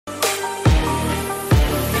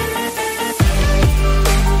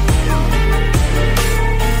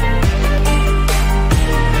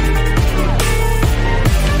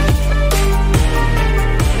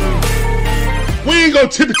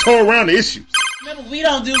gonna tiptoe around the issues. Remember, we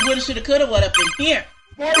don't do woulda, shoulda, coulda, what up in here.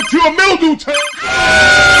 Barbecue and mildew time.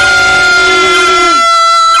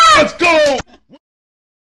 Let's go.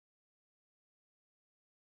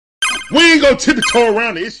 We ain't gonna tiptoe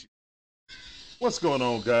around the issue. What's going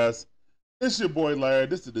on, guys? It's your boy Larry.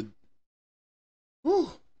 This is the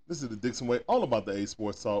Dixon Way, all about the A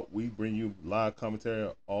Sports Talk. We bring you live commentary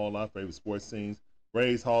on all our favorite sports scenes.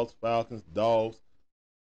 Braves, Hawks, Falcons, Dogs,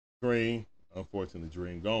 Dream. Unfortunately,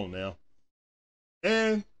 Dream gone now.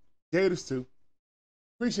 And Gators too.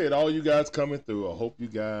 Appreciate all you guys coming through. I hope you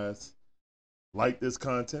guys like this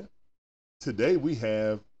content. Today we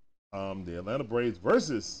have the Atlanta Braves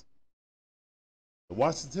versus the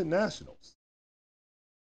Washington Nationals.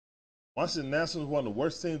 Washington Nationals, one of the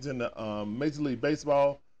worst teams in the Major League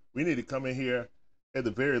Baseball. We need to come in here, at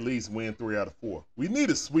the very least, win 3 out of 4. We need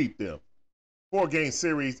to sweep them. 4-game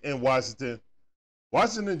series in Washington.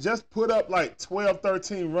 Washington just put up like 12,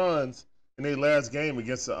 13 runs in their last game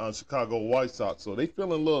against the Chicago White Sox. So they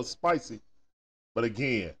feeling a little spicy. But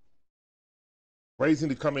again, Braves need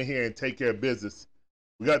to come in here and take care of business.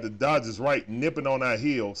 We got the Dodgers right nipping on our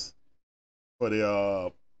heels for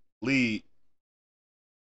the lead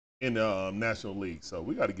in the National League. So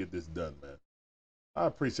we got to get this done, man. I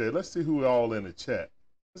appreciate it. Let's see who all in the chat.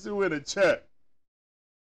 Let's see who in the chat.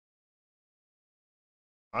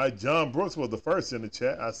 All right, John Brooks was the first in the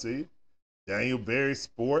chat. I see. Daniel Berry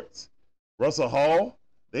Sports. Russell Hall.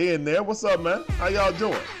 They in there. What's up, man? How y'all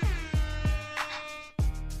doing?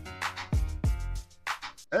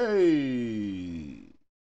 Hey.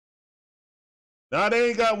 Now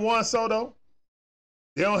they ain't got Juan Soto.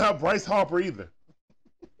 They don't have Bryce Harper either.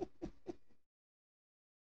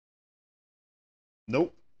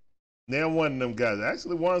 Nope. Now one of them guys.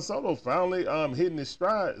 Actually, Juan Soto finally hitting his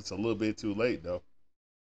stride. It's a little bit too late, though.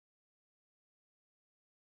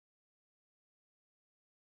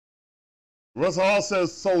 Russell Hall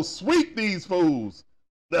says, so sweep these fools.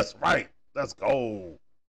 That's right. Let's go.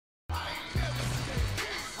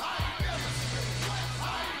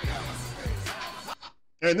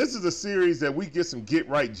 And this is a series that we get some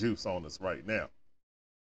get-right juice on us right now.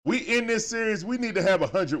 We in this series, we need to have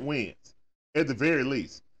 100 wins at the very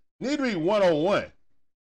least. Need to be 101.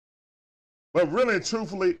 But really and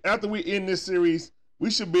truthfully, after we end this series,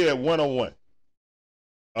 we should be at 101.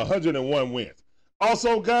 101 wins.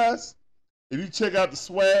 Also, guys, if you check out the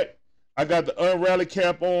swag, I got the Unrally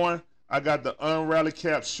cap on. I got the Unrally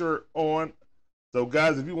cap shirt on. So,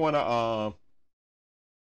 guys, if you want to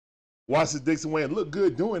watch the Dixon Way and look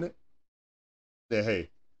good doing it, then, hey,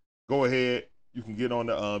 go ahead. You can get on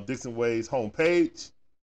the Dixon Way's homepage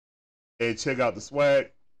and check out the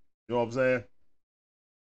swag. You know what I'm saying?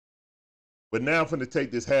 But now I'm finna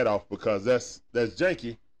take this hat off because that's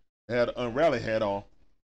janky. I had an Unrally hat on.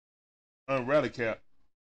 Unrally cap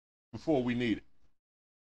before we need it.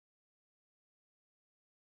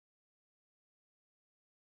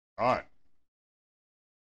 All right.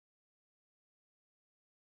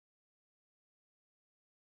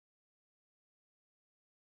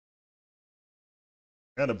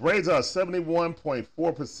 And the Braves are a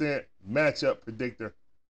 71.4% matchup predictor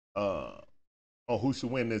on who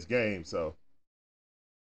should win this game. So,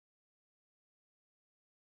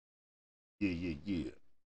 yeah.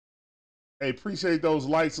 Hey, appreciate those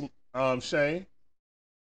likes, Shane.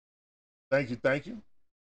 Thank you.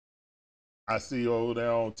 I see you over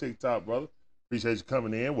there on TikTok, brother. Appreciate you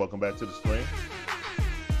coming in. Welcome back to the stream.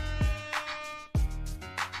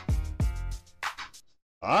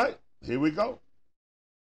 All right, here we go.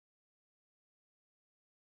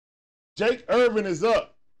 Jake Irvin is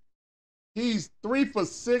up. He's 3 for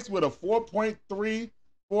 6 with a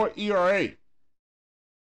 4.34 ERA.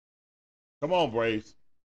 Come on, Braves.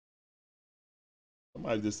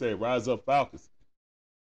 Somebody just said, rise up, Falcons.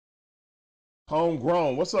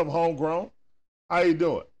 Homegrown. What's up, Homegrown? How you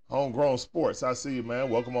doing? Homegrown Sports. I see you, man.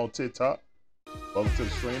 Welcome on TikTok. Welcome to the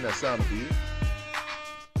stream. That sounded for you.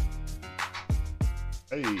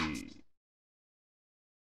 Hey.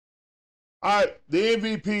 All right, the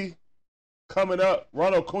MVP coming up,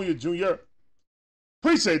 Ronald Acuna Jr.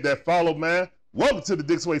 Appreciate that follow, man. Welcome to the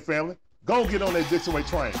Dixon Way family. Go get on that Dixon Way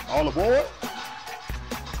train. All aboard.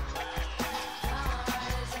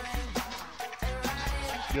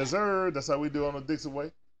 Yes, sir. That's how we do on the Dixon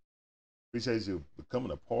Way. Appreciate you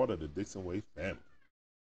becoming a part of the Dixon Way family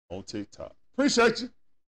on TikTok. Appreciate you.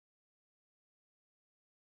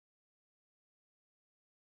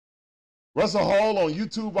 Russell Hall on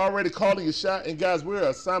YouTube already calling your shot. And guys, we're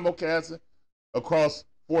simulcasting across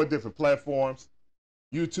 4 different platforms: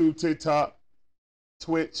 YouTube, TikTok,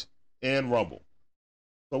 Twitch, and Rumble.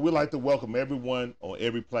 So we'd like to welcome everyone on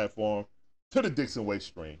every platform. to the Dixon Way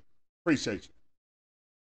stream. Appreciate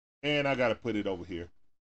you. And I got to put it over here.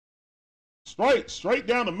 Straight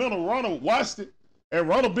down the middle. Ronald watched it. And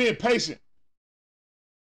Ronald being patient.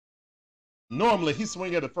 Normally, he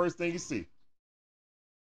swing at the first thing he see.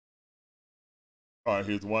 All right,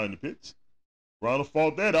 here's one in the pitch. Ronald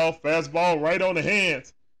fought that off. Fastball right on the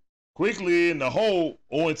hands. Quickly in the hole.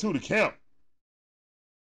 0-2 to count.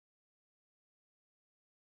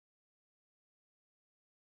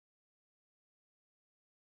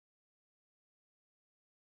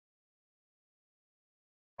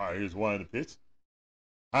 All right, here's one in the pitch.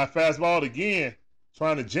 High fastball again.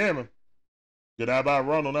 Trying to jam him. Good eye by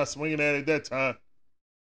Ronald, not swinging at it that time.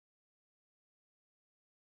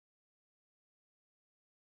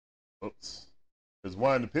 Oops. There's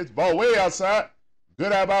one in the pitch. Ball way outside.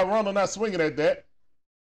 Good eye by Ronald, not swinging at that.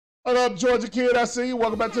 What up, Georgia kid? I see you.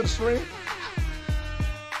 Welcome back to the stream.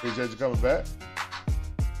 Appreciate you coming back.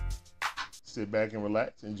 Sit back and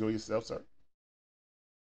relax. Enjoy yourself, sir.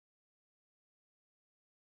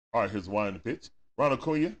 All right, here's one in the pitch. Ronald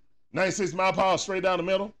Acuna. 96 mile per hour straight down the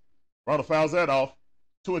middle. Ronald fouls that off.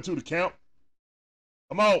 2-2 to count.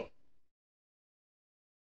 Come on.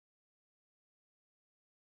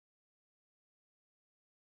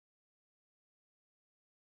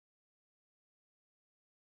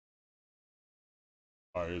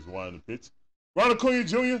 All right, here's one in the pitch. Ronald Acuna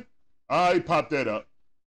Jr. He popped that up.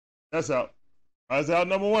 That's out. That's out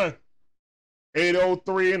number one.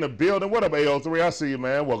 803 in the building. What up, 803? I see you,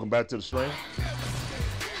 man. Welcome back to the stream.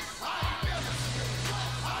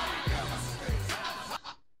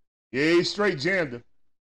 Yeah, he straight jammed him.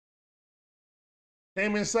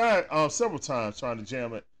 Came inside several times trying to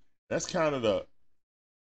jam it. That's kind of the,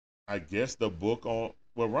 I guess, the book on,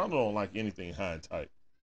 well, Ronald don't like anything high and tight.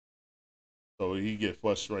 So he get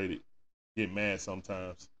frustrated, get mad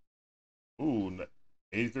sometimes. Ooh,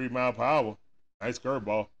 83 mile per hour. Nice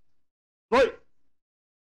curveball. Great.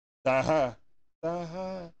 Die high. Die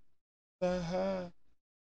high. Die high.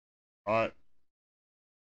 All right.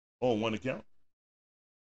 0-1 to count.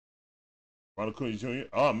 Ronald Acuna Jr.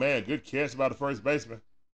 Oh, man, good catch by the first baseman.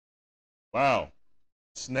 Wow.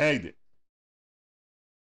 Snagged it.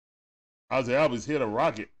 Ozzie Albies hit a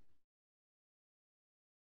rocket.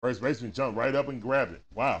 First baseman jumped right up and grabbed it.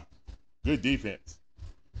 Wow. Good defense.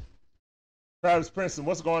 Travis Princeton,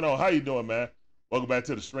 what's going on? How you doing, man? Welcome back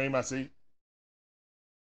to the stream, I see.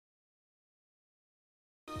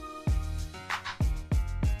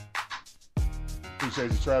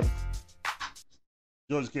 Appreciate you, Travis.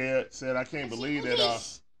 George Cat said, I can't believe that,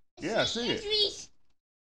 yeah, I see it.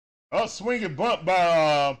 Oh, swing and bump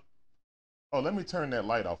by, oh, let me turn that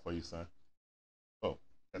light off for you, son. Oh,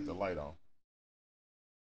 got the light on.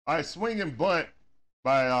 All right, swing and bunt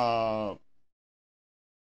by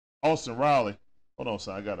Austin Riley. Hold on,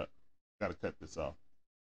 son, I gotta cut this off.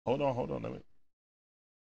 Hold on, let me.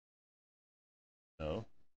 No.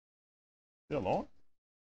 Still on?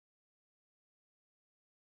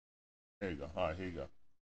 There you go. All right, here you go.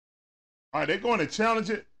 All right, they're going to challenge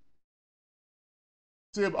it.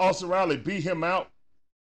 See if Austin Riley beat him out.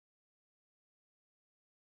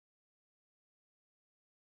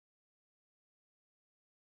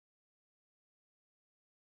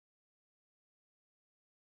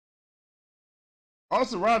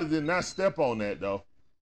 Austin Riley did not step on that, though.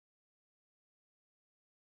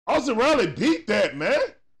 Austin Riley beat that, man.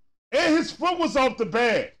 And his foot was off the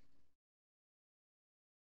bag.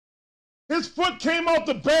 His foot came off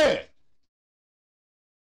the bag.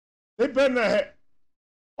 They better not have.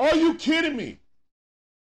 Are you kidding me?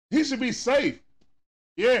 He should be safe.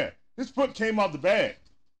 Yeah, his foot came off the bag.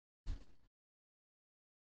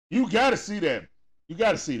 You got to see that. You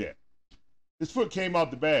got to see that. His foot came off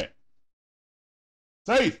the bag.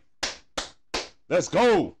 Safe. Let's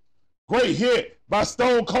go. Great hit by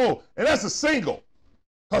Stone Cold. And that's a single.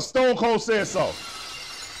 Because Stone Cold said so.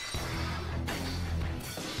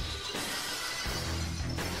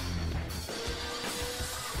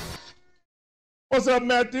 What's up,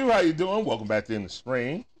 Matthew? How you doing? Welcome back to In the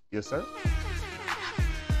Stream. Yes, sir.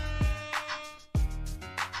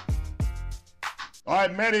 All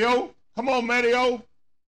right, Matteo. Come on, Matteo.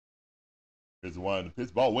 Here's the one in the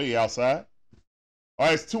pitch. Ball way outside. All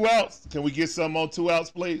right, it's 2 outs. Can we get some on 2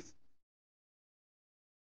 outs, please?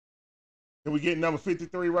 Can we get number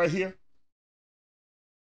 53 right here?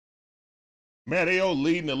 Matteo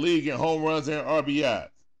leading the league in home runs and RBIs.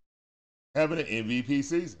 Having an MVP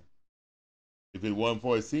season. If it wasn't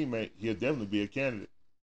for his teammate, he'll definitely be a candidate.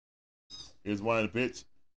 Here's one in the pitch.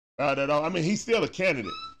 Fouled that off. I mean, he's still a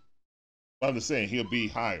candidate. But I'm just saying he'll be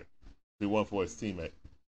higher if it wasn't for his teammate.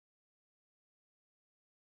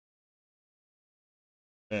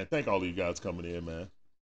 Man, thank all of you guys coming in, man.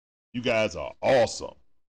 You guys are awesome.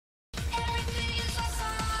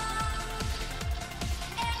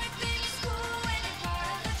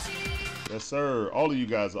 Yes, sir. All of you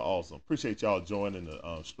guys are awesome. Appreciate y'all joining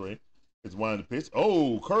the stream. It's one the pitch.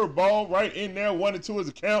 Oh, curveball right in there. 1-2 is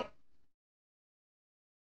a count.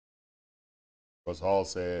 Russ Hall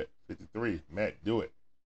said 53. Matt, do it.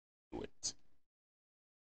 Do it.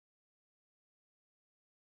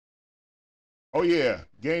 Oh, yeah.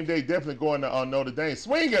 Game day definitely going to Notre Dame.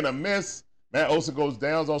 Swing and a miss. Matt Olson goes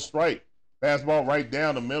down on strike. Fastball right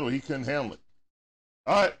down the middle. He couldn't handle it.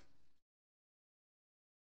 All right.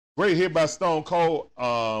 Great hit by Stone Cold.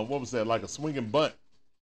 What was that? Like a swinging bunt.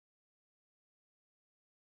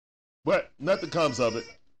 But nothing comes of it.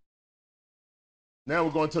 Now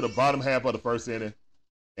we're going to the bottom half of the first inning.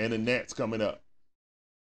 And the Nats coming up.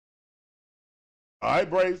 All right,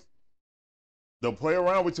 Braves. Don't play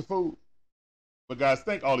around with your food. But, guys,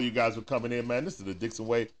 thank all of you guys for coming in, man. This is the Dixon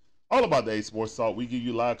Way. All about the A Sports Talk. We give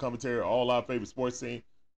you live commentary, all our favorite sports teams.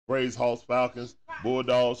 Braves, Hawks, Falcons,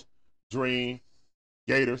 Bulldogs, Dream,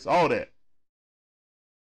 Gators, all that.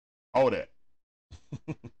 All that.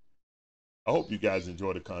 I hope you guys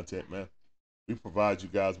enjoy the content, man. We provide you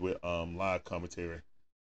guys with live commentary.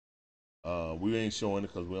 We ain't showing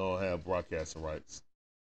it because we don't have broadcasting rights.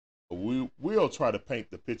 But we'll try to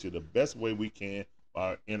paint the picture the best way we can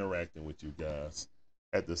by interacting with you guys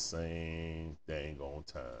at the same dang on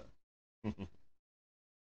time.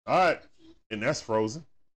 All right. And that's frozen.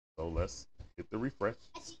 So let's hit the refresh.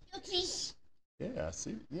 Yeah, I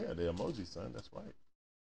see. Yeah, the emoji, son. That's right.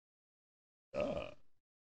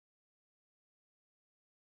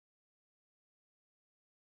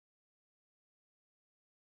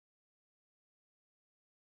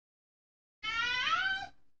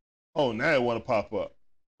 Oh, now it want to pop up.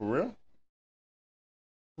 For real?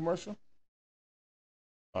 Commercial?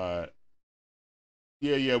 All right.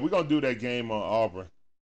 Yeah, we're going to do that game on Auburn.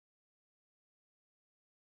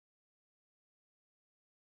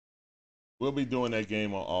 We'll be doing that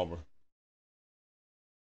game on Auburn.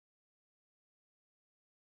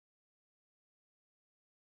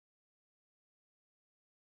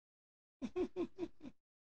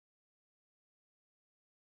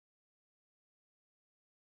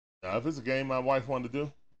 Now, if it's a game my wife wanted to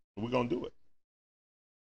do, we're going to do it.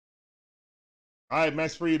 All right,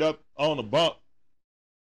 Max Fried up on the bump.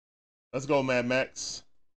 Let's go, Mad Max.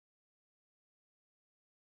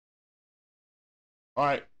 All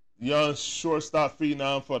right, young shortstop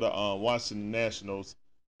phenom for the Washington Nationals,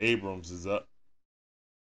 Abrams, is up.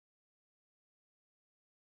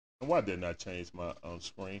 And why didn't I change my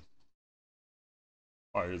screen?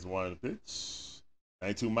 All right, here's one in the pitch.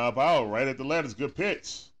 92 mile per hour, right at the letters. Good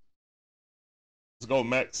pitch. Let's go,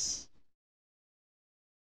 Max.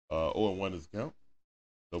 0-1 is the count.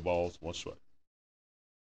 No balls, one strike.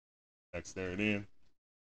 Max staring in.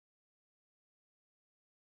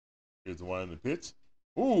 Here's the one in the pitch.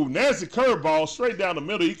 Ooh, nasty curveball straight down the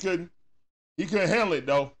middle. He couldn't handle it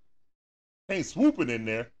though. Ain't swooping in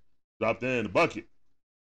there. Dropped in the bucket.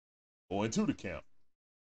 0-2 the count.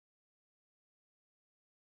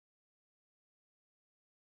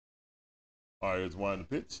 All right, here's one in the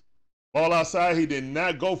pitch. Ball outside. He did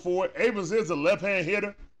not go for it. Abrams is a left-hand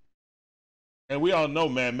hitter. And we all know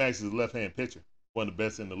Mad Max is a left-hand pitcher. One of the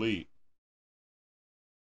best in the league.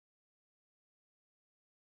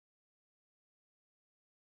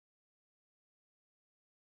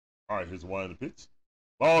 All right, here's one in the pitch.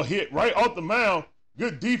 Ball hit right off the mound.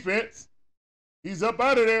 Good defense. He's up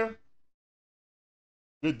out of there.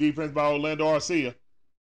 Good defense by Orlando Arcia.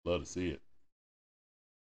 Love to see it.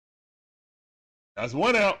 That's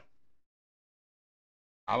one out.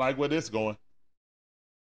 I like where this is going.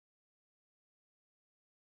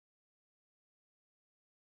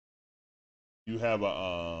 You have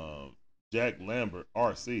a Jack Lambert,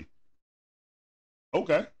 RC.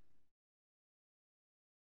 Okay.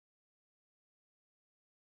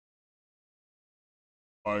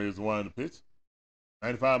 All right, here's one in the pitch.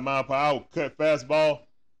 95 mile per hour cut fastball.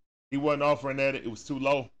 He wasn't offering at it. It was too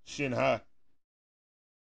low, shin high.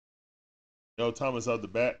 Joe Thomas up the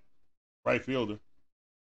bat, right fielder.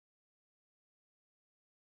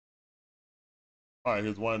 All right,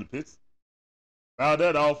 here's one in the pitch. Fouled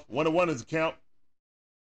that off. 1-1 is the count.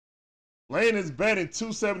 Lane is batting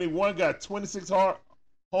 .271, got 26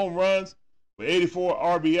 home runs with 84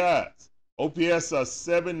 RBIs. OPS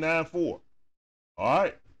 794. All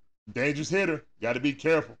right, dangerous hitter. Got to be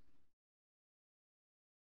careful.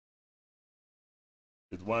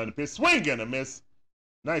 It's one in the pitch. Swing and a miss.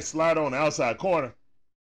 Nice slide on the outside corner.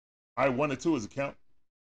 All right, 1-2 is the count.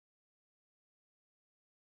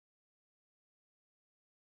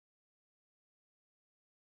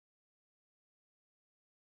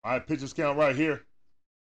 All right, pitchers count right here.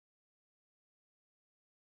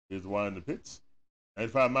 Here's one in the pitch.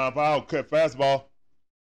 85 mile per hour, cut fastball.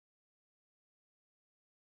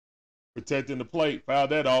 Protecting the plate, foul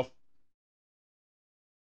that off.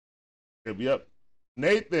 He'll be up.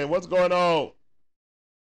 Nathan, what's going on?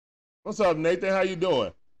 What's up, Nathan? How you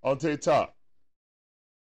doing? On TikTok.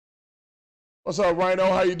 What's up, Rhino?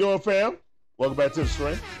 How you doing, fam? Welcome back to the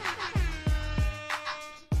stream.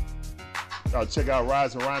 Y'all check out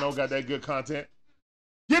Rise and Rhino. Got that good content.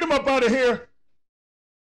 Get him up out of here.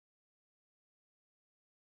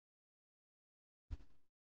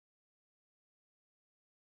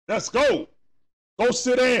 Let's go. Go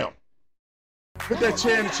sit down. Put that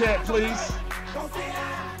chair in the chat, please.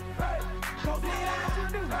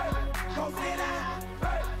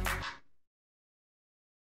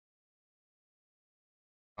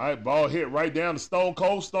 All right, ball hit right down to Stone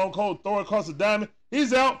Cold. Stone Cold throw it across the diamond.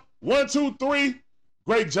 He's out. 1, 2, 3.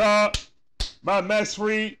 Great job by Max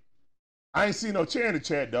Fried. I ain't see no chair in the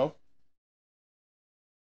chat, though.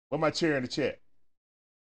 Where's my chair in the chat?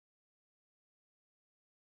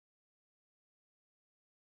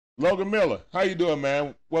 Logan Miller, how you doing,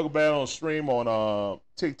 man? Welcome back on stream on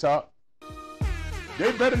TikTok.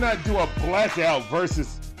 They better not do a blackout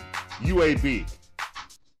versus UAB.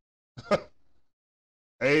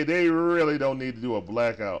 Hey, they really don't need to do a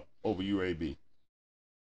blackout over UAB.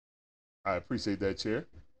 I appreciate that, Chair.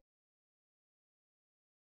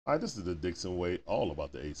 All right, this is the Dixon Way, all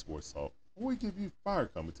about the A Sports Talk. We give you fire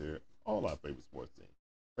commentary, all our favorite sports teams.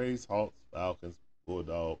 Rays, Hawks, Falcons,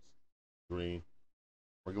 Bulldogs, Green.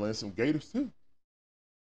 We're going to some Gators, too.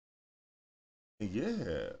 And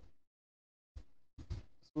yeah.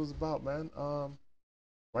 That's what it's about, man.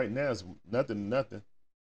 Right now, it's nothing.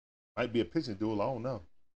 Might be a pitching duel. I don't know.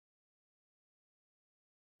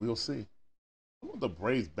 We'll see. I want the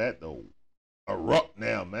Braves bat, though. Erupt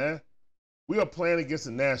now, man. We are playing against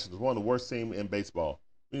the Nationals, one of the worst teams in baseball.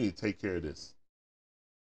 We need to take care of this.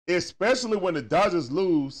 Especially when the Dodgers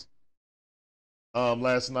lose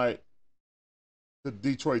last night. The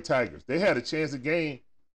Detroit Tigers. They had a chance to gain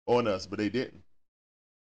on us, but they didn't.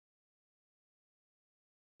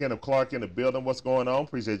 Kenneth Clark in the building. What's going on?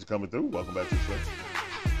 Appreciate you coming through. Welcome back to the show.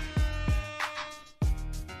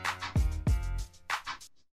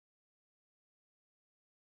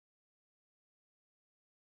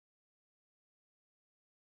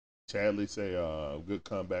 Chadley say, good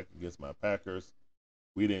comeback against my Packers.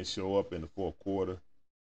 We didn't show up in the fourth quarter.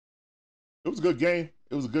 It was a good game.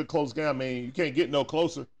 It was a good close game. I mean, you can't get no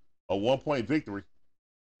closer. A 1-point victory.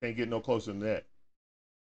 Can't get no closer than that.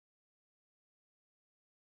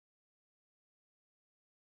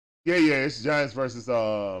 Yeah, it's Giants versus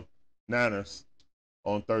Niners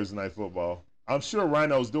on Thursday Night Football. I'm sure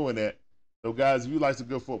Rhino's doing that. So, guys, if you like some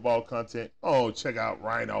good football content, check out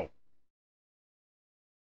Rhino.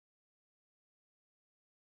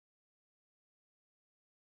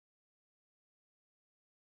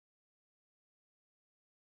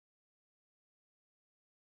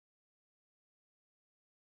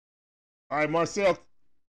 All right, Marcel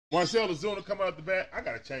Ozuna coming out the bat. I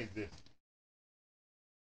got to change this.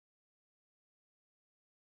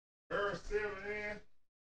 Earl Silver in.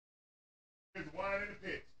 Here's wine in the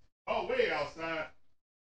pitch. Oh, way outside.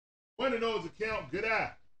 One of those account. Good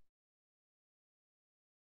eye.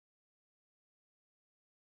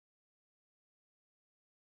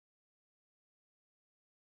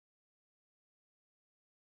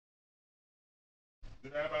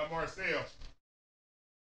 Good eye by Marcel.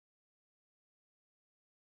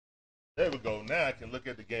 There we go. Now I can look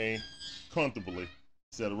at the game comfortably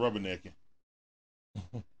instead of rubbernecking.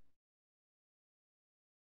 All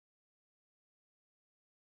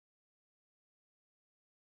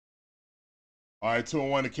right,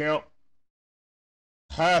 2-1 to count.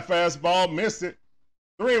 High fastball, missed it.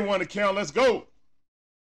 3-1 to count. Let's go.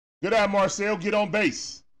 Good eye, Marcel. Get on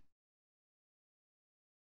base.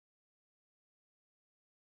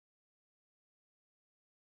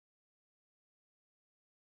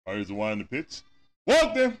 All right, here's the one in the pitch.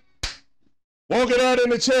 Walk them. Walk it out in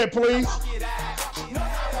the chat, please.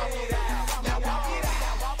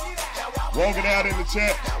 Walk it out in the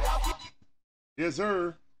chat. Yes,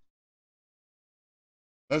 sir.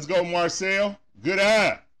 Let's go, Marcel. Good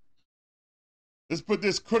eye. Let's put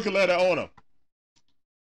this crooked letter on him.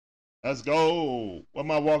 Let's go. Where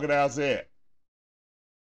my walking outs at?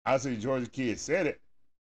 I see Georgia kid said it.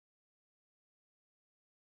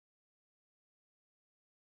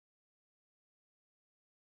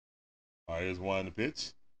 All right, here's one in the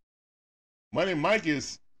pitch. Money Mike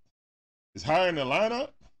is higher in the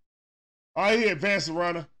lineup. All right, he advanced the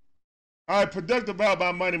runner. All right, productive out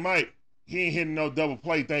by Money Mike. He ain't hitting no double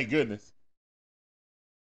play, thank goodness.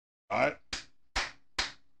 All right.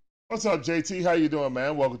 What's up, JT? How you doing,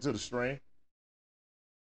 man? Welcome to the stream.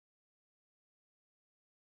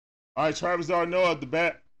 All right, Travis Darno at the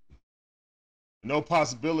bat. No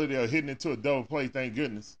possibility of hitting into a double play, thank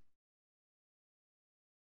goodness.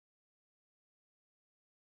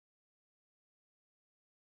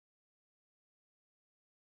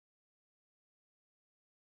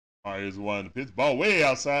 All right, here's one in the pitch. Ball way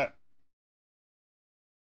outside.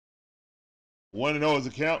 1-0 is the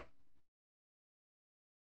count.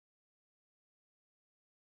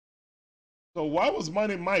 So why was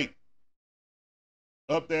Money Mike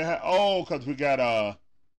up there? Oh, because we got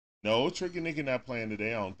no, Tricky Nicky not playing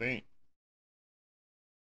today, I don't think.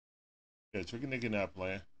 Yeah, Tricky Nicky not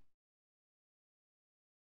playing.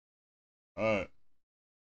 All right.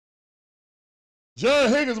 John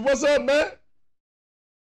Higgins, what's up, man?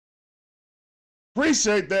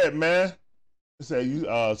 Appreciate that, man. Say you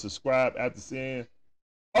subscribe after seeing.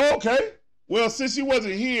 Oh, okay. Well, since you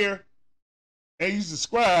wasn't here and you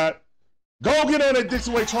subscribed, go get on that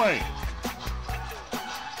Dixon Way train.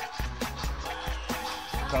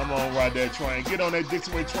 Come on, ride that train. Get on that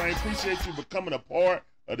Dixon Way train. Appreciate you becoming a part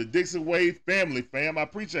of the Dixon Way family, fam. I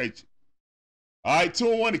appreciate you. All right,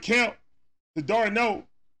 2-1 to count. To Darno,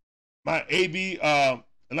 my AB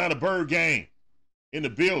Atlanta Bird game in the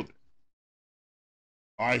building.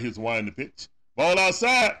 All right, here's one in the pitch. Ball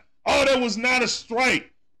outside. Oh, that was not a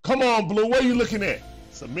strike. Come on, Blue. What are you looking at?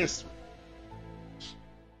 It's a mystery.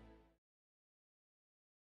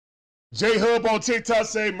 J Hub on TikTok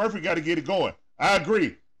say Murphy got to get it going. I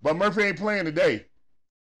agree, but Murphy ain't playing today.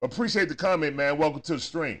 Appreciate the comment, man. Welcome to the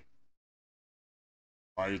stream.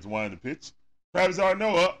 All right, here's one in the pitch. Travis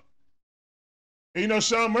Darno up. And you know,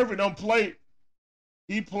 Sean Murphy don't play.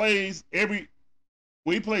 He plays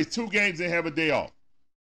he plays 2 games and have a day off.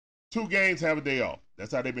 2 games, have a day off.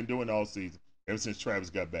 That's how they've been doing all season, ever since Travis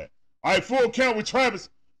got back. All right, full count with Travis.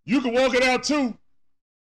 You can walk it out too.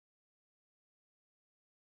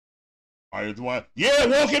 All right, here's one. Yeah,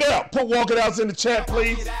 walk it out. Put walk it outs in the chat,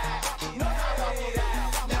 please.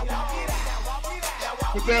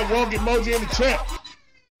 Put that walk emoji in the chat.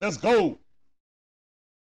 Let's go.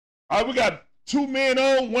 All right, we got 2 men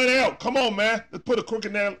on, 1 out. Come on, man. Let's put a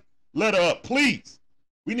crooked letter up, please.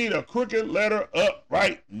 We need a crooked letter up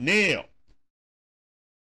right now.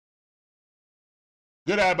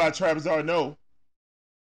 Good eye by Travis Darno.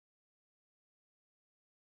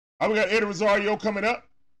 All right, we got Eddie Rosario coming up.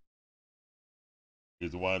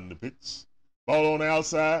 Here's the one in the pitch. Ball on the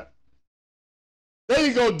outside. There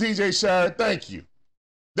you go, DJ Shire. Thank you.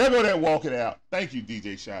 There go that walk it out. Thank you,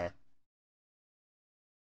 DJ Shire.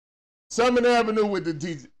 Summon Avenue with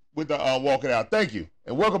the walk it out. Thank you.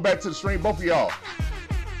 And welcome back to the stream, both of y'all.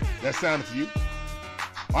 That sounded for you.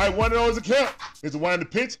 All right, 1-0 is a count. Here's the one in the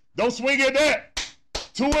pitch. Don't swing at that.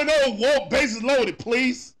 2-0. Walk, bases loaded,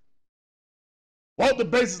 please. Walk, the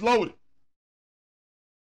bases loaded.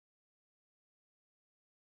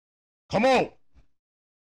 Come on. All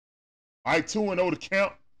right, 2-0 to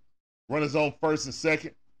count. Runners on first and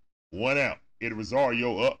second. 1 out. Eddie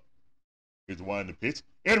Rosario up. Here's the one in the pitch.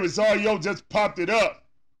 Eddie Rosario just popped it up.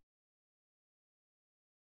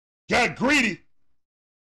 Got greedy.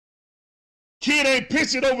 Kid ain't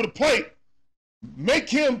pitching over the plate. Make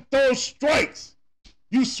him throw strikes.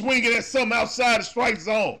 You swinging at something outside the strike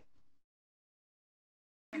zone.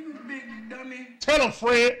 You big dummy. Tell him,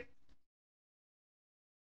 Fred.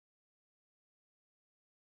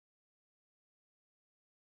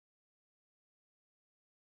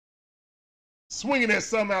 Swinging at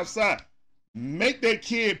something outside. Make that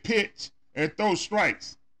kid pitch and throw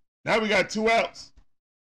strikes. Now we got 2 outs.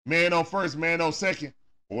 Man on first, man on second.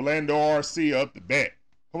 Orlando RC up the bat.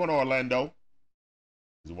 Come on, Orlando.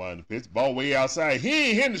 He's one in the pitch. Ball way outside. He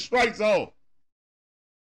ain't hitting the strike zone.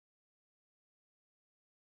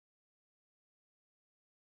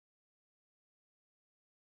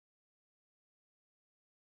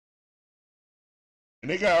 And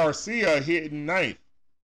they got Arcia hitting 9th.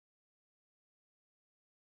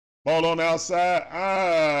 Ball on the outside.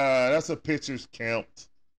 That's a pitcher's count.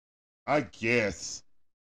 I guess.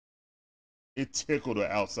 It tickled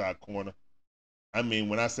the outside corner. I mean,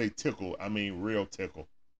 when I say tickle, I mean real tickle.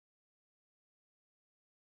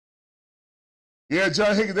 Yeah,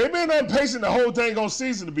 John Higgins, they've been impatient the whole thing on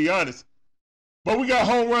season, to be honest. But we got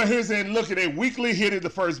home run hits and look at it. Weekly hit at the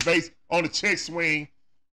first base on the check swing.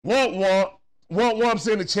 Want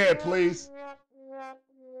womps in the chat, please.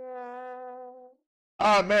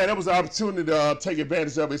 Man, that was an opportunity to take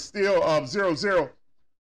advantage of it. Still 0-0.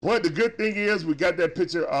 But the good thing is we got that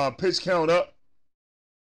pitch count up.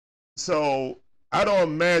 So I don't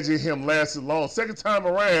imagine him lasting long. Second time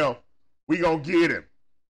around, we gonna get him.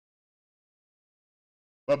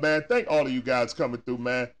 But man, thank all of you guys coming through,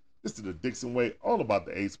 man. This is the Dixon Way, all about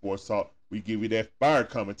the A Sports Talk. We give you that fire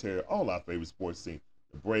commentary, all our favorite sports teams.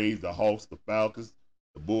 The Braves, the Hawks, the Falcons,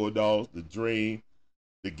 the Bulldogs, the Dream,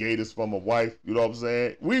 the Gators from a wife, you know what I'm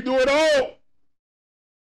saying? We do it all.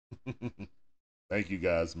 Thank you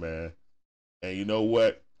guys, man. And you know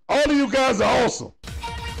what? All of you guys are awesome.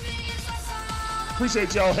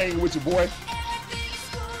 Appreciate y'all hanging with your boy.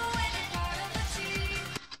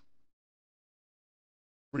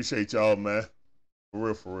 Appreciate y'all, man. For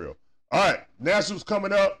real, for real. All right, Nationals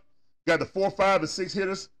coming up. Got the 4, 5, and 6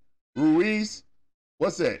 hitters. Ruiz,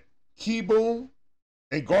 what's that? Keyboom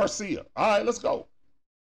and Garcia. All right, let's go.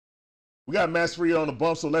 We got Max Fried on the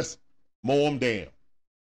bump, so let's mow him down.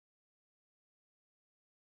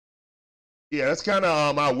 Yeah, that's kind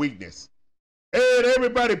of my weakness. And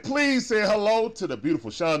everybody, please say hello to the beautiful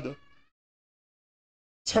Shonda.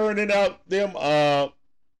 Turning out them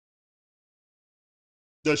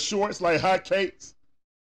the shorts like hotcakes.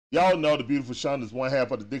 Y'all know the beautiful Shonda is one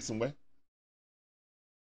half of the Dixon Way.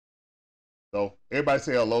 So everybody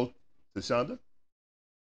say hello to Shonda.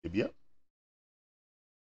 Yep.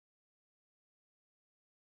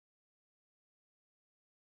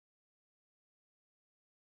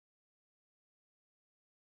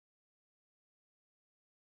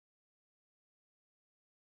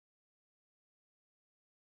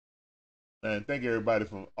 And thank everybody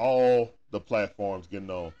from all the platforms getting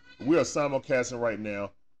on. We are simulcasting right now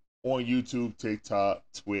on YouTube, TikTok,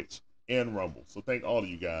 Twitch, and Rumble. So thank all of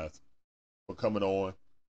you guys for coming on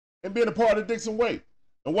and being a part of the Dixon Way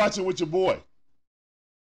and watching with your boy.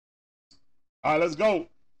 All right, let's go.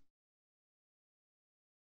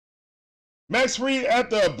 Max Fried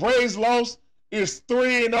after a Braves loss is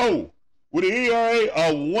 3-0 with an ERA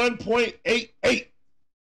of 1.88.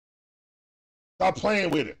 Stop playing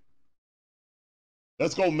with it.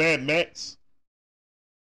 Let's go, Mad Max.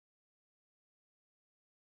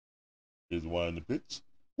 Here's one in the pitch.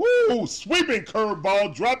 Woo! Sweeping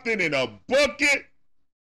curveball, dropped in a bucket.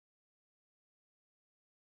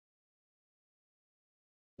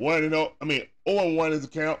 1-0. I mean, 0-1 is the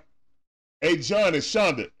count. Hey, John, it's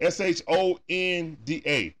Shonda.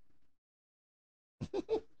 SHONDA.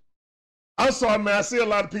 I'm sorry, man. I see a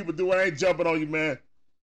lot of people do it. I ain't jumping on you, man.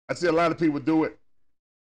 I see a lot of people do it.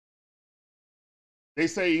 They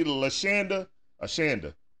say either LaShanda or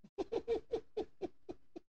Shanda.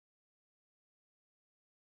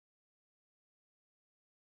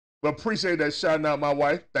 But appreciate that shouting out my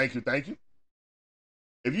wife. Thank you, thank you.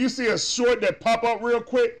 If you see a short that pop up real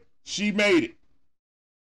quick, she made it.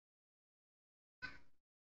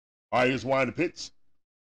 All right, here's one in the pitch.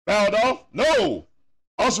 Fouled off. No.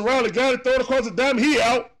 Austin Riley got it, throw it across the diamond. He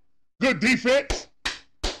out. Good defense.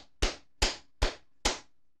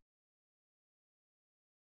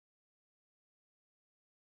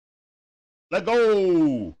 Let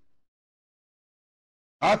go.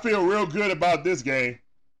 I feel real good about this game.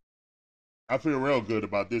 I feel real good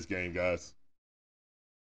about this game, guys.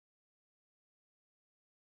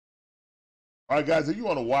 All right, guys, if you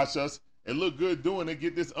want to watch us and look good doing it,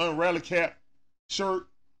 get this Unrally Cap shirt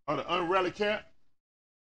on the Unrally Cap,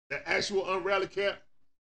 the actual Unrally Cap,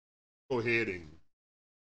 go ahead and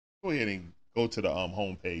go to the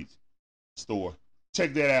homepage store.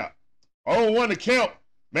 Check that out. Oh, one to count.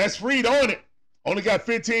 Max Fried on it. Only got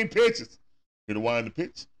 15 pitches. Hit a wide in the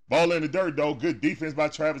pitch. Ball in the dirt, though. Good defense by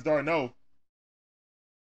Travis d'Arnaud.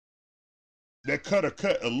 That cutter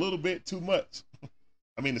cut a little bit too much.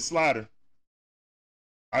 I mean, the slider.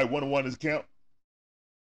 All right, 1-1 is the count.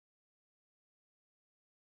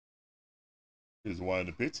 Here's a wide in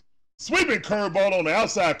the pitch. Sweeping curveball on the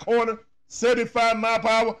outside corner. 75 mile per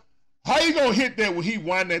hour. How you going to hit that when he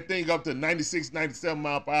wind that thing up to 96, 97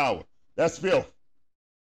 mile per hour? That's filth.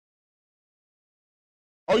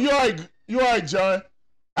 Oh, you all right, John?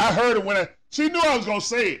 I heard it when she knew I was going to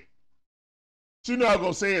say it. She knew I was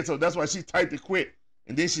going to say it, so that's why she typed it quick.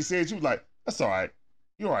 And then she said, she was like, that's all right.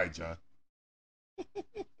 You're all right, John.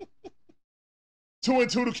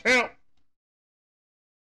 2-2 to count.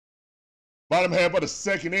 Bottom half of the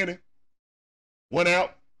second inning. 1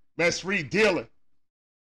 out. Max Fried dealing.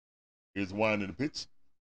 Here's one in the pitch.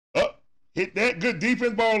 Up. Hit that. Good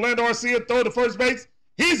defense by Orlando Arcia. Throw to first base.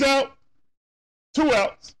 He's out. 2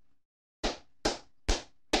 outs.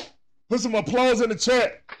 Put some applause in the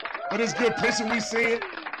chat for this good pitching we seeing.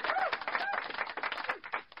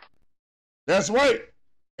 That's right.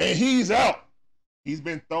 And he's out. He's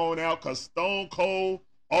been thrown out because Stone Cold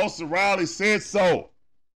Austin Riley said so.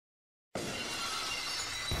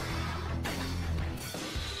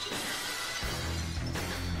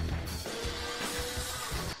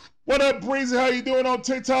 What up, Breezy? How you doing on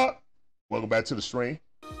TikTok? Welcome back to the stream.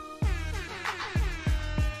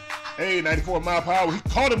 Hey, 94 mile per hour. He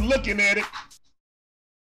caught him looking at it.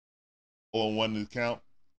 0-1 to the count.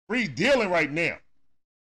 Free dealing right now.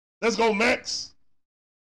 Let's go, Max.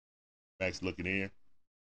 Max looking in.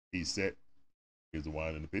 He's set. Here's the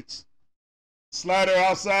wind in the pitch. Slider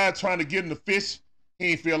outside trying to get him the fish.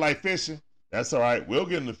 He ain't feel like fishing. That's all right. We'll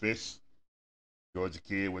get him the fish. Georgia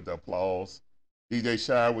Kid with the applause. DJ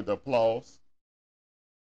Shire with the applause.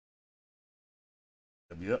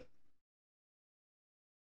 Yep.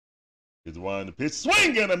 Here's the wind in the pitch.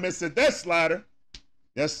 Swing and a miss at that slider.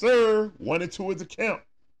 Yes, sir. 1-2 is the count.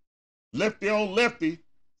 Lefty on lefty.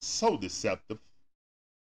 So deceptive.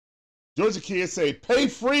 Georgia Kids say, pay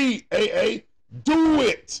free, AA. Do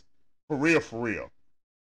it. For real, for real.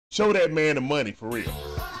 Show that man the money, for real.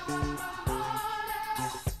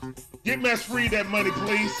 Get Max Free that money,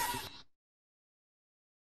 please.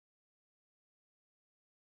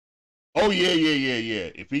 Oh, yeah.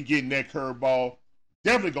 If he getting that curveball,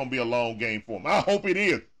 definitely going to be a long game for him. I hope it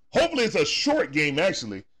is. Hopefully it's a short game,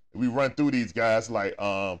 actually. We run through these guys like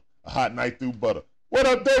a hot night through butter. What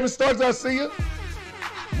up, David Starks? I see you.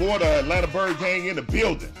 More the Atlanta Bird gang in the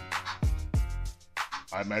building.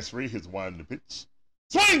 All right, Max Free, here's one in the pitch.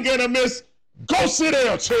 Swing and a miss. Go sit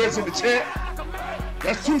down, chairs in the chat.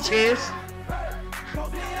 That's 2 chairs.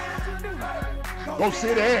 Go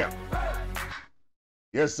sit down.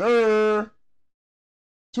 Yes, sir.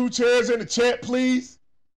 2 chairs in the chat, please.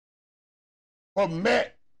 For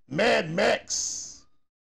Mad Max.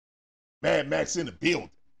 Mad Max in the building.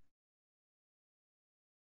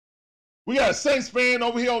 We got a Saints fan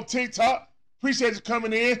over here on TikTok. Appreciate you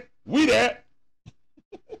coming in. We that.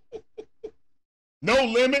 No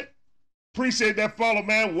limit. Appreciate that follow,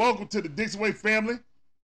 man. Welcome to the Dixway family.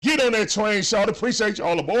 Get on that train, y'all. Appreciate you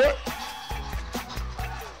all aboard.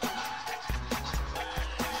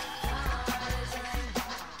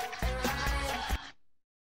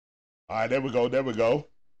 All right, there we go.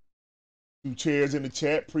 2 chairs in the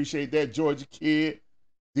chat. Appreciate that, Georgia Kid.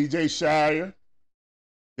 DJ Shire.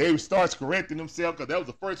 David starts correcting himself because that was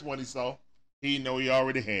the first one he saw. He didn't know he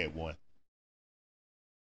already had one.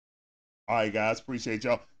 All right, guys. Appreciate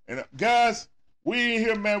y'all. And guys, we in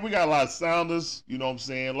here, man. We got a lot of sounders. You know what I'm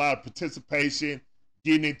saying? A lot of participation.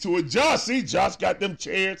 Getting into it. Josh, see, Josh got them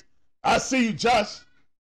chairs. I see you, Josh.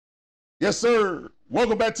 Yes, sir.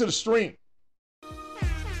 Welcome back to the stream.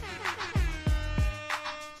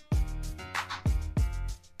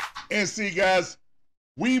 And see, guys,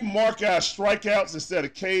 we mark our strikeouts instead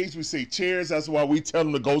of Ks. We say chairs. That's why we tell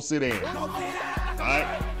them to go sit down. All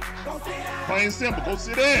right? Plain and simple. Go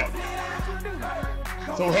sit down.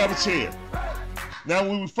 So have a chair. Now,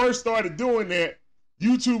 when we first started doing that,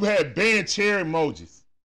 YouTube had banned chair emojis.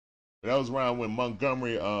 That was around when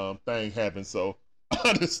Montgomery thing happened, so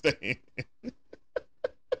I understand.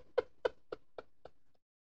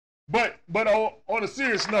 but on a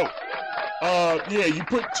serious note, yeah, you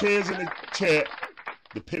put chairs in the chat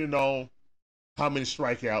depending on how many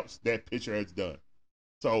strikeouts that pitcher has done.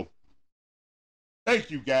 So,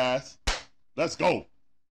 thank you, guys. Let's go.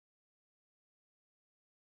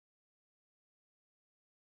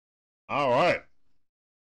 All right.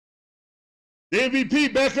 The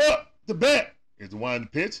MVP back up to bat. Here's the one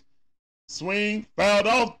pitch. Swing, fouled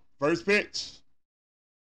off. First pitch.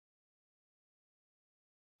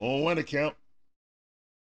 0-1 to count.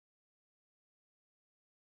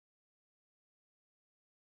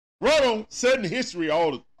 Ronald setting history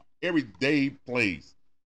every day plays.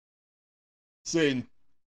 Setting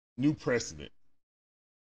new precedent.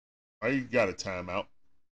 All right, you got a timeout.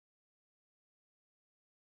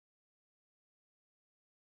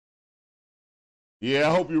 Yeah,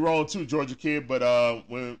 I hope you're wrong too, Georgia Kid. But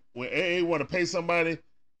when AA want to pay somebody,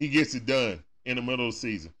 he gets it done in the middle of the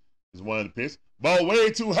season. Is one of the pitch. Ball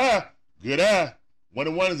way too high. Good eye.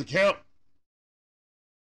 1-1 is the count.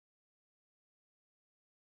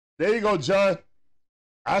 There you go, John.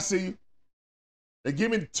 I see you. They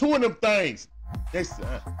give me 2 of them things.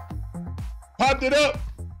 Popped it up.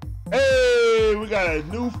 Hey, we got a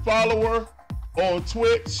new follower on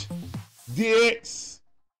Twitch. DX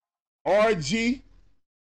RG.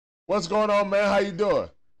 What's going on, man? How you doing?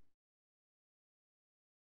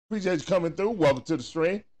 Appreciate you coming through. Welcome to the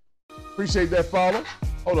stream. Appreciate that follow.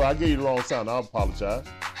 Hold on, I gave you the wrong sound. I apologize.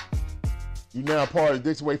 You now part of the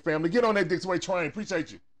Dixway family. Get on that Dixway train.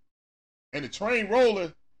 Appreciate you. And the train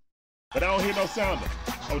rolling, but I don't hear no sounder.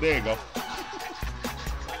 Oh, there you go.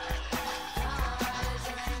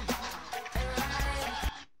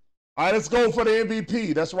 All right, let's go for the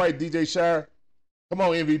MVP. That's right, DJ Shire. Come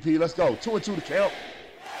on, MVP. Let's go. 2-2 to count.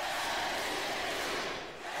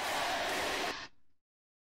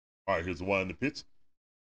 All right, here's the one in the pitch.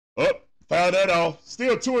 Up, foul that off.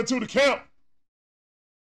 Still 2-2 to count.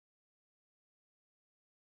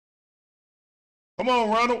 Come on,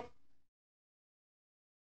 Ronald.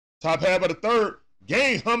 Top half of the third.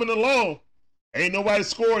 Game humming along. Ain't nobody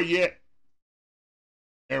scored yet.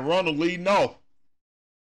 And Ronald leading off.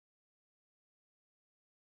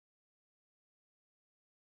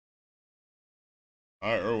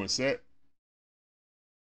 All right, Irwin set.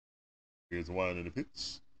 Here's the one in the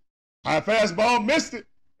pitch. High fastball, missed it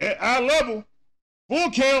at eye level. Full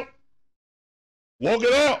count. Walk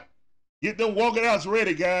it out. Get them walking outs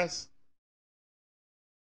ready, guys.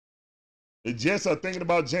 The Jets are thinking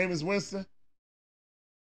about Jameis Winston.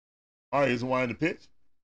 All right, here's the one in the pitch.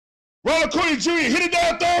 Ronald Acuna Jr. hit it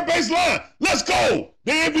down third base line. Let's go.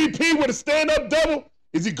 The MVP with a stand-up double.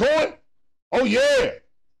 Is he going? Oh, yeah.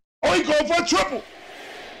 Oh, he going for a triple.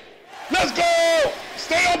 Let's go.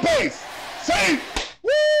 Stay on base. Safe.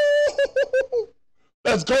 Woo!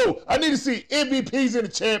 Let's go. I need to see MVPs in the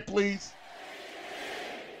chat, please.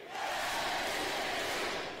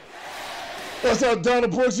 What's up,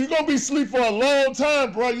 Donald Brooks? You're going to be asleep for a long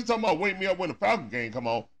time, bro. You talking about wake me up when the Falcon game come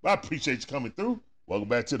on. But I appreciate you coming through. Welcome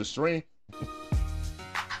back to the stream.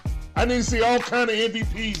 I need to see all kind of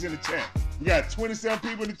MVPs in the chat. We got 27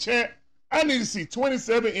 people in the chat. I need to see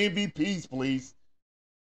 27 MVPs, please.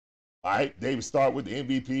 All right, David, start with the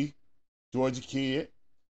MVP. Georgia Kid.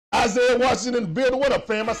 Isaiah Washington in the building. What up,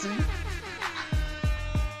 fam? I see you.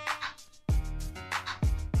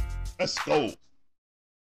 Let's go.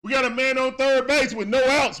 We got a man on third base with no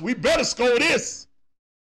outs. We better score this.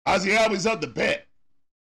 Ozzie Albies up the bat.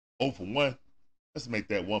 0 for 1. Let's make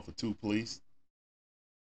that 1 for 2, please.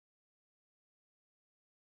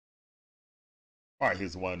 All right,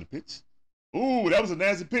 here's the one in the pitch. Ooh, that was a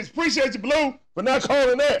nasty pitch. Appreciate you, Blue, for not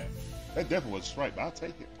calling that. That definitely was a strike, but I'll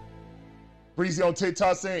take it. Breezy on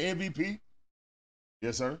TikTok saying MVP.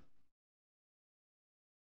 Yes, sir.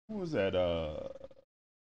 Who was that?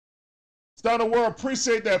 Star the World,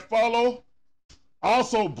 appreciate that follow.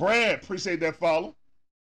 Also, Brad, appreciate that follow.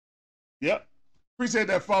 Yep. Appreciate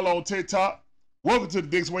that follow on TikTok. Welcome to the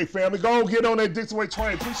Dixon Way family. Go get on that Dixon Way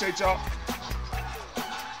train. Appreciate y'all.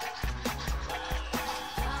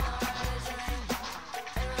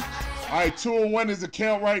 All right, 2-1 is the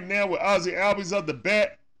count right now with Ozzie Albies up the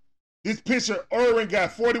bat. This pitcher, Irwin,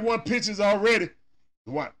 got 41 pitches already.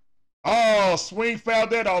 What? Oh, swing fouled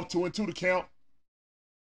that off. 2-2 to count.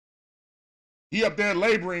 He up there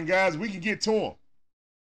laboring, guys. We can get to him.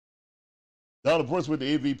 Donald Brooks with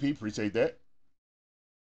the MVP. Appreciate that.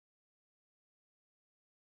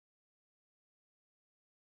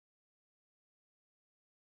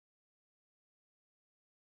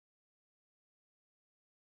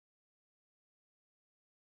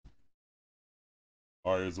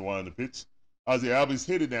 All right, here's the one in the pitch. Ozzie Albies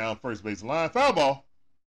hit it down first base line. Foul ball.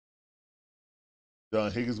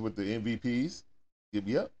 John Higgins with the MVPs. Give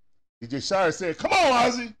me up. DJ Shire said, come on,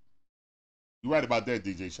 Ozzie. You right about that,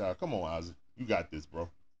 DJ Shire. Come on, Ozzie. You got this, bro.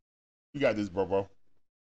 You got this, bro. All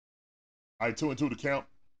right, 2-2 to count.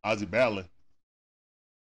 Ozzie battling.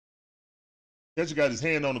 Catcher got his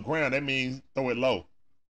hand on the ground. That means throw it low.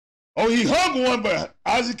 Oh, he hung one, but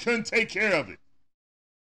Ozzie couldn't take care of it.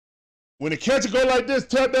 When the catcher go like this,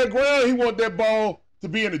 tap that ground, he want that ball to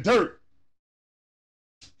be in the dirt.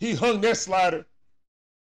 He hung that slider,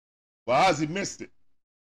 but Ozzie missed it.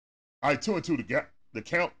 All right, 2-2 the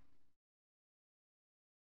count.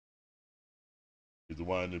 Here's the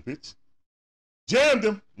one in the pitch. Jammed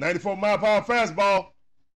him. 94-mile-per-hour fastball.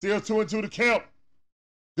 Still 2-2 to count.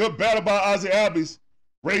 Good battle by Ozzie Albies.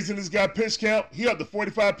 Raising this guy pitch count. He up to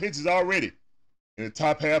 45 pitches already in the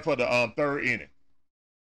top half of the third inning.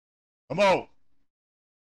 Come on.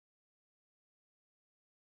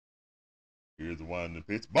 Here's the one in the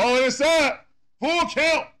pitch. Ball inside. Full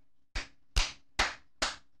count.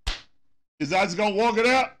 Is Ozzie going to walk it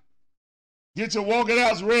out? Get your walk it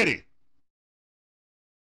outs ready.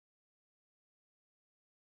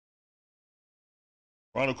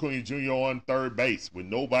 Ronald Acuna Jr. on third base with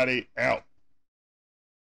nobody out.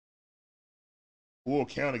 Full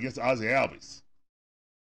count against Ozzie Albies.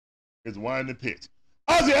 Here's one in the pitch.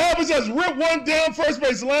 Ozzie Albies just ripped one down first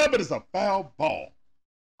base line, but it's a foul ball.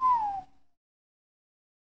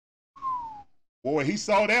 Boy, he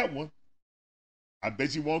saw that one. I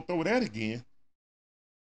bet you won't throw that again.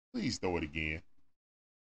 Please throw it again.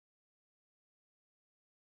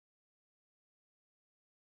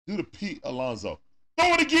 Do the Pete Alonso.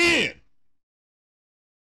 Throw it again.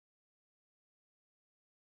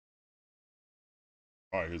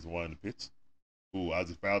 All right, here's the one in the pitch. Ooh,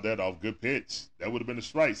 Ozzie fouled that off. Good pitch. That would have been a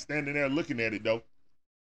strike. Standing there looking at it, though.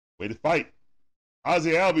 Way to fight.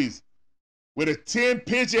 Ozzie Albies with a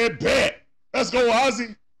 10-pitch at bat. Let's go,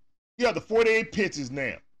 Ozzie. You got the 48 pitches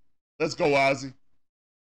now. Let's go, Ozzie.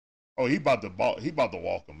 Oh, he about to walk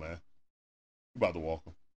him, man. He about to walk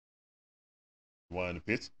him. One the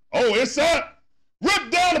pitch. Oh, it's up.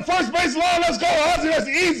 Rip down the first base line. Let's go, Ozzie. That's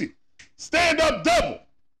easy. Stand up double.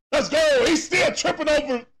 Let's go. He's still tripping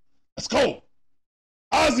over. Let's go.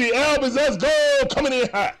 Ozzie Albies, let's go. Coming in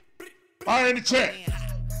hot. Fire in the chat.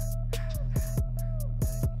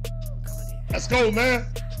 Let's go, man.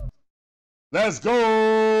 Let's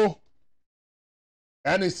go.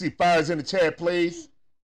 I need to see fires in the chat, please.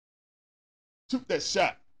 Shoot that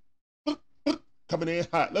shot. Coming in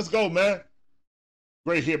hot. Let's go, man.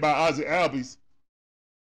 Great hit by Ozzie Albies.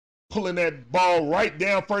 Pulling that ball right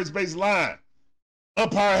down first base line.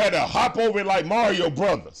 Umpire had to hop over it like Mario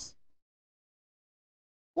Brothers.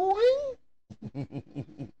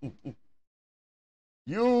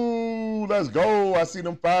 You, let's go. I see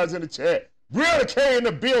them fires in the chat. Real K in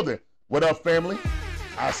the building. What up, family?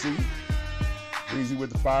 I see you. Breezy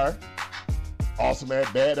with the fire. Awesome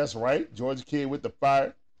at bat, that's right. Georgia Kid with the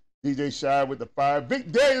fire. DJ Shy with the fire.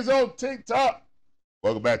 Big Day is on TikTok.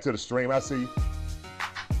 Welcome back to the stream. I see you.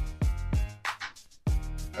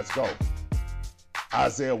 Let's go.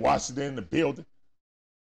 Isaiah Washington in the building.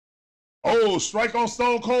 Oh, strike on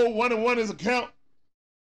Stone Cold. 1-1 is a count.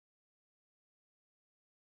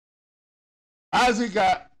 Ozzie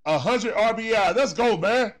got 100 RBI. Let's go,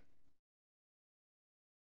 man.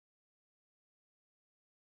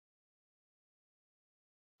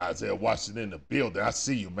 Isaiah Washington in the building. I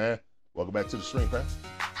see you, man. Welcome back to the stream, man.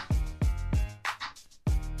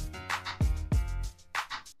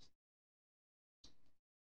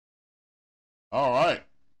 All right.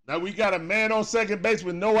 Now we got a man on second base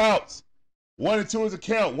with no outs. 1-2 is a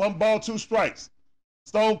count. 1 ball, 2 strikes.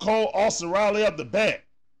 Stone Cold, Austin Riley up the bat.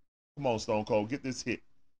 Come on, Stone Cold. Get this hit.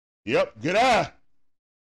 Yep. Good eye.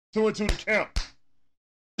 2-2 to count.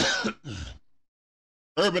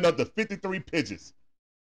 Urban up to 53 pitches.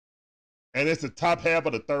 And it's the top half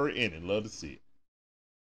of the third inning. Love to see it.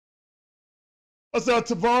 What's up,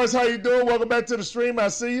 Tavares? How you doing? Welcome back to the stream. I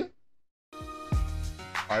see you. All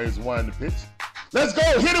right, here's one the pitch. Let's go.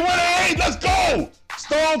 Hit it with an 8. Let's go.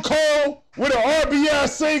 Stone Cold with an RBI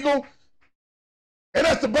single. And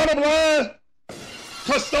that's the bottom line.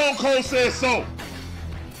 Because Stone Cold said so.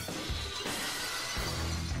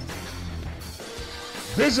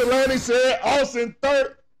 Vigilante said Austin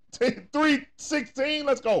 316.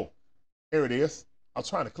 Let's go. Here it is. I was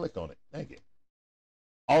trying to click on it. Thank you.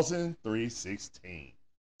 Austin 316.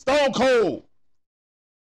 Stone Cold.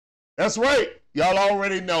 That's right. Y'all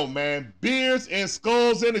already know, man. Beers and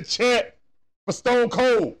skulls in the chat for Stone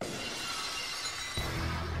Cold.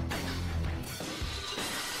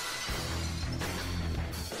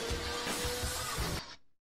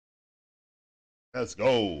 Let's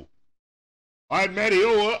go. All right, Matty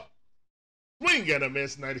O up. Swing and a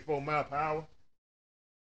miss, 94 mile per hour.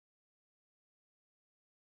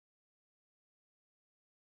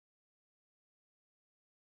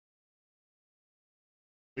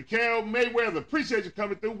 Mikael Mayweather, appreciate you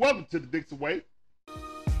coming through. Welcome to the Dixon Way.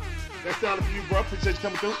 That's down for you, bro. Appreciate you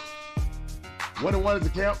coming through. 1-1 is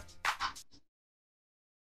the count.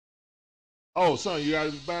 Oh, son, you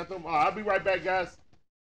guys in the bathroom? All right, I'll be right back, guys.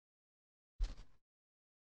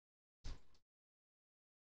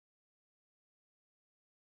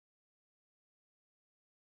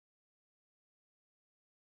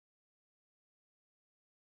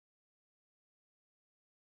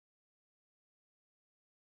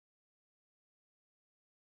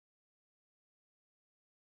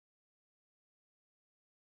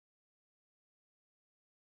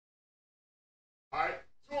 All right,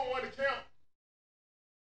 2-1 to count.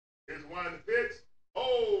 Here's one in the pitch.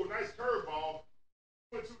 Oh, nice curveball.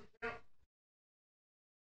 2-2 to count.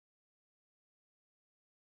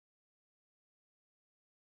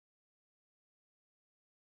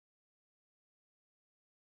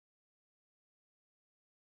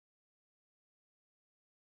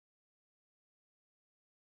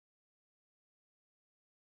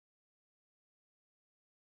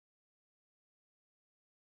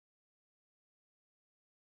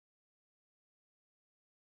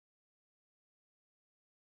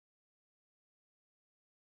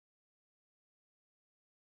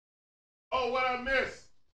 Oh, what I missed?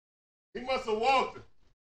 He must have walked it.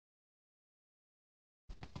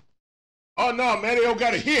 Oh, no, Matty-O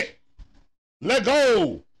got a hit. Let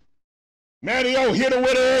go. Matty-O hit it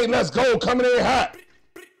with it. Let's go. Coming in hot.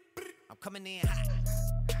 I'm coming in hot.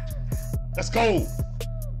 Let's go.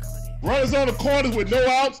 Runners on the corners with no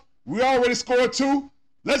outs. We already scored 2.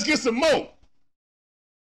 Let's get some more.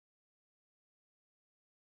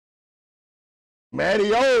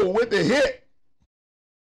 Matty O with the hit.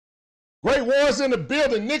 Great Wars in the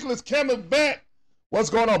building. Nicholas Campbell back. What's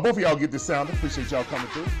going on? Both of y'all get this sound. Appreciate y'all coming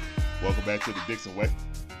through. Welcome back to the Dixon Way.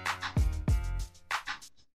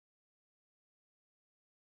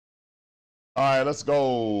 All right, let's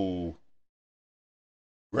go.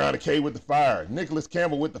 Ground K with the fire. Nicholas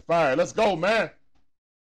Campbell with the fire. Let's go, man.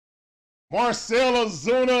 Marcell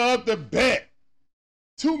Ozuna up the bat.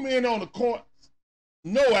 2 men on the court.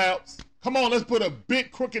 No outs. Come on, let's put a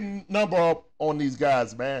big crooked number up on these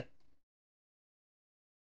guys, man.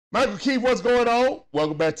 Michael Keith, what's going on?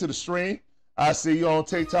 Welcome back to the stream. I see you on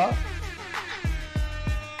TikTok.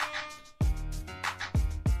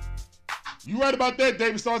 You right about that,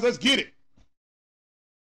 David Starks. Let's get it.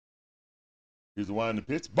 Here's the one in the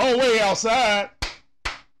pitch. Ball way outside.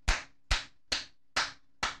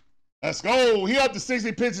 Let's go. He up to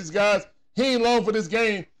 60 pitches, guys. He ain't long for this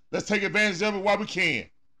game. Let's take advantage of it while we can.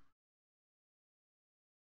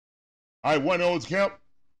 All right, 1-0 count.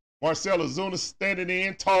 Marcell Ozuna standing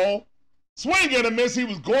in tall. Swing and a miss. He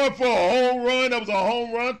was going for a home run. That was a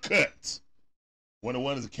home run cut.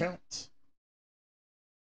 1-1 is a count.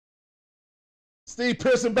 Steve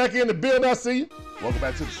Pearson back in the build. I see you. Welcome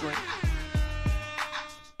back to the stream.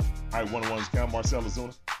 All right, 1-1 is count. Marcell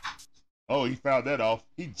Ozuna. Oh, he fouled that off.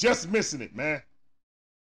 He just missing it, man.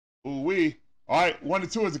 Ooh-wee. All right,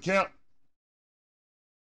 1-2 is the count.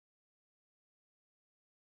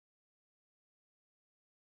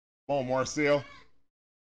 Come on, Marcell.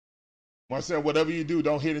 Marcell, whatever you do,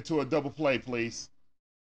 don't hit into a double play, please.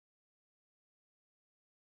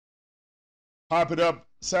 Pop it up,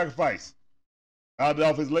 sacrifice. Out it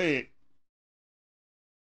off his leg.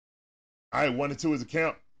 All right, 1-2 is the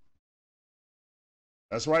count.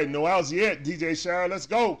 That's right, no outs yet, DJ Shire. Let's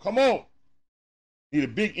go. Come on. Need a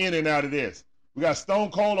big inning out of this. We got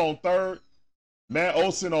Stone Cold on third. Matt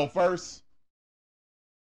Olson on first.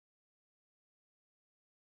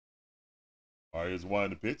 All right, here's one in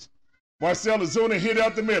the pitch. Marcell Ozuna hit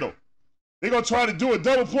out the middle. They're going to try to do a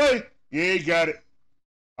double play. Yeah, he got it.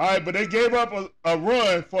 All right, but they gave up a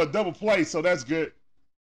run for a double play, so that's good.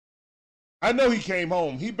 I know he came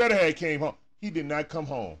home. He better have came home. He did not come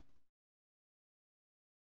home.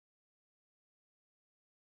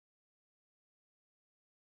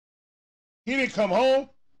 He didn't come home?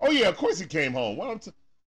 Oh, yeah, of course he came home.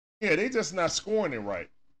 Yeah, they just not scoring it right.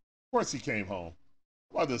 Of course he came home.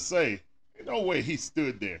 I'm about to say, ain't no way he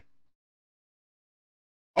stood there.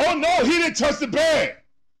 Oh, no, he didn't touch the bag.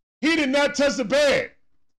 He did not touch the bag.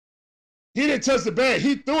 He didn't touch the bag.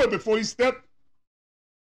 He threw it before he stepped.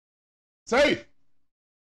 Safe.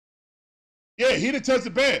 Yeah, he didn't touch the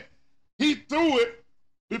bag. He threw it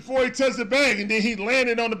before he touched the bag, and then he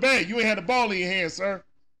landed on the bag. You ain't had the ball in your hand, sir.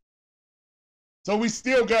 So we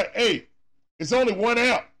still got, hey, it's only 1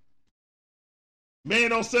 out.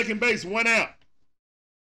 Man on second base, 1 out.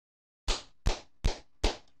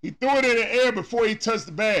 He threw it in the air before he touched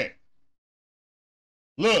the bag.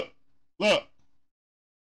 Look.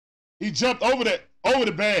 He jumped over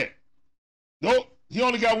the bag. Nope, he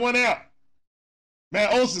only got 1 out.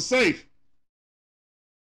 Matt Olson safe.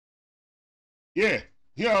 Yeah.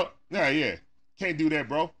 Yeah. Can't do that,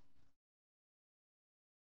 bro.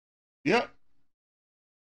 Yep.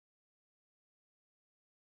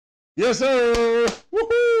 Yes, sir.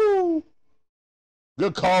 Woohoo!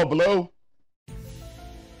 Good call, Blow.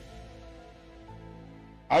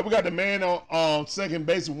 All right, we got the man on second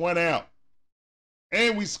base, 1 out.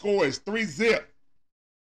 And we score. It's 3-0.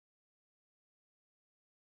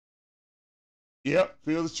 Yep,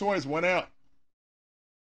 fielder's choice, 1 out.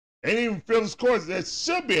 Ain't even fielder's choice. That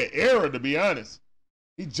should be an error, to be honest.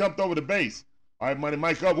 He jumped over the base. All right, Money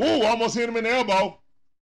Mike up. Ooh, almost hit him in the elbow.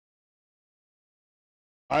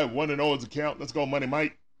 All right, 1-0 is the count. Let's go, Money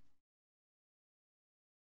Mike.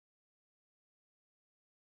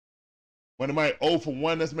 Money Mike 0 for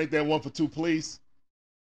 1. Let's make that 1 for 2, please.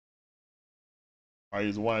 All right,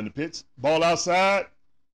 here's the 1 in the pitch. Ball outside.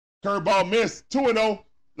 Curveball missed. 2-0.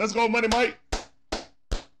 Let's go, Money Mike.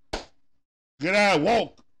 Good eye,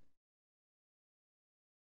 walk.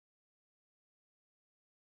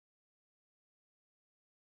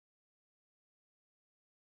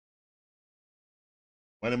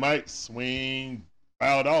 Money Mike, swing,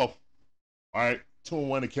 fouled off. All right,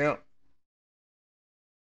 2-1 to count.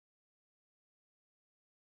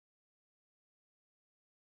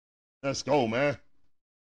 Let's go, man.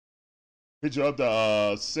 Pitcher up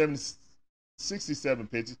to 67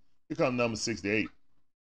 pitches. Here comes number 68.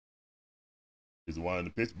 Here's the 1 in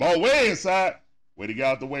the pitch. Ball way inside. Way to get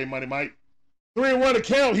out the way, Money Mike. 3-1 to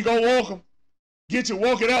count. He gonna walk him. Get your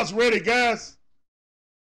walking outs ready, guys.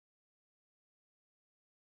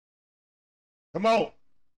 Come on.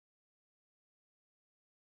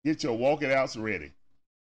 Get your walking outs ready.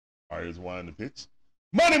 All right, here's one the pitch.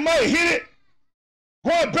 Money Mike hit it.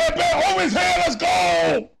 Going back over his head. Let's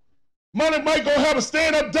go. Money Mike gonna have a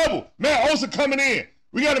stand-up double. Matt Olson coming in.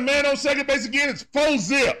 We got a man on second base again. It's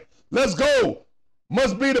 4-zip. Let's go.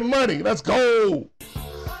 Must be the money. Let's go.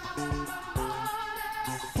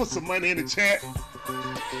 Put some money in the chat.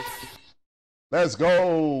 Let's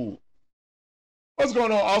go. What's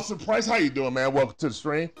going on, Austin Price? How you doing, man? Welcome to the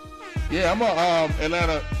stream. Yeah, I'm a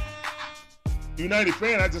Atlanta United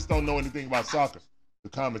fan. I just don't know anything about soccer to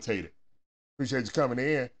commentate it. Appreciate you coming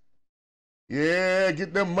in. Yeah,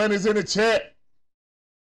 get them monies in the chat.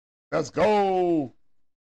 Let's go.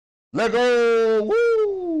 Let go.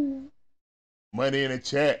 Woo. Money in the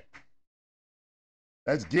chat.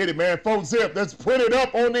 Let's get it, man. 4-zip. Let's put it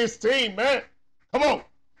up on this team, man. Come on.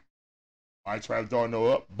 All right, Travis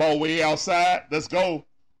Darno up. Ball way outside. Let's go.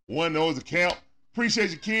 1-0 account.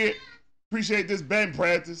 Appreciate you, kid. Appreciate this batting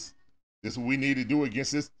practice. This is what we need to do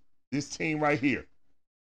against this team right here.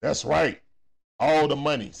 That's right. All the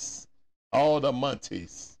monies. All the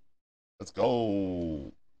Montes. Let's go.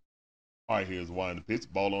 All right, here's one the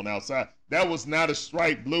pitch. Ball on outside. That was not a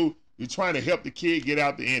strike, Blue. You're trying to help the kid get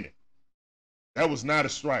out the inning. That was not a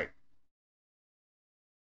strike.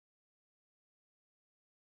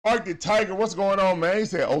 Arctic Tiger, what's going on, man? He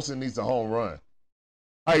said Olsen needs a home run.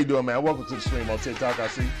 How you doing, man? Welcome to the stream on TikTok, I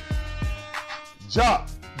see. Jock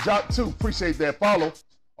 2, appreciate that follow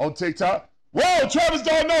on TikTok. Whoa, Travis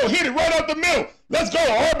Darno hit it right up the middle. Let's go,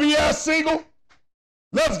 RBI single.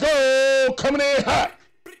 Let's go, coming in hot.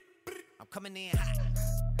 I'm coming in hot.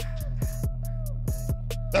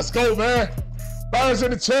 Let's go, man. Fires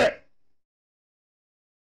in the chat.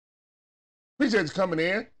 Appreciate you coming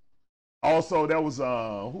in. Also, that was,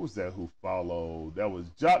 who was that who followed? That was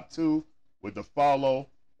Jock2 with the follow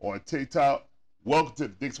on TikTok. Welcome to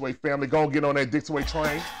the Dixway family. Go and get on that Dixway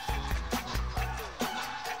train.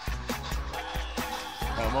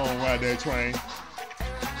 Come on, ride that train.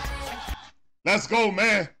 Let's go,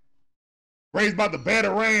 man. Ray's about to bat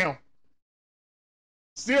around.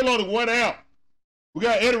 Still only 1 out. We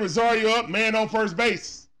got Eddie Rosario up, man on first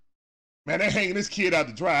base. Man, they're hanging this kid out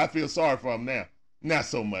to dry. I feel sorry for him now. Not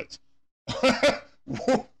so much.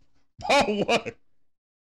 Ball 1.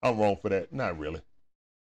 I'm wrong for that. Not really.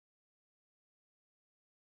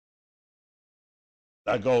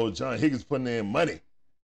 I go, John Higgins putting in money.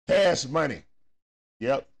 Cash money.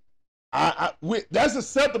 Yep. That's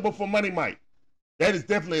acceptable for Money Mike. That is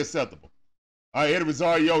definitely acceptable. All right, Eddie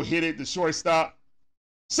Rosario hit it, the shortstop.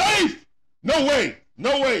 Safe! No way.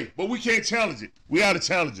 No way. But we can't challenge it. We out of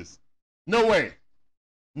challenges. No way.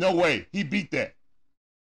 No way. He beat that.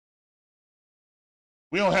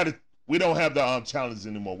 We don't have the challenges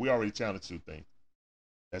anymore. We already challenged 2 things.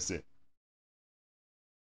 That's it.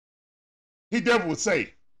 He definitely was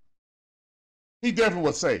safe. He definitely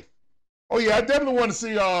was safe. Oh yeah, I definitely want to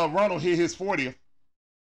see Ronald hit his 40th.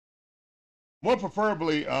 More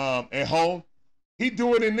preferably at home. He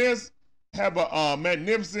do it in this. Have a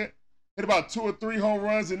magnificent. Hit about 2 or 3 home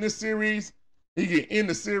runs in this series. He can end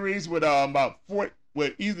the series with about 4.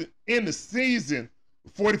 With either in the season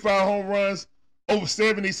 45 home runs, over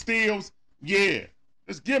 70 steals. Yeah,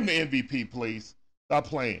 just give him the MVP, please. Stop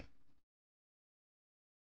playing.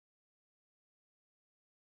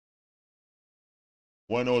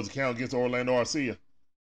 One of those account against Orlando Arcia.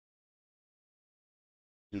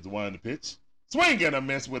 Here's the one in the pitch. Swing and a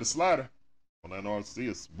mess with a slider. Orlando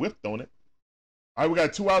Arcia whipped on it. All right, we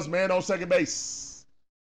got 2 outs, man on second base.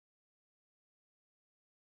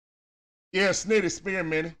 Yeah, Snitty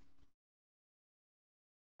Spearman.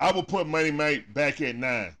 I would put Money Mike back at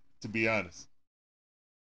 9, to be honest.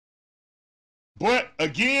 But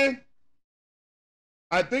again,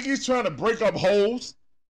 I think he's trying to break up holes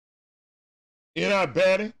in our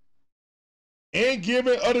batting and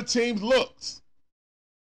giving other teams looks.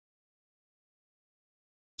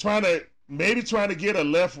 Trying to get a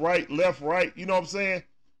left, right. You know what I'm saying?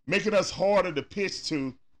 Making us harder to pitch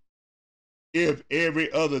to if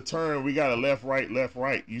every other turn we got a left, right.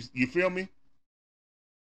 You feel me?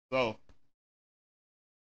 So,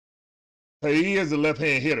 hey, he is a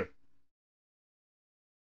left-hand hitter.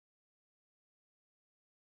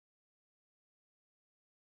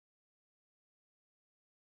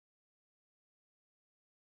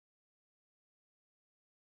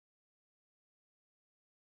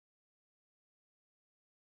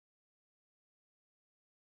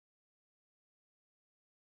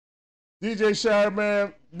 DJ Shire,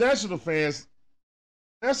 man, National fans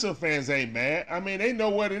ain't mad. I mean, they know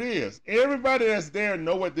what it is. Everybody that's there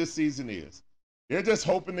know what this season is. They're just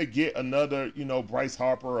hoping to get another, you know, Bryce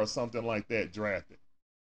Harper or something like that drafted.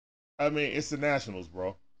 I mean, it's the Nationals,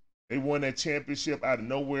 bro. They won that championship out of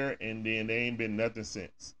nowhere, and then they ain't been nothing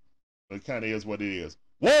since. So it kind of is what it is.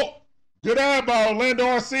 Whoa! Good eye by Orlando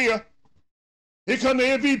Arcia. Here come the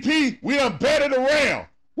MVP. We done batted around.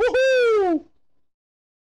 Woohoo!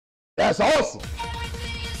 That's awesome.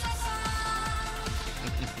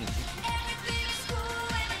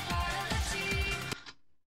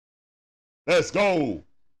 Let's go.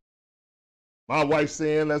 My wife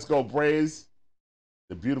saying, let's go Braves.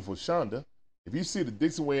 The beautiful Shonda. If you see the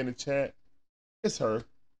Dixon Way in the chat, it's her.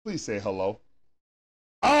 Please say hello.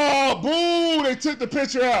 Oh, boo! They took the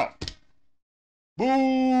picture out.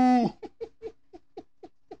 Boo!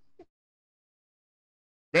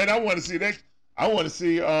 Man, I want to see that. I want to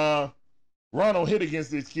see Ronald hit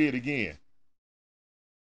against this kid again.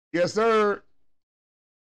 Yes, sir.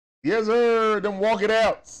 Yes, sir. Them walk it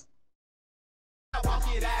outs.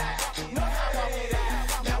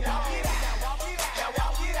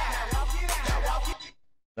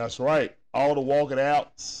 That's right. All the walk it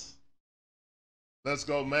outs. Let's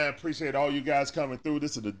go, man. Appreciate all you guys coming through.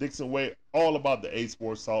 This is the Dixon Way, all about the A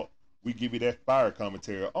Sports Talk. We give you that fire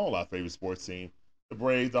commentary on all our favorite sports team. The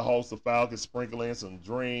Braves, the Hawks, the Falcons, sprinkling some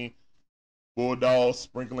Dream, Bulldogs,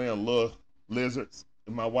 sprinkling a little Lizards.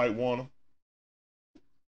 And my wife want them.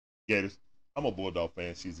 Gators. I'm a Bulldog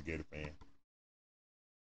fan. She's a Gator fan.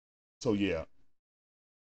 So, yeah.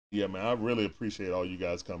 Yeah, man, I really appreciate all you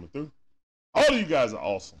guys coming through. All of you guys are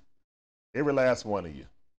awesome. Every last one of you.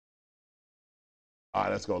 All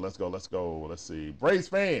right, let's go, let's go, let's go. Let's see. Braves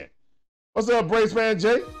fan. What's up, Braves fan,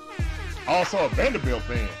 Jay? Also a Vanderbilt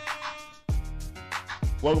fan.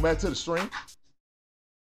 Welcome back to the stream.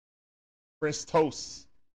 Prince Toast.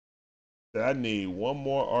 I need one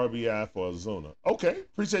more RBI for Ozuna. Okay,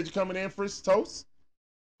 appreciate you coming in, Prince Toast.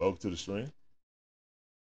 Welcome to the stream.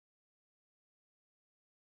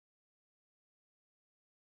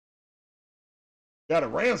 Got a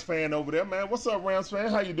Rams fan over there, man. What's up, Rams fan?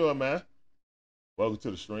 How you doing, man? Welcome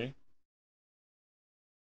to the stream.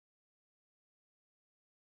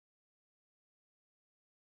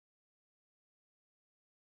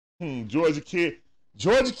 Georgia kid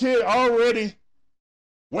already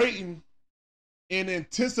waiting in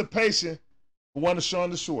anticipation for one of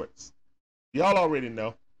Shonda Shorts. Y'all already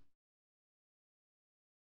know.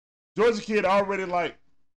 Georgia kid already like,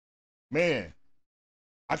 man,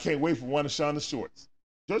 I can't wait for one of Shonda Shorts.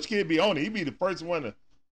 Georgia kid be on it. He be the first one to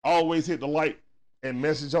always hit the like and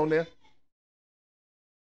message on there.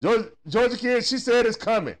 Georgia kid, she said it's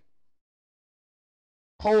coming.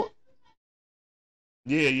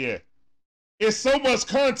 Yeah. It's so much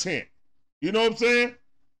content. You know what I'm saying?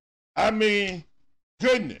 I mean,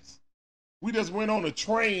 goodness. We just went on a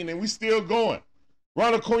train and we still going.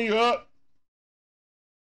 Ronald Acuna up.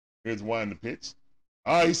 Here's one in the pitch.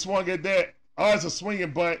 He swung at that. It's a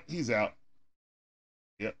swinging bunt. He's out.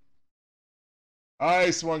 Yep.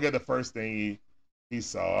 He swung at the first thing he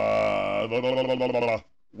saw.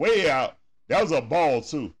 Way out. That was a ball,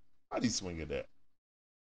 too. How'd he swing at that?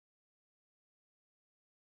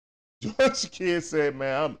 George kid said,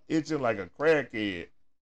 man, I'm itching like a crackhead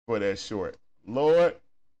for that short. Lord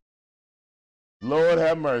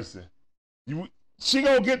have mercy. She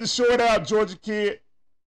gonna get the short out, Georgia kid.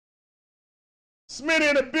 Smitty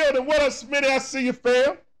in the building. What up, Smitty? I see you,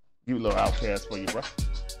 fam. You a little outcast for you, bro.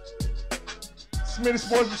 Smitty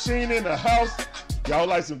Sports Machine in the house. Y'all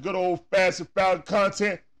like some good old-fashioned Falcon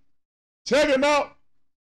content? Check him out.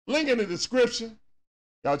 Link in the description.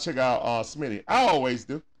 Y'all check out Smitty. I always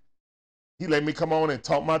do. He let me come on and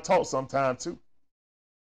talk my talk sometime, too.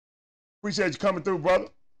 Appreciate you coming through, brother.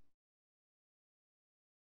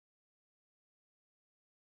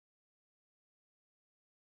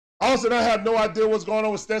 Also, I have no idea what's going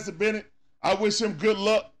on with Stetson Bennett. I wish him good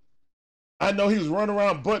luck. I know he was running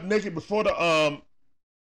around butt naked before the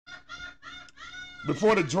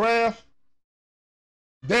draft.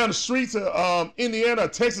 Down the streets of Indiana or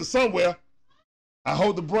Texas somewhere. I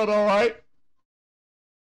hope the brother all right.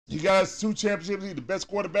 He got 2 championships. He's the best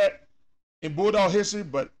quarterback in Bulldog history,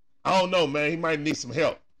 but I don't know, man. He might need some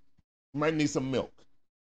help. He might need some milk.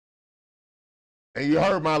 And you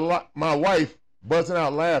heard my wife busting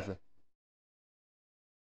out laughing.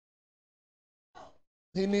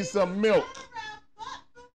 He needs some milk.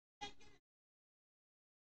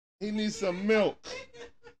 He needs some milk.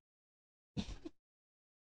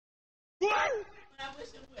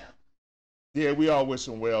 Yeah, we all wish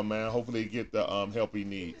him well, man. Hopefully he get the help he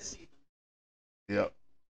needs. Yep.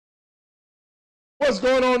 What's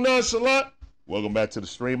going on, Nonchalant? Welcome back to the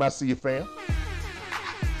stream. I see you, fam.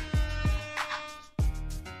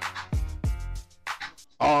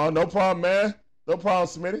 Oh, no problem, man. No problem,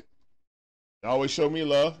 Smitty. You always show me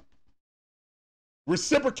love.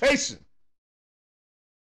 Reciprocation.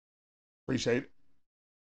 Appreciate it.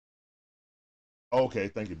 Okay,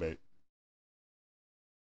 thank you, babe.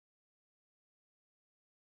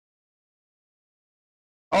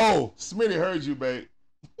 Oh, Smitty heard you, babe.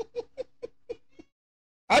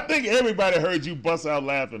 I think everybody heard you bust out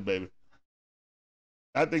laughing, baby.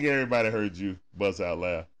 I think everybody heard you bust out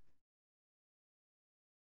laugh.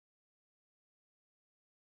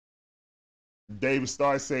 David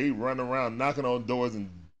Starr say he running around knocking on doors in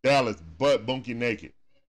Dallas, butt bunky naked.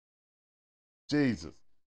 Jesus.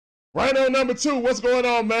 Rhino number 2, what's going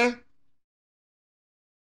on, man?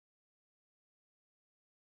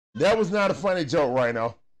 That was not a funny joke,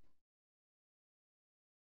 Rhino.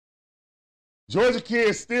 Georgia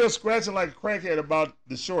kid still scratching like a crackhead about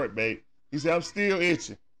the short, babe. He said, I'm still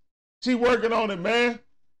itching. She working on it, man.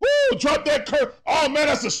 Woo, drop that curve. Oh, man,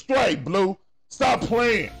 that's a strike, Blue. Stop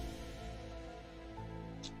playing.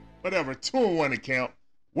 Whatever, 2-1 account.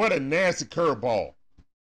 What a nasty curveball.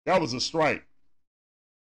 That was a strike.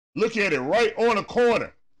 Look at it, right on the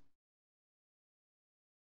corner.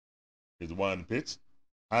 Here's one the pitch.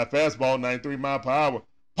 High fastball, 93 mile per hour.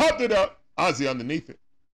 Popped it up. Ozzie underneath it.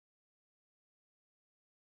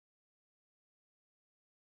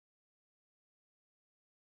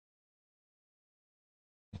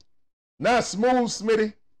 Not smooth,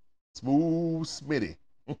 Smitty. Smooth Smitty.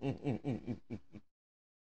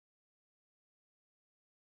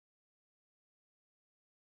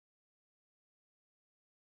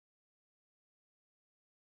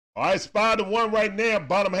 All right, it's 5-1 right now.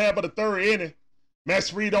 Bottom half of the third inning.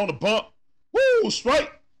 Max Fried on the bump. Woo,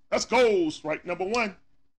 strike. Let's go. Strike number 1.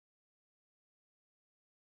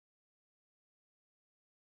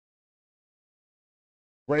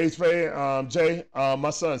 Braves fan, Jay, my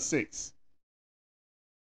son's 6.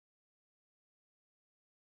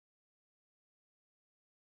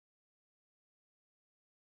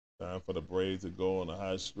 Time for the Braves to go on the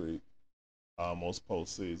high streak. Almost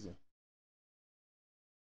postseason.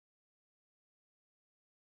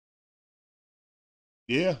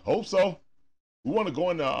 Yeah, hope so. We want to go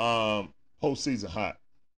into postseason hot.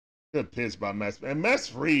 Good pitch by Max. And Max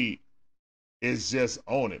Fried is just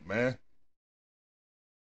on it, man.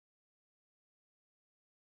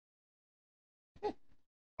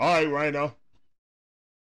 All right, right now.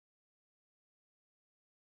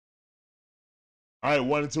 All right,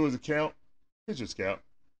 1 and 2 is a count. Pitcher's count.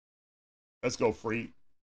 Let's go, Fried.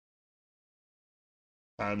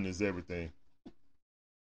 Timing is everything.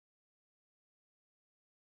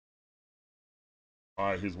 All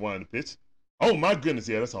right, here's 1 in the pitch. Oh, my goodness.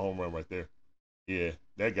 Yeah, that's a home run right there. Yeah,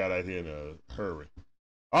 that got out here in a hurry.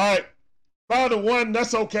 All right, 5-1.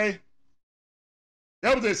 That's okay.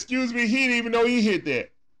 That was, excuse me, he didn't even know he hit that.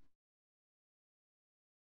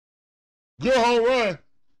 Good home run.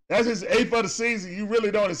 That's his 8th of the season. You really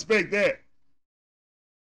don't expect that.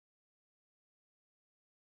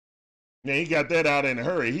 Yeah, he got that out in a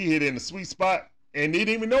hurry. He hit it in the sweet spot, and he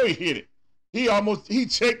didn't even know he hit it. He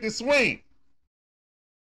checked his swing.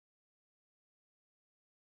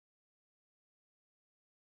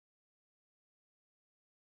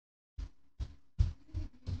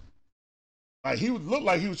 Like he looked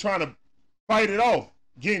like he was trying to fight it off,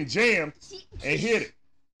 getting jammed, and hit it.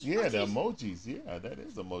 Yeah, the emojis. Yeah, that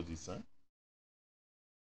is emoji, son.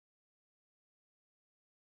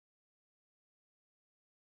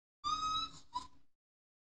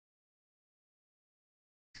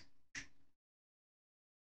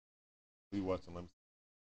 We watching them.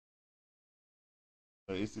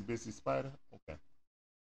 The Itsy Bitsy Spider. Okay.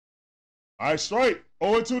 All right, straight.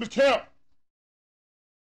 0-2 the count.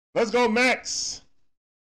 Let's go, Max.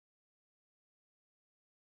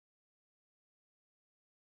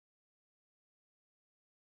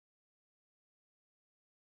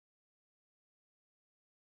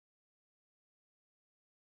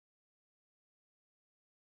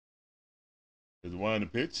 There's 1 in the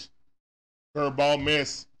pitch. Curveball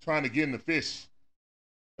miss, trying to get in the fish.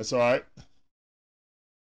 That's all right.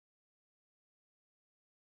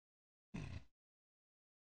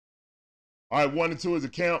 All right, 1 and 2 is a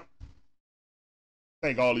count.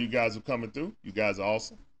 Thank all of you guys for coming through. You guys are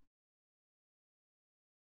awesome.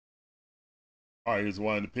 All right, here's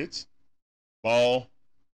 1 in the pitch. Ball.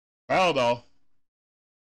 Fouled off.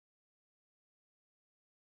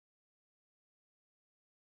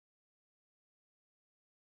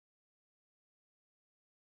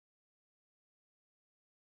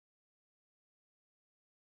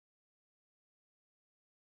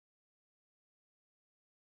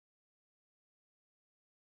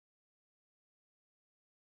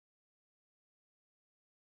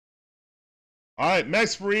 All right,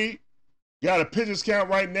 Max Fried got a pitcher's count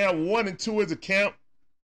right now. 1-2 is a count.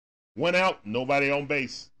 1 out, nobody on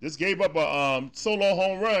base. Just gave up a solo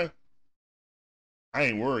home run. I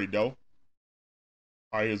ain't worried though.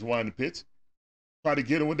 All right, here's one to pitch. Try to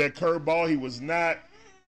get him with that curveball. He was not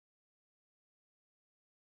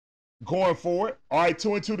going for it. All right,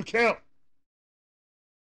 2-2 to count.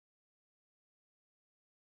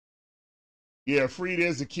 Yeah, Fried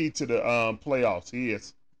is the key to the playoffs. He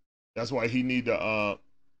is. That's why he need to.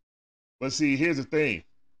 But see, here's the thing.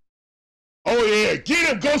 Oh yeah, get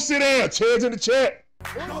him. Go sit down. Chairs in the chat.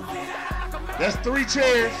 That's 3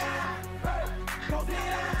 chairs.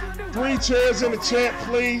 3 chairs in the chat,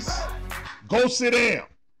 please. Go sit down.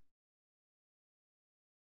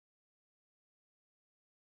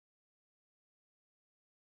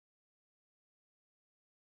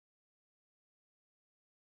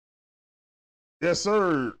 Yes,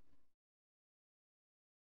 sir.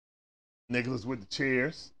 Nicholas with the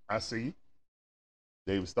chairs. I see you.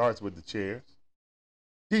 David starts with the chairs.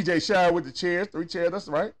 DJ Shire with the chairs. 3 chairs. That's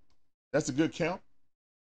right. That's a good count.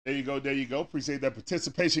 There you go. There you go. Appreciate that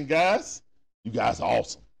participation, guys. You guys are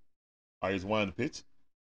awesome. All right, here's one to pitch.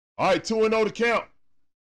 All right, 2-0 to count.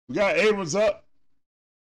 We got Abrams up.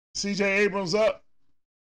 CJ Abrams up.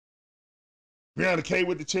 Brianna K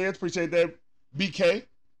with the chairs. Appreciate that. BK.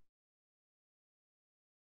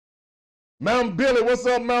 Mountain Billy, what's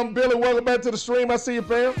up, Mountain Billy? Welcome back to the stream. I see you,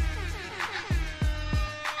 fam.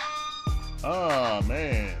 Oh,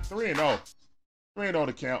 man. 3-0. 3-0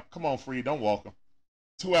 to count. Come on, Fried. Don't walk him.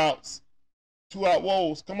 2 outs. 2 out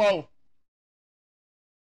woes. Come on.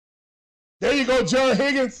 There you go, John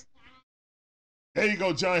Higgins. There you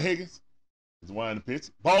go, John Higgins. He's one to pitch.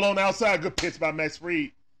 Ball on the outside. Good pitch by Max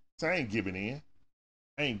Fried. So I ain't giving in.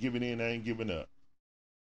 I ain't giving in. I ain't giving up.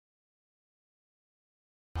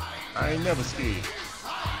 I ain't never scared.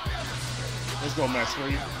 Let's go, Max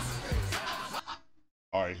Fried.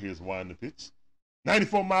 All right, here's one to pitch.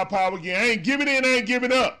 94 mile power again. I ain't giving in. I ain't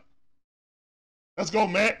giving up. Let's go,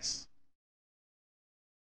 Max.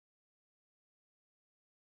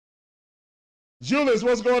 Julius,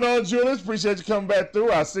 what's going on, Julius? Appreciate you coming back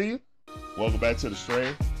through. I see you. Welcome back to the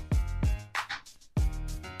stream.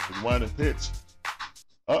 Here's one to pitch.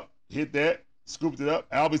 Up, hit that. Scooped it up.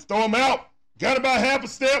 Albies, throw him out. Got about half a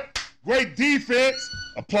step. Great defense.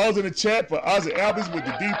 Applause in the chat for Ozzy Albies with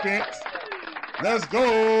the defense. Let's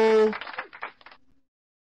go.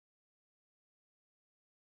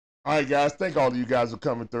 All right, guys. Thank all of you guys for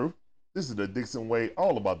coming through. This is the Dixon Way,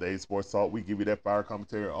 all about the A Sports Talk. We give you that fire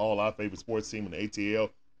commentary on all our favorite sports team in the ATL.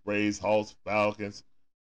 Braves, Hawks, Falcons,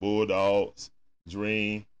 Bulldogs,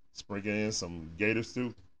 Dream, sprinkling in some Gators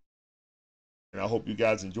too. And I hope you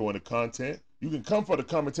guys enjoy the content. You can come for the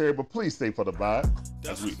commentary, but please stay for the vibe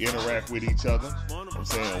as we interact with each other. I'm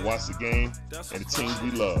saying, watch the game and the teams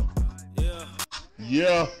we love.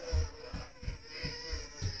 Yeah.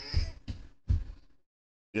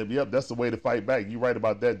 Yep, that's the way to fight back. You're right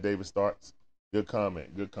about that, David Starks. Good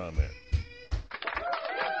comment, good comment.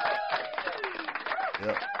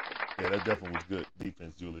 Yep. Yeah, that definitely was good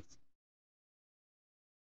defense, Julius.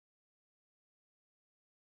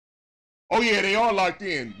 Oh, yeah, they are locked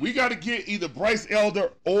in. We got to get either Bryce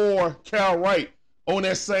Elder or Cal Wright on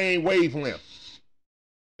that same wavelength.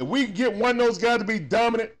 If we can get one of those guys to be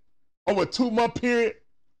dominant over a 2-month period,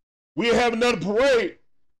 we'll have another parade.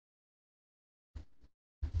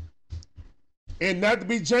 And not to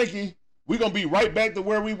be janky, we're going to be right back to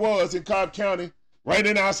where we was in Cobb County, right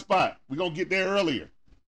in our spot. We're going to get there earlier.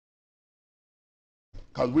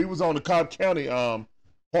 Because we was on the Cobb County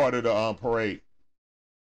part of the parade.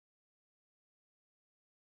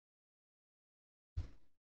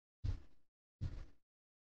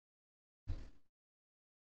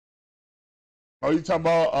 Oh, you talking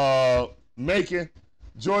about Macon,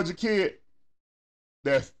 Georgia kid?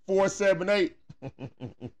 That's 478.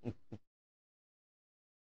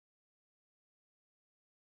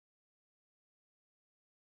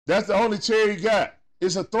 That's the only chair you got.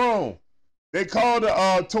 It's a throne. They call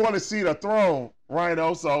the toilet seat a throne,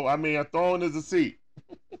 Rhino. So, I mean, a throne is a seat.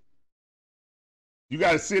 You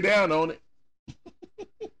got to sit down on it.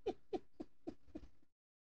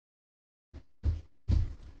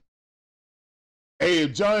 Hey,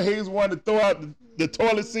 if John Higgins wanted to throw out the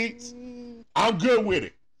toilet seats, I'm good with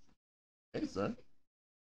it. Hey, son.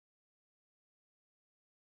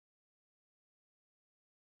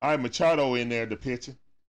 All right, Machado in there, the pitcher.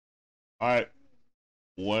 All right,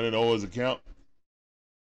 1-0 is a count.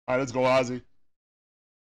 All right, let's go, Ozzy.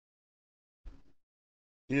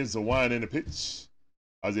 Here's the wine in the pitch.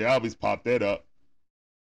 Ozzy Albies popped that up.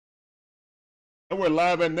 And we're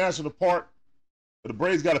live at National Park But the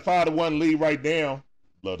Braves got a 5-1 lead right now.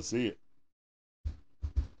 Love to see it.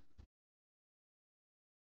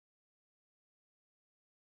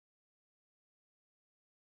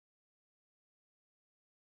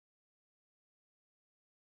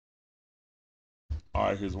 All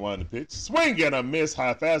right, here's one to pitch. Swing and a miss.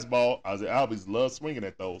 High fastball. Ozzie Albies loves swinging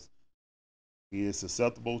at those. He is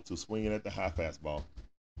susceptible to swinging at the high fastball.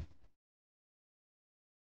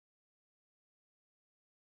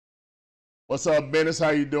 What's up, Dennis?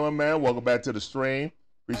 How you doing, man? Welcome back to the stream.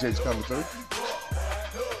 Appreciate you coming through.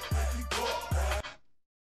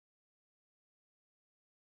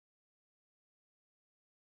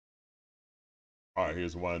 All right,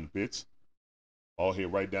 here's one to pitch. Ball hit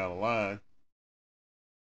right down the line.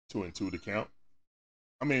 2-2 to count.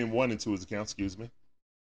 I mean, 1-2 is the count, excuse me.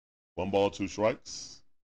 1 ball, 2 strikes.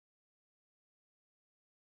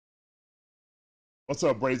 What's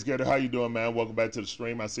up, Braves Gator? How you doing, man? Welcome back to the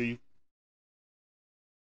stream. I see you.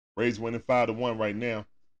 Braves winning 5-1 right now.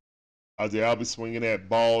 Ozzie Albies swinging at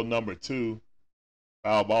ball number 2.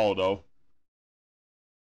 Foul ball, though.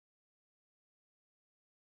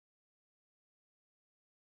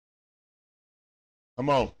 Come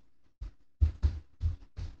on.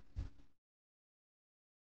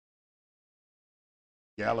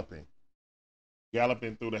 Galloping.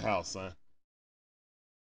 Galloping through the house, son.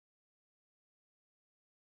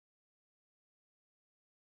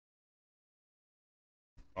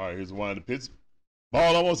 All right, here's one to pitch.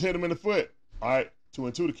 Ball almost hit him in the foot. All right,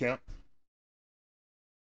 2-2 to count.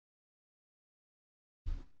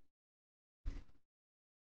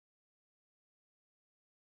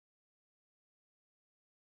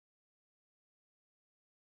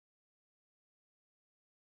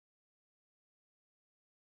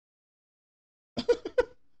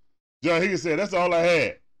 John Higgins said, that's all I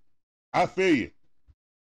had. I feel you.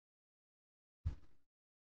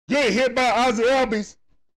 Good hit by Ozzie Albies.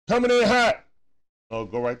 Coming in hot. Oh,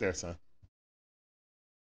 go right there, son.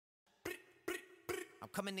 I'm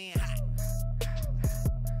coming in hot.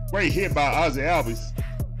 Great hit by Ozzie Albies.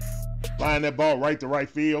 Flying that ball right to right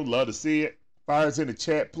field. Love to see it. Fires in the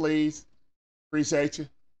chat, please. Appreciate you.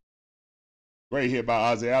 Great hit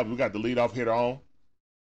by Ozzie Albies. We got the leadoff hitter on.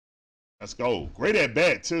 Let's go. Great at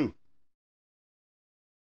bat, too.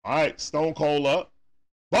 All right, Stone Cold up.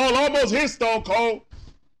 Ball almost hit Stone Cold.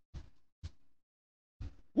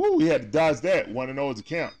 Woo, he had to dodge that. 1-0 is the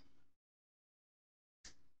count.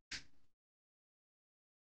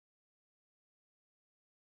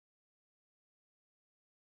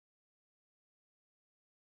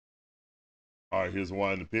 All right, here's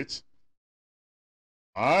one to pitch.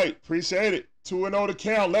 All right, appreciate it. 2-0 to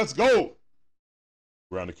count. Let's go.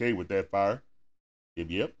 Around the K with that fire.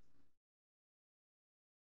 Yep.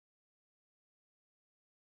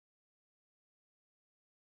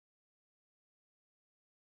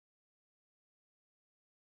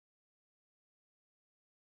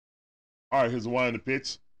 All right, here's one to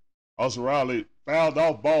pitch. Austin Riley fouled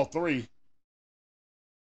off ball 3.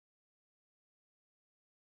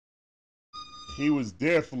 He was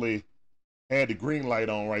definitely had the green light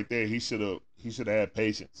on right there. He should have had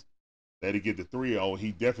patience. Let it get the 3-0.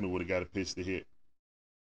 He definitely would have got a pitch to hit.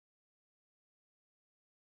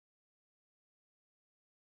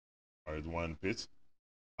 All right, here's one to pitch.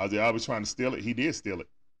 Ozzie Albies trying to steal it. He did steal it.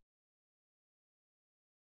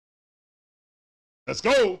 Let's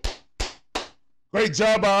go. Great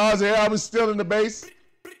job by Ozzie Albies stealing the base.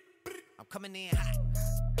 I'm coming in hot.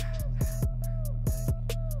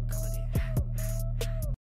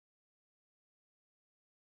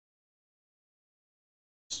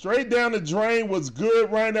 Straight down the drain was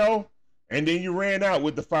good, Rhino. And then you ran out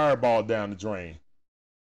with the fireball down the drain.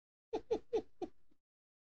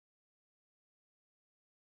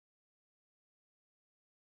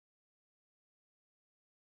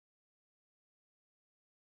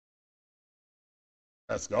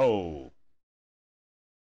 Let's go.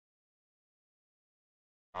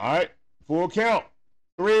 All right, full count.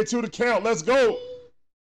 3-2 to count. Let's go.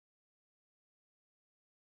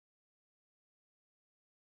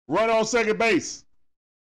 Run on second base.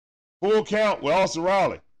 Full count with Austin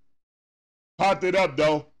Riley. Popped it up,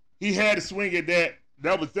 though. He had to swing at that.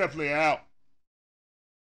 That was definitely out.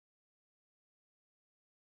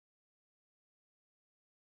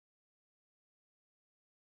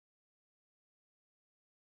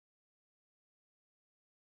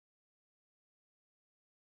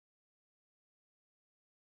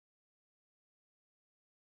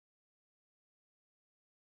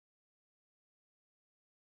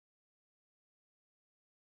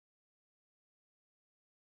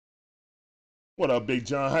 What up, Big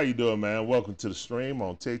John? How you doing, man? Welcome to the stream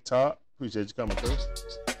on TikTok. Appreciate you coming through.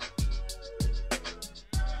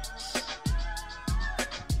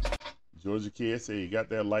 Georgia Kid said you got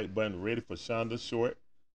that like button ready for Shonda Short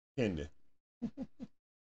Pending.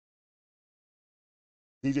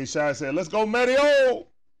 DJ Shy said, let's go, Mario.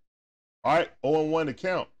 All right, 0-1 to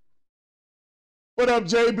count. What up,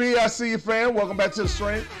 JB? I see you, fam. Welcome back to the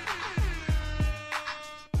stream.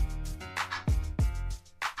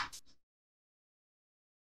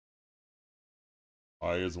 All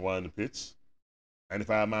right, here's one in the pitch.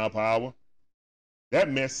 95 mile per hour. That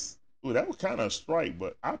miss. Ooh, that was kind of a strike,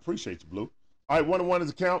 but I appreciate you, Blue. All right, 1-1 is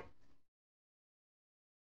the count.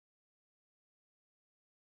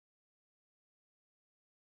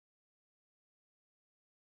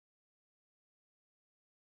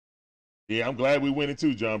 Yeah, I'm glad we win it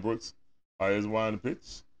too, John Brooks. All right, here's one in the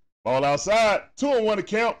pitch. Ball outside. 2-1 to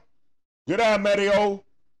count. Good eye, Mario.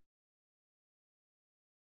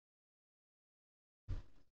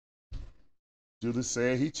 Julius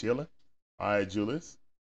said he chilling. All right, Julius.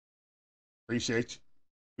 Appreciate you.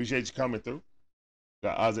 Appreciate you coming through.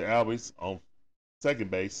 Got Ozzy Albies on second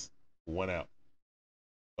base. 1 out.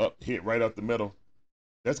 Up, hit right up the middle.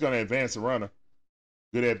 That's going to advance the runner.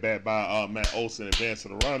 Good at bat by Matt Olson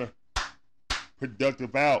advancing the runner.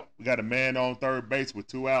 Productive out. We got a man on third base with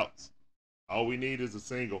 2 outs. All we need is a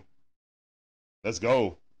single. Let's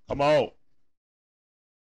go. Come on.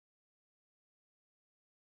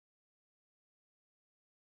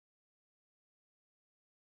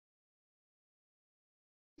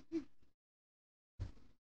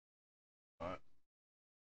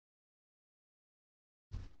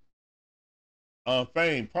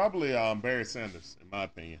 Fame, probably Barry Sanders, in my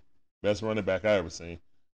opinion. Best running back I ever seen.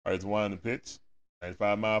 All right, it's 1 in the pitch.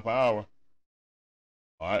 95 mile per hour.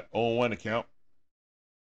 All right, 0-1 to count.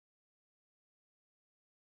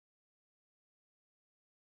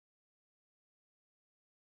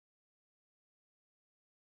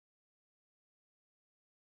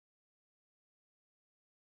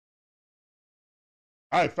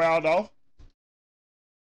 All right, fouled off.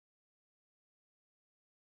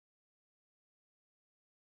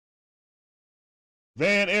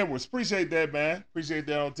 Van Edwards, appreciate that, man. Appreciate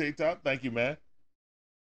that on TikTok. Thank you, man.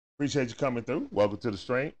 Appreciate you coming through. Welcome to the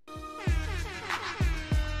stream.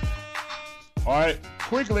 All right,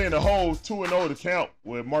 quickly in the hole, 2-0 to count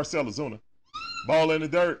with Marcell Ozuna. Ball in the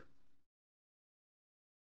dirt.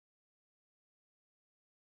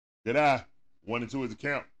 Good eye. 1-2 is the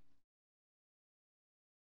count.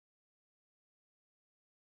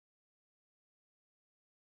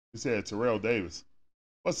 He said Terrell Davis.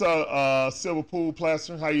 What's up, Silver Pool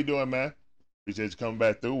Plaster? How you doing, man? Appreciate you coming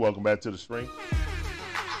back through. Welcome back to the stream.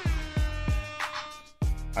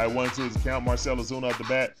 All right, 1-2 is the count. Marcell Ozuna up the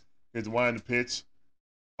bat. Here's the wind the pitch.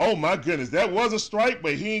 Oh, my goodness. That was a strike,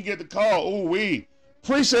 but he didn't get the call. Ooh, wee.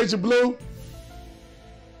 Appreciate you, Blue.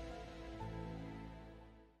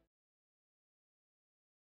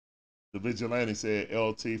 The Vigilante said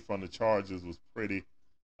LT from the Chargers was pretty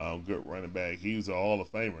good running back. He was a Hall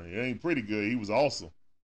of Famer. He ain't pretty good. He was awesome.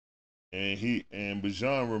 And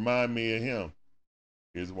Bijan remind me of him.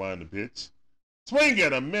 Here's one the pitch. Swing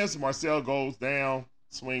at a miss. Marcell goes down,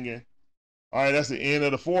 swinging. All right, that's the end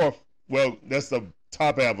of the fourth. Well, that's the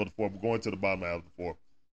top half of the fourth. We're going to the bottom half of the fourth.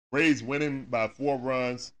 Rays winning by 4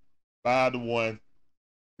 runs, 5-1.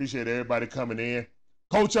 Appreciate everybody coming in.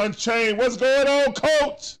 Coach Unchained, what's going on,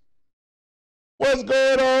 Coach? What's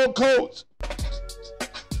going on, Coach?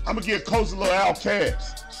 I'm going to give Coach a little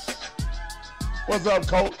outcast. What's up,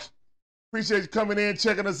 Coach? Appreciate you coming in,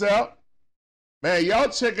 checking us out. Man, y'all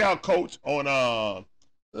check out Coach on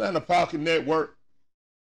Atlanta Falcon Network.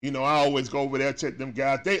 You know, I always go over there, check them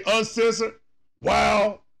guys. They uncensored,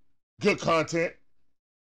 wow, good content.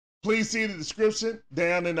 Please see the description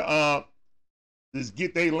down in the, just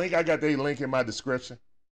get their link. I got their link in my description.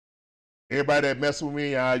 Everybody that mess with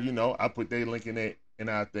me, you know, I put their link in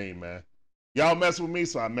our thing, man. Y'all mess with me,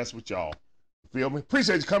 so I mess with y'all. You feel me?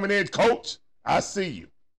 Appreciate you coming in, Coach. I see you.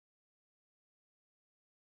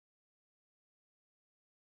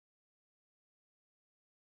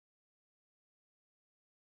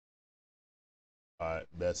 All right,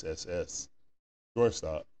 best SS.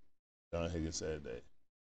 Shortstop. John Higgins Saturday.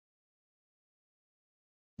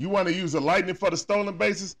 You want to use the lightning for the stolen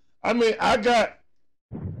bases? I mean, I got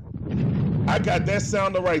that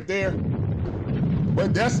sounder right there.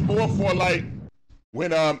 But that's more for like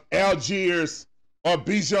when Algiers or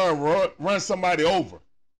Bijan run somebody over.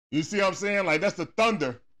 You see what I'm saying? Like that's the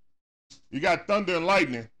thunder. You got thunder and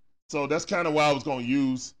lightning. So that's kind of what I was going to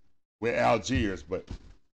use with Algiers. But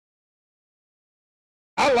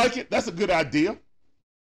I like it. That's a good idea.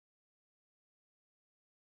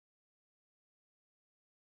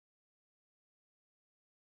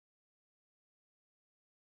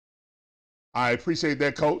 I appreciate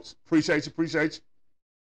that, coach. Appreciate you, appreciate you.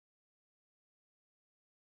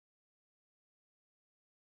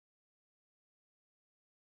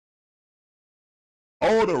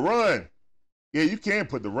 Oh, the run. Yeah, you can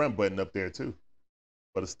put the run button up there too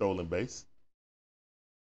for the stolen base.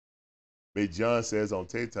 Big John says on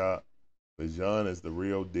TikTok, Big John is the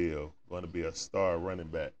real deal. Going to be a star running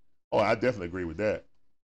back. Oh, I definitely agree with that.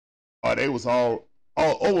 Oh, they was all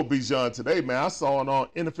over Big John today, man. I saw it on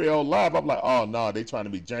NFL Live. I'm like, oh, no, they trying to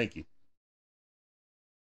be janky.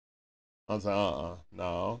 I was like,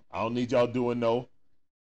 no, I don't need y'all doing no.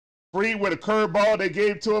 Free with a curveball they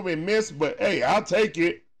gave to him and missed, but hey, I'll take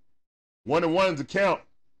it. 1-1 to count.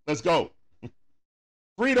 Let's go.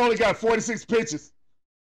 Freed only got 46 pitches.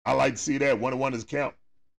 I like to see that. 1-1 is count.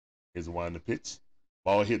 Here's the one to pitch.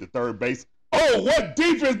 Ball hit the third base. Oh, what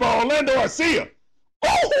defense by Orlando Arcia.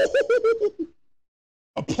 Oh!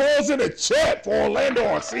 Applause in the chat for Orlando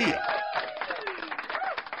Arcia.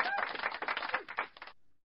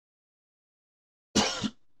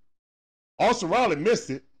 Austin Riley missed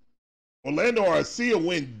it. Orlando Arcia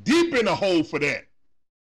went deep in the hole for that.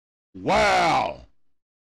 Wow.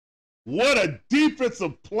 What a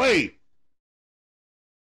defensive play.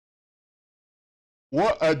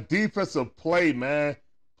 What a defensive play, man.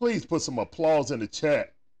 Please put some applause in the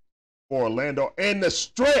chat for Orlando. And the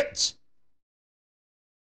stretch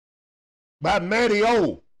by Matty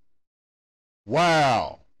O.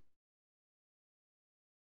 Wow.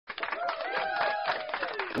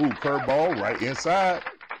 Ooh, curveball right inside.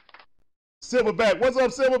 Silverback. What's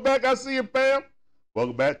up, Silverback? I see you, fam.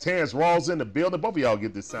 Welcome back. Terrence Rawls in the building. Both of y'all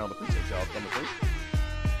get this sound. Appreciate y'all coming through.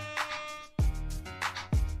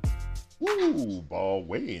 Woo, ball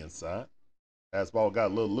way inside. Fastball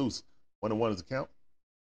got a little loose. 1-1 is the count.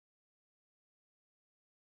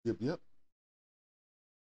 Yep.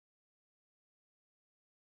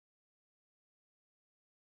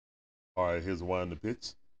 All right, here's one to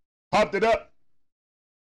pitch. Popped it up.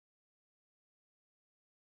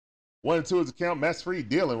 1-2 is the count. Max Fried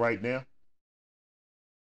dealing right now.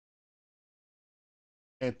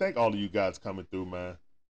 And thank all of you guys coming through, man.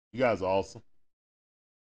 You guys are awesome.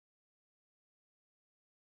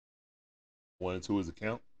 1-2 is the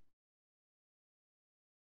count.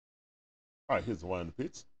 All right, here's the one to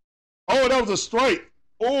pitch. Oh, that was a strike.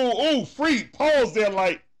 Oh, Fried paused there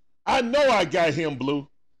like, I know I got him, Blue.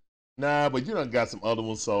 Nah, but you done got some other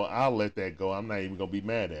ones, so I'll let that go. I'm not even going to be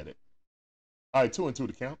mad at it. All right, 2-2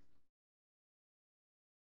 to count.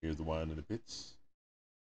 Here's the one in the pitch.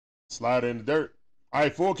 Slide in the dirt. All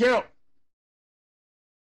right, full count.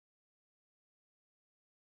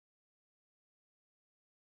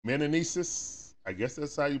 Meneses. I guess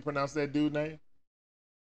that's how you pronounce that dude's name.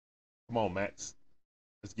 Come on, Max.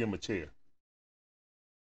 Let's give him a chair.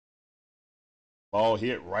 Ball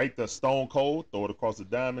hit right to Stone Cold. Throw it across the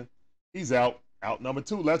diamond. He's out. Out number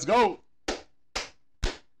 2. Let's go.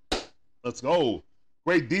 Let's go.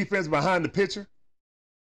 Great defense behind the pitcher.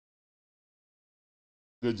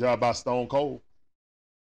 Good job by Stone Cold.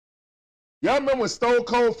 Y'all remember when Stone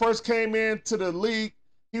Cold first came into the league?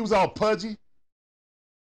 He was all pudgy.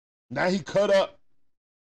 Now he cut up.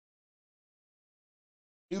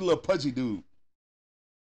 He's a little pudgy dude.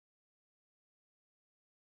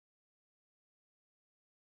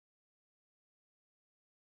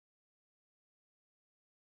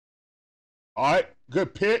 All right,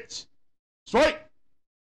 good pitch. Strike.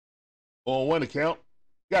 On 1 count.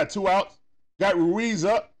 Got 2 outs. Got Ruiz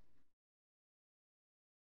up.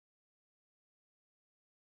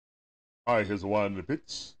 All right, here's the one to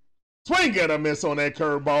pitch. Swing and a miss on that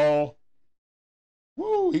curveball.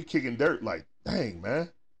 Woo, he kicking dirt like, dang, man.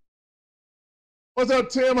 What's up,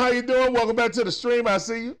 Tim? How you doing? Welcome back to the stream. I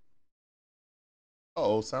see you.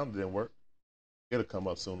 Uh-oh, sound didn't work. It'll come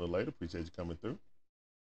up sooner or later. Appreciate you coming through.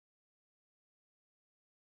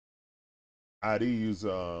 ID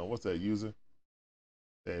user, what's that user?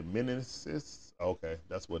 That Meneses? Okay,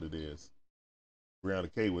 that's what it is.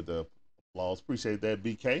 Brianna K with the applause. Appreciate that,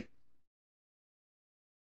 BK.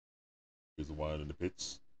 Here's the one in the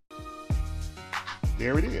pitch.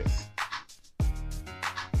 There it is.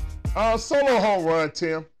 Solo home run,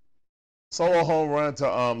 Tim. Solo home run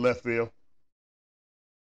to left field.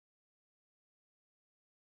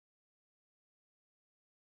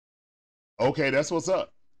 Okay, that's what's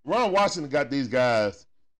up. Ron Washington got these guys,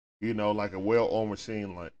 you know, like a well-oiled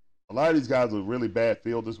machine. Like a lot of these guys were really bad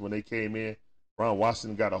fielders when they came in. Ron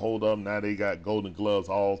Washington got a hold of them. Now they got golden gloves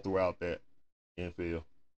all throughout that infield.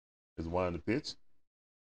 Is one to pitch.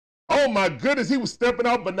 Oh my goodness, he was stepping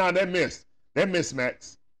out, but nah, that missed. That missed,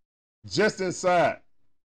 Max. Just inside.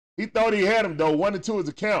 He thought he had him though. 1-2 is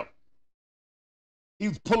the count.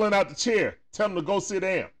 He's pulling out the chair. Tell him to go sit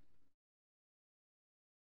down.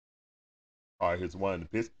 All right, here's one in the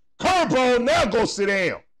pitch. Curveball, now go sit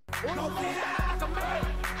down.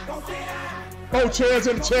 Both chairs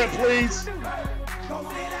in the chat, please.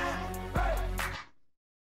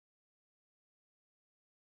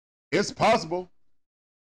 It's possible.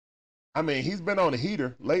 I mean, he's been on a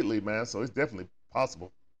heater lately, man, so it's definitely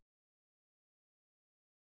possible.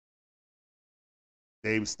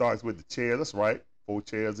 David starts with the chair. That's right. 4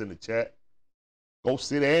 chairs in the chat. Go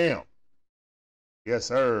sit down. Yes,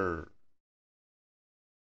 sir.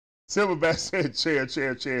 Silverback said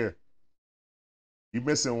chair. You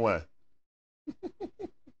missing one.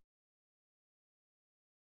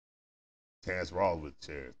 Terrence Rawls with the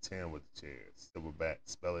chair. Tim with the chair. Silverback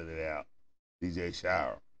spelling it out. DJ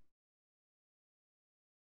Shower.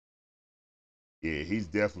 Yeah, he's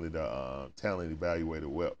definitely the talent evaluator.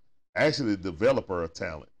 Well, actually, the developer of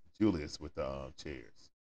talent. Julius with the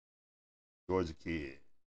chairs. Georgia Kid.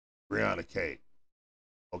 Brianna K.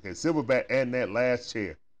 Okay, Silverback adding that last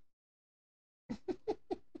chair.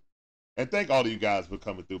 And thank all of you guys for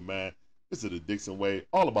coming through, man. This is the Dixon Way,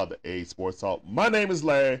 all about the A Sports Talk. My name is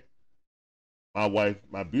Larry. My wife,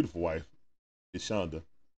 my beautiful wife, is Shonda.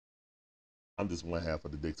 I'm just one half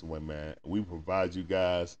of the Dixon Way, man. We provide you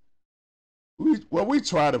guys, we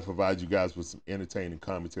try to provide you guys with some entertaining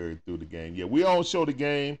commentary through the game. Yeah, we don't show the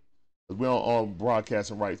game because we don't own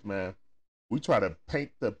broadcasting rights, man. We try to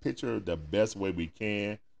paint the picture the best way we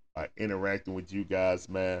can by interacting with you guys,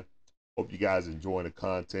 man. Hope you guys enjoying the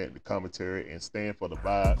content, the commentary, and staying for the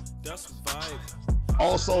vibe. That's vibe.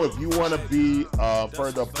 Also, if you want to be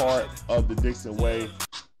further part of the Dixon Way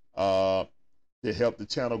to help the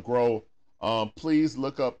channel grow, please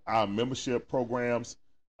look up our membership programs.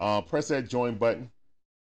 Press that join button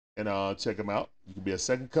and check them out. You can be a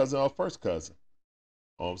second cousin or first cousin.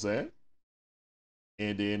 You know what I'm saying?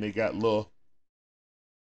 And then they got little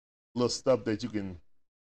stuff that you can,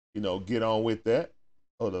 get on with that.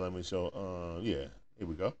 Hold on, let me show. Yeah, here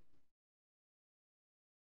we go.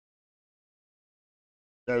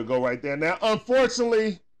 There we go right there. Now,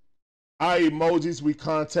 unfortunately, our emojis, we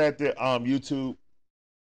contacted YouTube.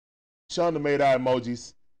 Shonda made our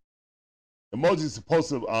emojis. Emojis are supposed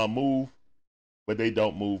to move, but they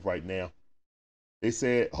don't move right now. They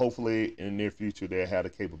said hopefully in the near future they'll have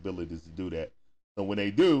the capabilities to do that. So when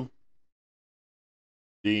they do,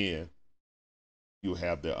 then you'll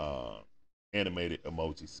have the animated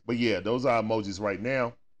emojis. But yeah, those are emojis right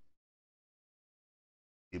now.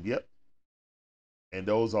 Yep. And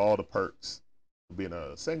those are all the perks of being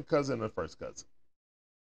a second cousin and a first cousin.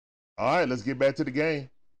 All right, let's get back to the game.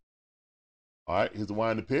 All right, here's the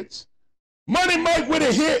wind the pitch. Money Mike with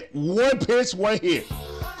a hit. 1 pitch, 1 hit.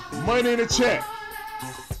 Money in the chat.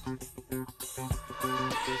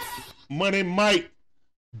 Money Mike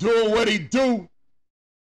doing what he do.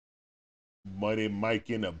 Money Mike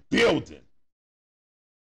in the building.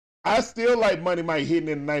 I still like Money Mike hitting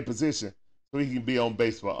in the 9th position so he can be on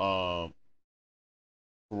base for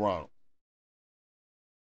Ronald.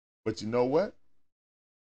 But you know what?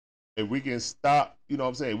 If we can stop,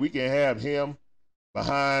 we can have him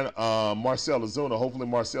behind Marcell Ozuna. Hopefully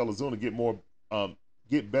Marcell Ozuna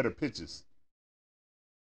get better pitches.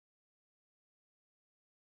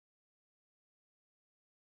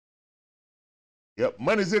 Yep,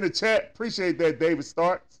 money's in the chat. Appreciate that, David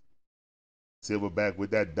Starks. Silverback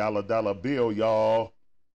with that dollar bill, y'all.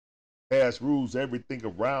 Cash rules everything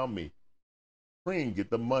around me. Cream,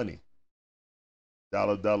 get the money.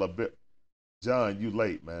 Dollar bill. John, you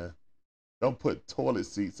late, man. Don't put toilet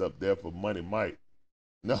seats up there for Money Mike.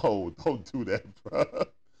 No, don't do that, bro.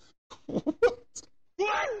 What?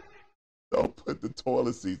 Don't put the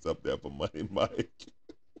toilet seats up there for Money Mike.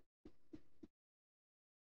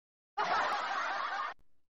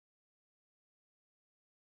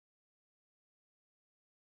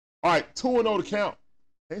 All right, 2-0 to count.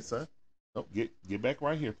 Hey, son. Oh, get back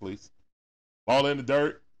right here, please. Ball in the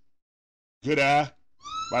dirt. Good eye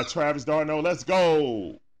by Travis d'Arnaud. Let's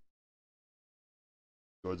go.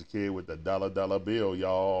 Georgia Kid with the dollar bill,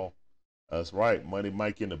 y'all. That's right. Money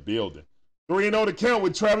Mike in the building. 3-0 to count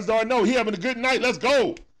with Travis d'Arnaud. He having a good night. Let's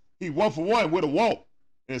go. He 1 for 1 with a walk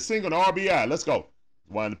and a single to RBI. Let's go.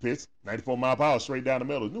 Wind the pitch. 94 mile per hour straight down the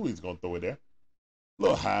middle. Knew he was going to throw it there. A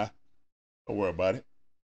little high. Don't worry about it.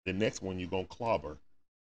 The next one you're going to clobber.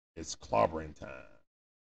 It's clobbering time.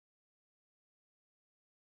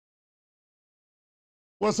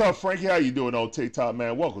 What's up, Frankie? How you doing on TikTok,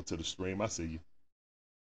 man? Welcome to the stream. I see you.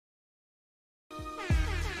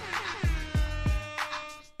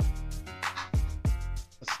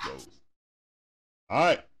 Let's go. All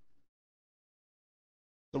right.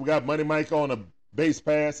 So we got Money Mike on base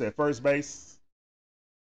pass at first base.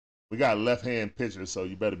 We got a left-hand pitcher, so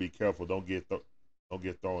you better be careful. Don't get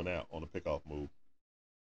thrown out on the pickoff move.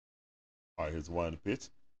 All right, here's one pitch.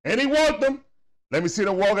 And he walked them. Let me see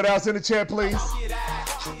them walk it outs in the chat, please.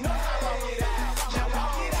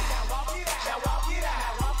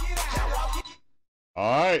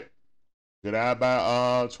 All right. Good eye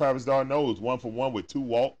by Travis d'Arnaud. 1 for 1 with 2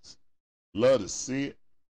 walks. Love to see it.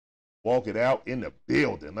 Walk it out in the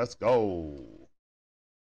building. Let's go.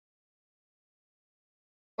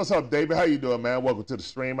 What's up, David? How you doing, man? Welcome to the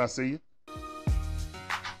stream. I see you.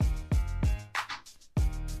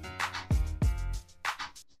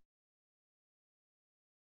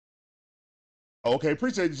 Okay,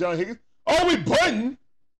 appreciate you, John Higgins. Oh, we bunting?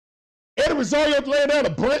 Eddie Rosario laying down a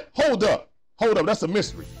bunt? Hold up. Hold up. That's a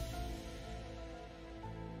mystery.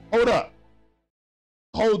 Hold up.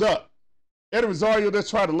 Hold up. Eddie Rosario just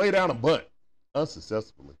tried to lay down a bunt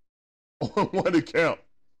unsuccessfully. On 1 count.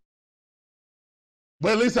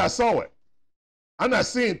 But at least I saw it. I'm not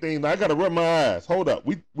seeing things. I got to rub my eyes. Hold up.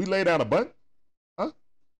 We lay down a bunt? Huh?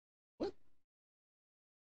 What?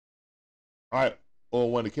 All right.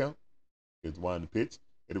 0-1 to count. Here's 1 to pitch.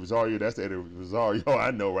 Eddie Rosario. That's the Eddie Rosario I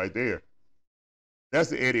know right there. That's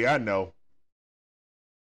the Eddie I know.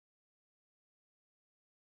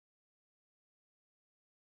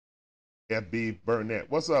 FB Burnett.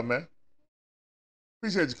 What's up, man?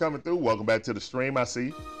 Appreciate you coming through. Welcome back to the stream. I see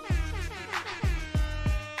you.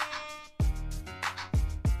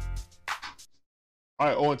 All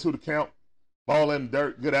right, 0-2 to count. Ball in the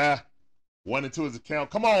dirt. Good eye. 1-2 is the count.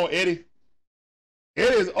 Come on, Eddie.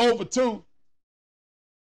 Eddie is 0 for 2.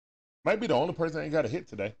 Might be the only person that ain't got a hit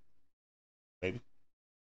today. Maybe.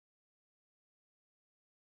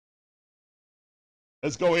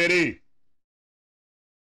 Let's go, Eddie.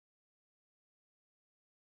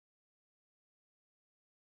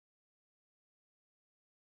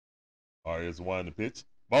 All right, here's 1 to pitch.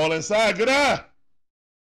 Ball inside. Good eye.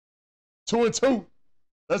 2-2.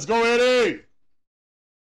 Let's go, Eddie.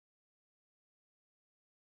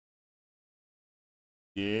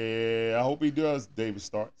 Yeah, I hope he does. David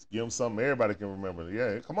starts. Give him something everybody can remember.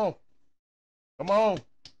 Yeah, come on. Come on.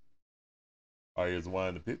 All right, here's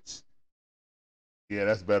 1 to pitch. Yeah,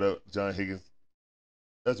 that's better, John Higgins.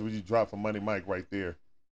 That's what you drop for Money Mike right there.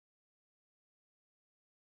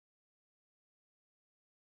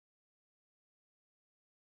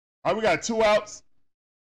 All right, we got 2 outs.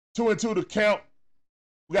 2-2 to count.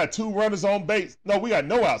 We got 2 runners on base. No, we got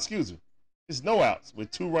no outs. Excuse me. It's no outs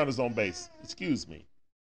with 2 runners on base. Excuse me.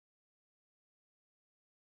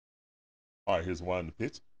 All right, here's 1 to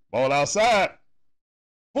pitch. Ball outside.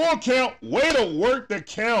 Full count. Way to work the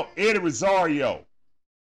count, Eddie Rosario.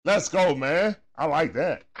 Let's go, man. I like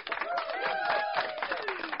that.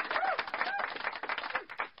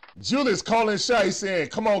 Julius calling shot. He's saying,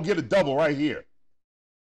 come on, get a double right here.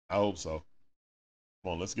 I hope so.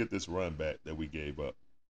 Come on, let's get this run back that we gave up.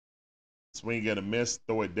 Swing and a miss,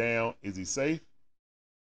 throw it down. Is he safe?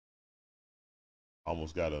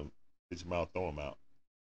 Almost got to pitch him out, throw him out.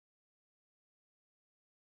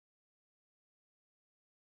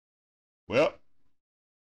 Well,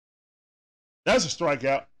 that's a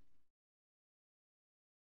strikeout.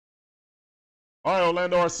 All right,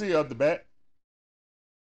 Orlando Arcia up the bat.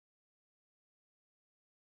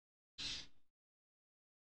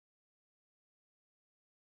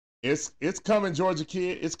 It's coming, Georgia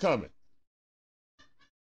kid. It's coming.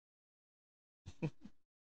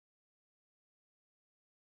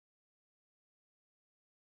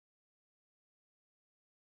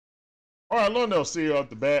 All right, Orlando Arcia up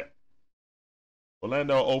the bat.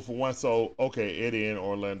 Orlando 0 for 1, so okay, Eddie and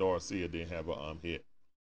Orlando Arcia didn't have a hit.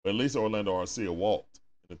 But at least Orlando Arcia walked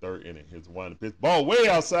in the 3rd inning. Here's 1 pitch. Ball way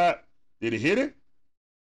outside. Did he hit it?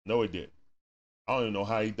 No, he didn't. I don't even know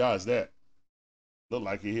how he dodged that. Looked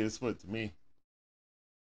like he hit his foot to me.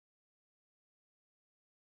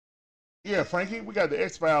 Yeah, Frankie, we got the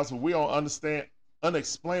X-Files, but we don't understand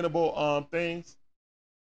unexplainable things.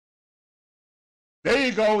 There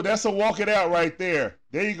you go. That's a walk it out right there.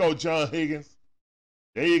 There you go, John Higgins.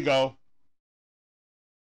 There you go.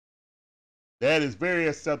 That is very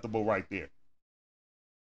acceptable right there.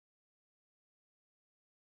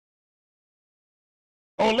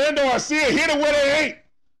 Orlando Arcia hit it where they ain't.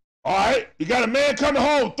 All right, you got a man coming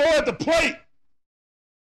home. Throw at the plate.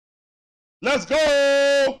 Let's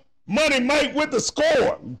go. Money Mike with the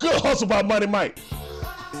score. Good hustle by Money Mike.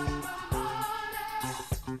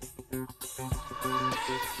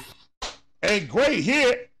 A great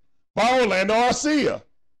hit by Orlando Arcia.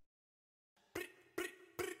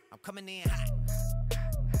 I'm coming in hot.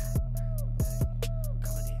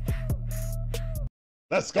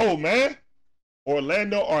 Let's go, man.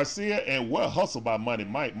 Orlando Arcia, and what hustle by Money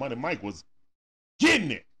Mike. Money Mike was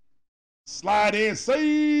getting it. Slide in,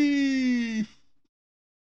 save.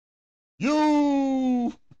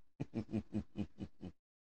 You.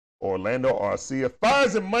 Orlando Arcia.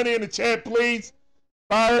 Fires and money in the chat, please.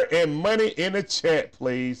 Fire and money in the chat,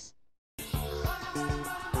 please.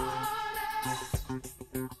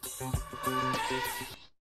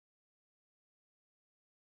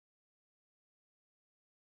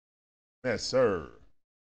 Yes, sir.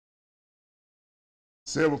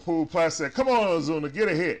 Silver Pool Plus said, come on, Ozuna, get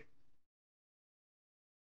a hit.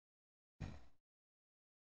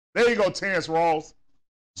 There you go, Terrence Rawls.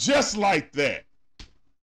 Just like that.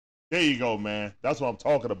 There you go, man. That's what I'm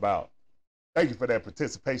talking about. Thank you for that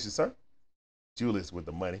participation, sir. Julius with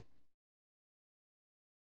the money.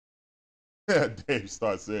 Dave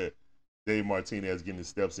Starr said, Dave Martinez getting his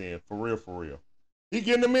steps in. For real, for real. He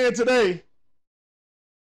getting them in today.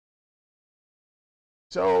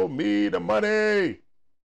 Show me the money.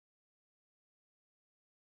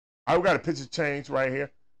 All right, we got a picture change right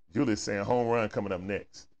here. Julius saying home run coming up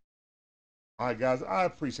next. All right, guys, I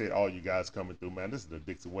appreciate all you guys coming through, man. This is the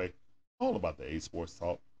Dixon Way. All about the A Sports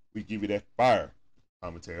Talk. We give you that fire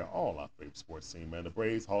commentary on all our favorite sports team, man. The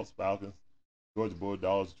Braves, Hawks, Falcons, Georgia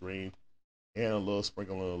Bulldogs, Dream, and a little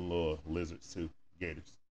sprinkle of little Lizards, too.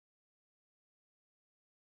 Gators.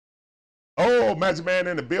 Oh, Magic Man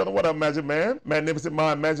in the building. What up, Magic Man? Magnificent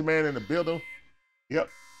Mind, Magic Man in the building. Yep,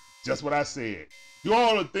 just what I said. Do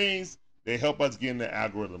all the things that help us get in the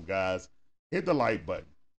algorithm, guys. Hit the like button.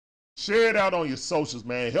 Share it out on your socials,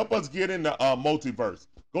 man. Help us get in the multiverse.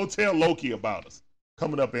 Go tell Loki about us.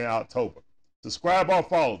 Coming up in October. Subscribe or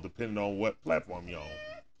follow, depending on what platform you're on.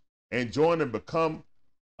 And join and become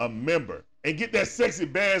a member. And get that sexy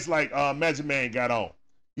badge like Magic Man got on.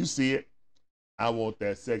 You see it. I want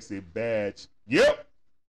that sexy badge. Yep.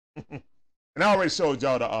 And I already showed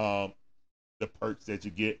y'all the perks that you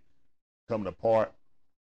get coming apart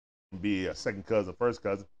and be a second cousin, first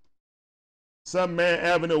cousin. Some Man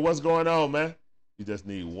Avenue, what's going on, man? You just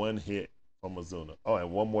need one hit from Ozuna. Oh,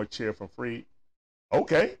 and one more cheer from Freed.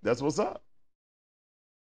 Okay, that's what's up.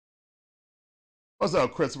 What's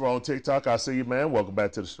up, Christopher on TikTok? I see you, man. Welcome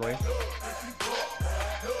back to the stream.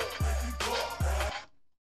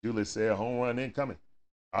 Julie said home run incoming.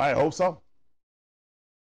 I hope so.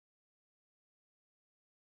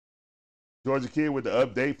 Georgia Kid with the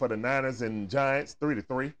update for the Niners and Giants,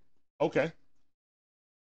 3-3. Okay.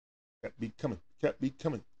 Kept me coming, kept me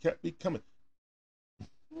coming, kept me coming.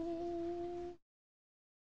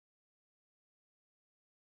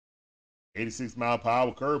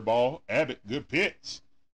 86-mile-per-hour curveball. Abbott, good pitch.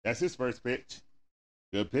 That's his first pitch.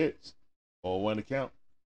 Good pitch. 0-1 to count.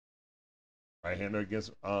 Right-hander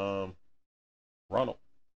against Ronald.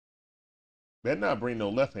 Better not bring no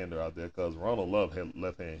left-hander out there because Ronald love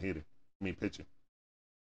left-hand hitter. I mean pitcher.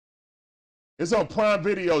 It's on Prime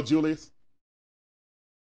Video, Julius.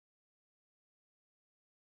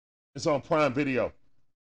 It's on Prime Video.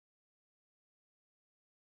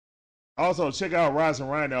 Also, check out Rising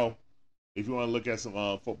Rhino if you want to look at some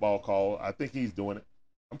football call. I think he's doing it.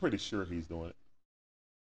 I'm pretty sure he's doing it.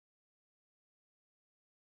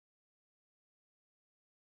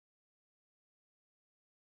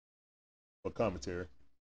 For commentary.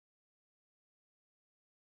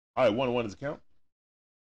 All right, 1-1 is the count.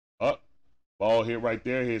 Up. Ball hit right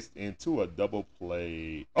there. Hits into a double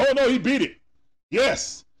play. Oh, no, he beat it.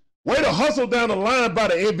 Yes. Way to hustle down the line by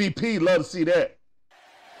the MVP. Love to see that.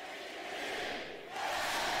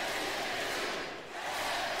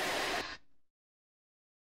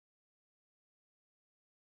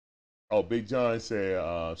 Oh, Big John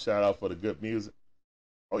said, shout out for the good music.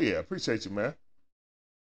 Oh, yeah. Appreciate you, man.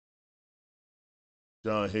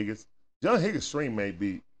 John Higgins. John Higgins' stream might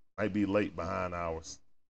be late behind ours.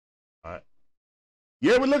 All right.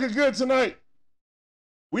 Yeah, we're looking good tonight.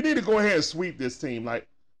 We need to go ahead and sweep this team. Like,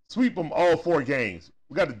 sweep them all 4 games.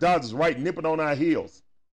 We got the Dodgers right nipping on our heels.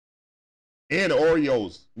 And the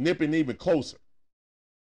Orioles nipping even closer.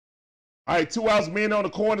 All right, 2 outs, men on the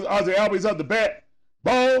corners. Ozzie Albies up the bat.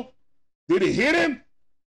 Ball. Did it hit him?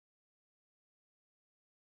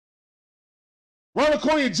 Ronald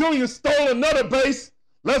Acuna Jr. stole another base.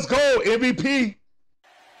 Let's go, MVP.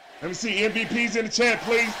 Let me see MVPs in the chat,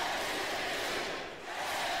 please.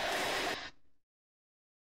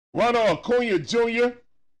 Ronald Acuna Jr.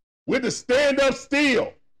 with the stand-up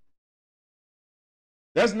steal.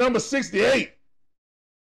 That's number 68.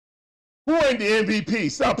 Who ain't the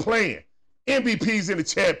MVP? Stop playing. MVPs in the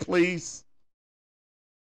chat, please.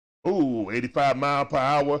 Ooh,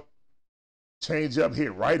 85-mile-per-hour. Change up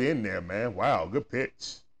hit right in there, man. Wow, good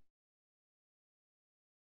pitch.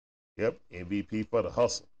 Yep, MVP for the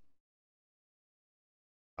hustle.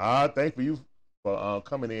 Thank you for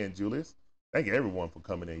coming in, Julius. Thank you everyone for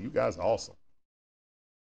coming in. You guys are awesome.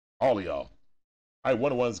 All of y'all. All right,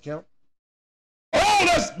 one of one's count. Oh,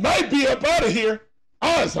 that might be up out of here.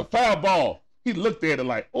 Oh, it's a foul ball. He looked at it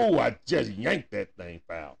like, oh, I just yanked that thing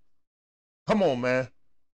foul. Come on, man.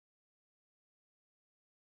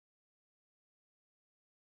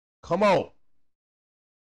 Come on.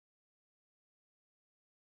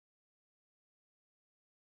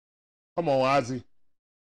 Come on, Ozzy.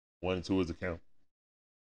 1-2 is the count.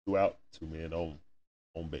 2 out, 2 men on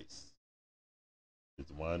base.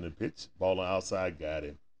 It's one in pitch. Ball on outside, got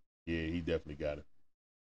him. Yeah, he definitely got him.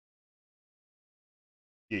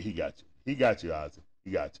 Yeah, he got you. He got you, Ozzy.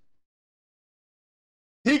 He got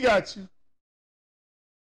you. He got you.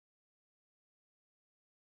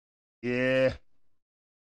 Yeah.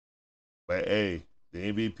 But hey,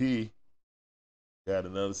 the MVP got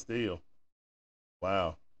another steal.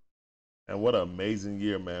 Wow. And what an amazing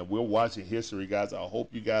year, man. We're watching history, guys. I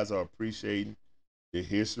hope you guys are appreciating the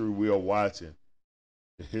history we are watching.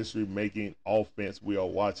 The history making offense we are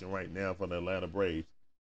watching right now from the Atlanta Braves.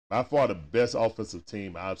 By far the best offensive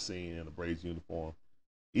team I've seen in a Braves uniform.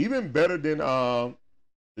 Even better than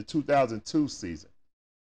the 2002 season.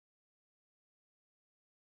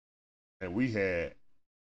 And we had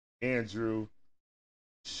Andrew,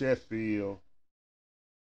 Sheffield.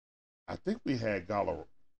 I think we had Galarraga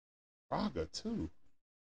too.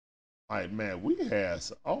 Like, man, we had,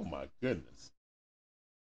 oh my goodness.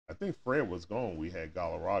 I think Fred was gone. We had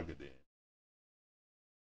Galarraga then.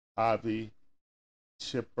 Javi,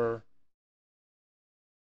 Chipper.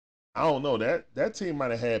 I don't know. That team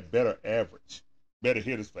might have had better average, better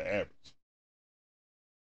hitters for average.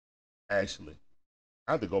 Actually,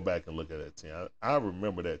 I have to go back and look at that team. I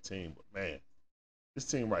remember that team, but man, this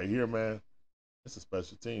team right here, man, it's a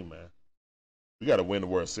special team, man. We got to win the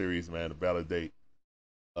World Series, man, to validate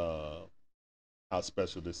how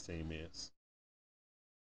special this team is.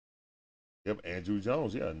 Yep, Andrew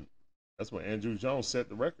Jones. Yeah, that's when Andrew Jones set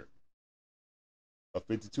the record of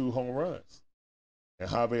 52 home runs. And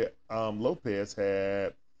Javier Lopez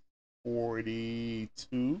had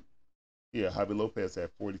 42. Yeah, Javier Lopez had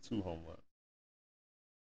 42 home runs.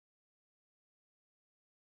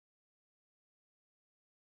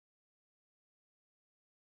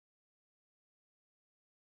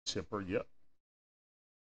 Chipper, yep.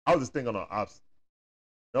 I was just thinking on opposite.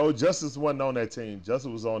 No, Justice wasn't on that team. Justice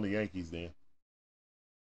was on the Yankees then.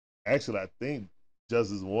 Actually, I think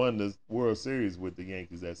Justice won the World Series with the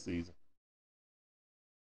Yankees that season.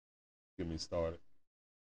 Get me started.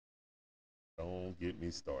 Don't get me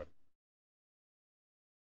started.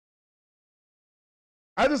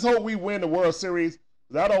 I just hope we win the World Series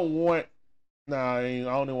because I don't want. Nah, I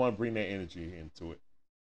don't even want to bring that energy into it.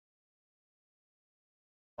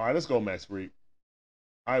 All right, let's go, Max Fried.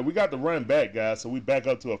 All right, we got the run back, guys. So we back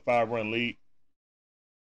up to a 5-run lead.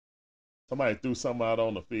 Somebody threw something out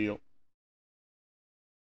on the field.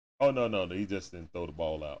 Oh, no. He just didn't throw the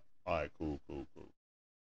ball out. All right, cool.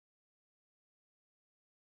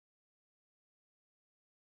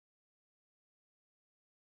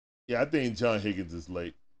 Yeah, I think John Higgins is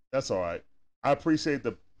late. That's all right. I appreciate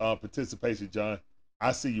the participation, John.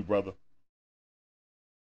 I see you, brother.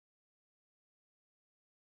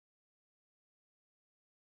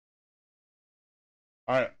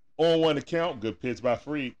 All right, on one to count. Good pitch by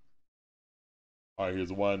Fried. All right, here's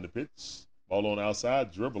the one in the pitch. Ball on the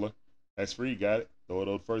outside, dribbler. That's Fried, got it. Throw it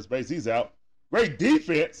over first base. He's out. Great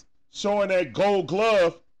defense, showing that gold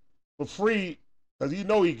glove for Fried because you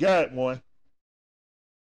know he got one.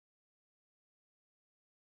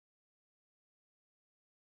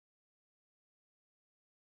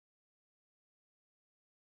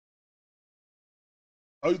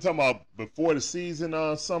 Oh, you talking about before the season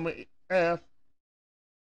summer half?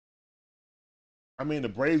 I mean, the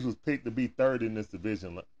Braves was picked to be third in this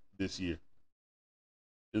division this year.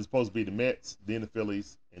 It was supposed to be the Mets, then the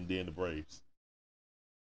Phillies, and then the Braves.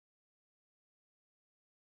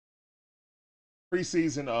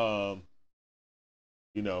 Preseason,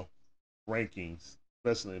 you know, rankings,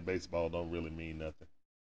 especially in baseball, don't really mean nothing.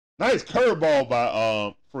 Nice curveball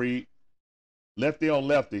by Fried, lefty on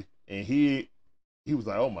lefty, and he was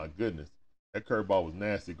like, oh my goodness, that curveball was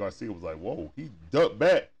nasty. Garcia was like, whoa, he ducked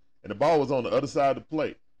back, and the ball was on the other side of the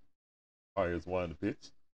plate. All right, here's one the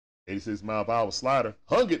pitch. 86-mile-per-hour slider.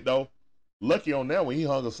 Hung it though. Lucky on that one, he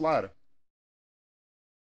hung a slider.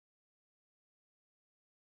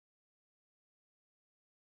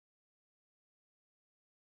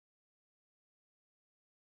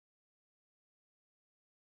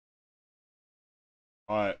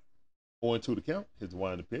 All right, 0-2 the count. Here's the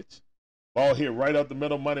wind the pitch. Ball hit right up the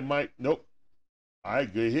middle. Money Mike. Nope. All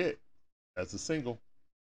right, good hit. That's a single.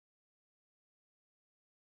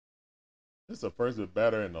 This is the first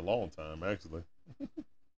batter in a long time, actually.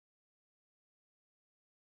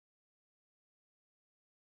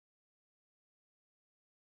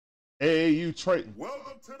 AAU Trayton.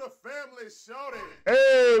 Welcome to the family, shorty.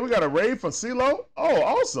 Hey, we got a raid from CeeLo. Oh,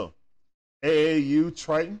 awesome. AAU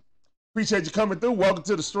Trayton. Appreciate you coming through. Welcome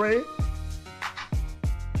to the stream.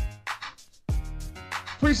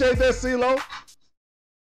 Appreciate that, CeeLo.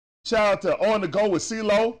 Shout out to On the Go with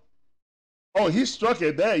CeeLo. Oh, he struck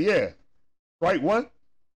at that, yeah. Right one.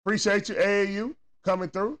 Appreciate you, AAU, coming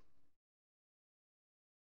through.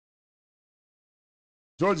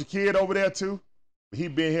 Georgia Kid over there, too. He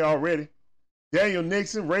been here already. Daniel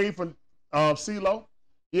Nixon, raid from CeeLo.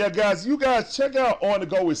 Yeah, guys, you guys check out On the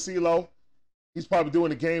Go with CeeLo. He's probably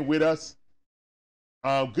doing the game with us.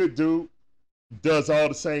 Good dude. Does all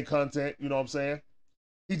the same content, you know what I'm saying?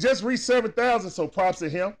 He just reached 7,000, so props to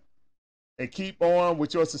him. And keep on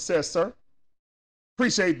with your success, sir.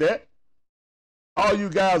 Appreciate that. All you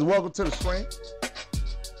guys, welcome to the stream.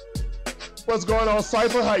 What's going on,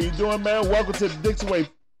 Cypher? How you doing, man? Welcome to the Dixie Way.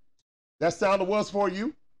 That sound was for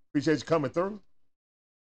you. Appreciate you coming through.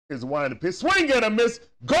 Here's the wind and pitch. Swing and a miss.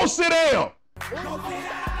 Go sit down.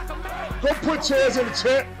 Go put chairs in the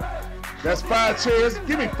chat. That's 5 chairs.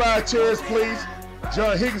 Give me 5 chairs, please.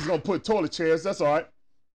 John Higgins gonna put toilet chairs. That's all right.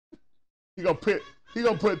 He gonna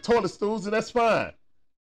put toilet stools, and that's fine.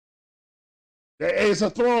 That is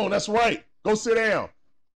a throne. That's right. Go sit down.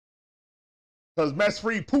 Because Max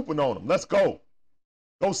Fried pooping on him. Let's go.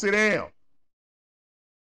 Go sit down.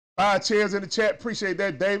 5 chairs in the chat. Appreciate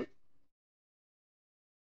that, David.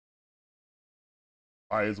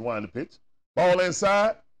 All right, here's wind the pitch. Ball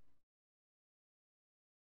inside.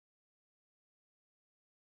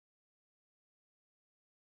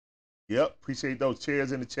 Yep, appreciate those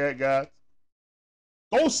chairs in the chat, guys.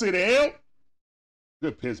 Go sit down.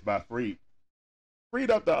 Good pitch by Fried.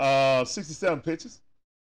 Fried up to 67 pitches.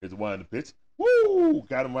 Here's wind the pitch. Woo!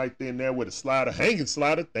 Got him right in there with a slider. Hanging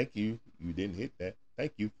slider. Thank you. You didn't hit that.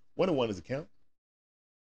 Thank you. 1-1 is a count.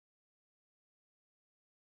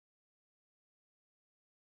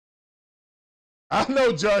 I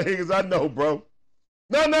know, John Higgins. I know, bro.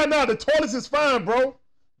 No. The toilets is fine, bro.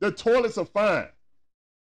 The toilets are fine.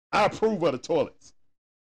 I approve of the toilets.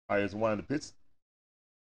 All right, here's wind the pitch.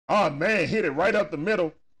 Oh, man, hit it right up the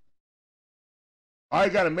middle. All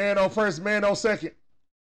right, got a man on first, man on second.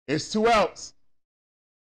 It's 2 outs.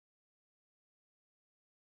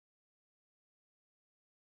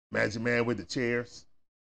 Magic Man with the chairs.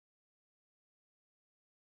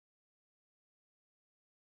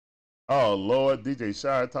 Oh, Lord. DJ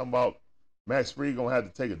Shire talking about Max Fried going to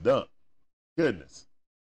have to take a dump. Goodness.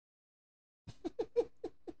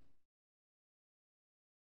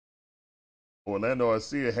 Orlando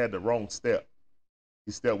Arcia had the wrong step.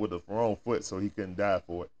 He stepped with the wrong foot, so he couldn't dive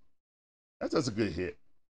for it. That's just a good hit.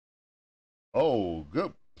 Oh,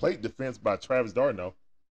 good plate defense by Travis Darno.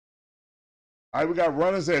 All right, we got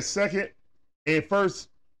runners at second and first.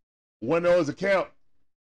 1-0 is a count.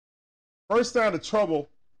 First time of trouble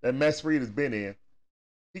that Max Fried has been in.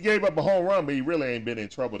 He gave up a home run, but he really ain't been in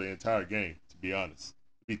trouble the entire game, to be honest.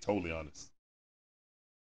 To be totally honest.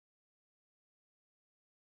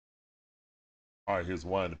 All right, here's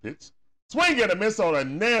one the pitch. Swing and a miss on a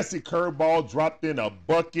nasty curveball dropped in a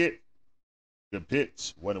bucket. Good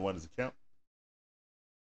pitch. 1-1 is a count.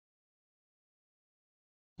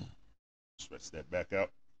 Stretch that back out.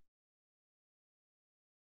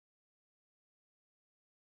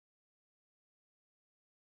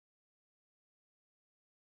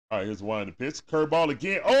 All right, here's one the pitch. Curveball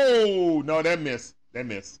again. Oh, no, that missed. That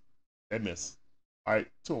missed. All right,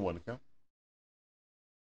 2-1 to count.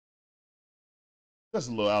 Just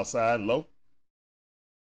a little outside, low.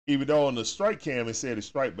 Even though on the strike cam it said it's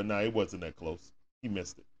strike, but no, it wasn't that close. He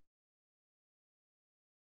missed it.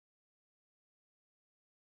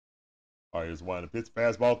 All right, here's one the pitch.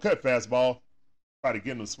 Fastball, cut fastball. Try to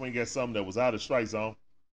get him to swing at something that was out of strike zone.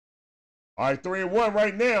 All right, 3-1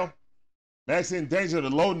 right now. Max in danger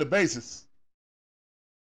of loading the bases.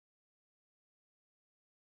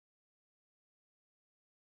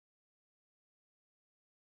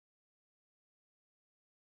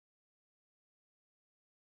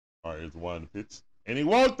 All right, here's one pitch. And he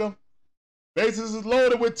walked them. Bases is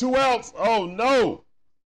loaded with 2 outs. Oh, no.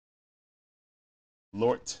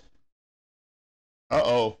 Lord.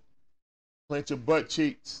 Uh-oh. Clench your butt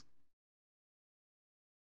cheeks.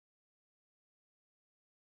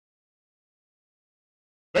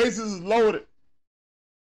 Bases is loaded.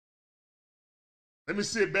 Let me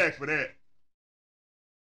sit back for that.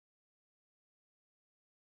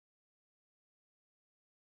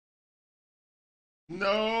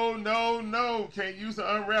 No, no, no. Can't use the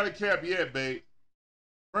unrated cap yet, babe.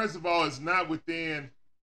 First of all, it's not within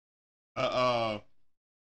a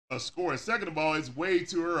score. Second of all, it's way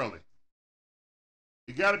too early.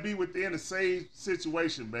 You got to be within the same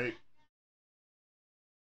situation, babe.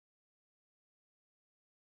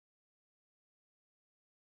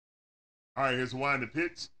 All right, here's one to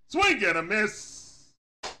pitch. Swing and a miss.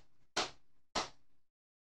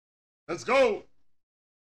 Let's go.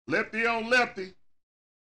 Lefty on lefty.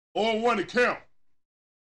 0-1 to count.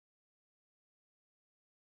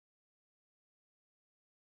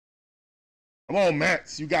 Come on,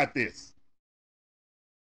 Max. You got this.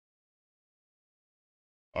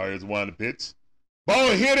 All right, here's one to pitch.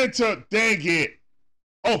 Ball hit into, dang it.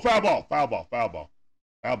 Oh, foul ball, foul ball, foul ball.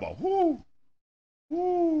 Foul ball. Woo.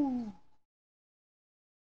 Woo.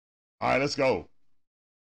 All right, let's go.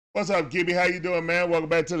 What's up, Gibby? How you doing, man? Welcome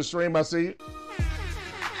back to the stream. I see you.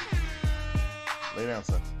 Lay down,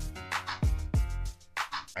 son.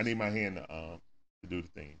 I need my hand to do the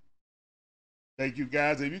thing. Thank you,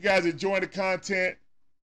 guys. If you guys enjoying the content,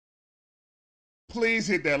 please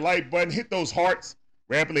hit that like button. Hit those hearts.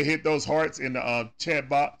 Rapidly hit those hearts in the chat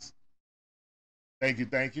box. Thank you,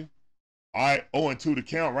 thank you. All right, 0-2 to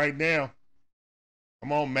count right now.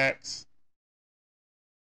 Come on, Max.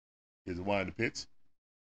 Here's a one to pitch.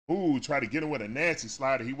 Ooh, try to get him with a nasty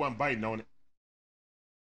slider. He wasn't biting on it.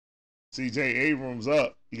 CJ Abrams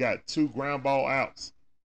up. He got 2 ground ball outs.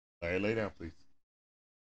 All right, lay down, please.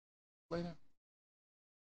 Lay down.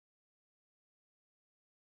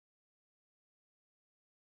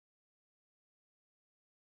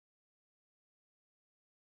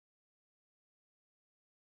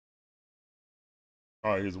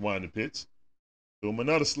 All right, here's one to pitch. Do him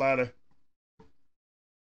another slider.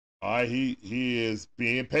 All right, he is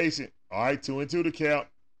being patient. All right, 2-2 to count.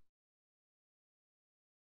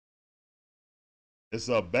 It's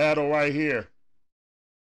a battle right here.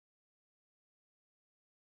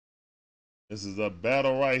 This is a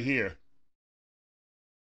battle right here.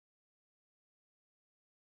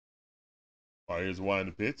 All right, here's one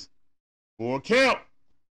to pitch. Full count.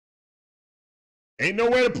 Ain't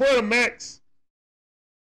nowhere to put him, Max.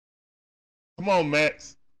 Come on,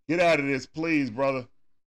 Max. Get out of this, please, brother.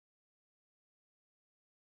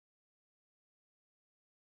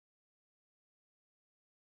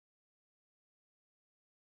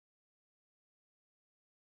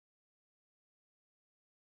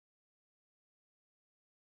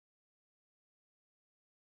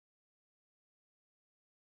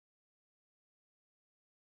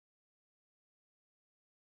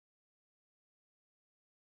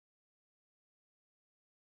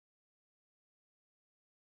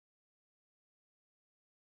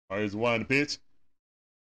 All right, here's one to pitch.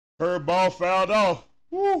 Curveball fouled off.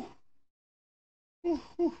 Woo. Woo,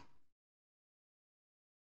 woo.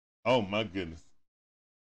 Oh, my goodness.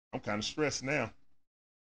 I'm kind of stressed now.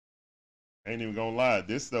 Ain't even gonna lie.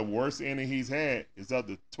 This is the worst inning he's had. It's up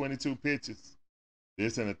to 22 pitches.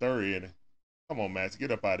 This in the third inning. Come on, Max.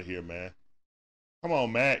 Get up out of here, man. Come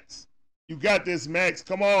on, Max. You got this, Max.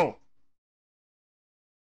 Come on.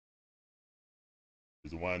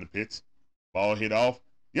 Here's one to pitch. Ball hit off.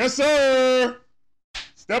 Yes, sir.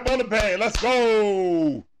 Step on the bag. Let's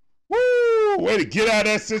go. Woo. Way to get out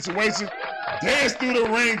of that situation. Dance through the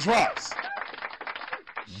raindrops.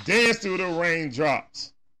 Dance through the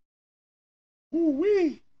raindrops.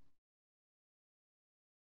 Woo-wee.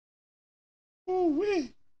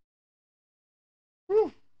 Woo-wee.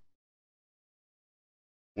 Woo.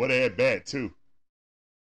 What a at bat, too.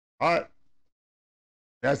 All right.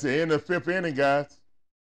 That's the end of the 5th inning, guys.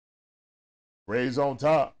 Braves on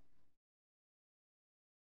top.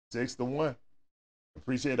 6-1.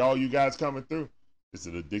 Appreciate all you guys coming through. This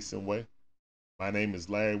is the Dixon Way. My name is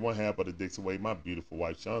Larry, one half of the Dixon Way. My beautiful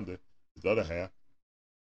wife, Shonda, is the other half.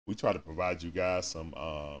 We try to provide you guys some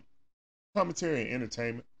commentary and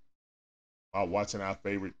entertainment while watching our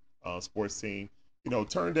favorite sports team. You know,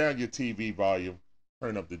 turn down your TV volume,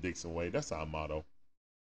 turn up the Dixon Way. That's our motto.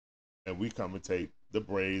 And we commentate the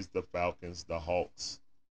Braves, the Falcons, the Hawks,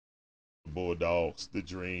 the Bulldogs, the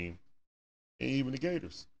Dream, and even the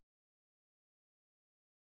Gators.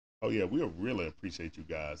 Oh, yeah, we really appreciate you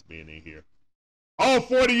guys being in here. All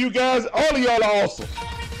 40 of you guys, all of y'all are awesome.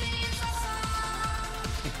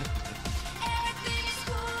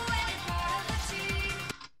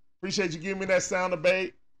 Appreciate you giving me that sound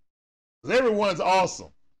debate. Because everyone's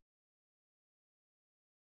awesome.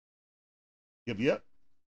 Yep.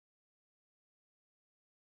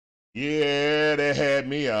 Yeah, they had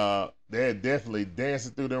me. They had definitely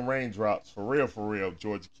dancing through them raindrops for real,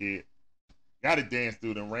 Georgia kid. Got to dance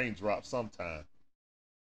through them raindrops sometime.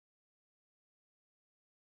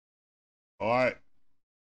 All right.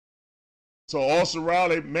 So Austin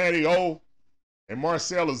Riley, Matty O, and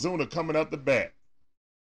Marcell Ozuna coming up the bat.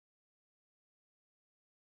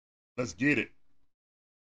 Let's get it.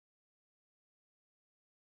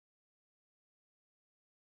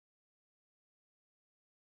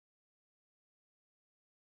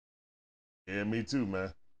 Yeah, me too,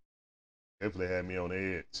 man. Definitely had me on the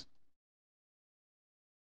edge.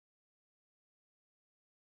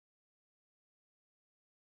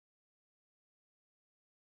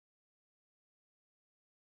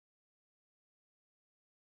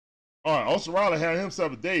 All right, Austin Riley had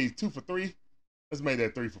himself a day. He's 2 for 3. Let's make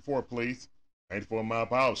that 3 for 4, please. 94 mile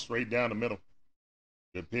per hour, straight down the middle.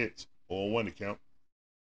 Good pitch. 0-1 to count.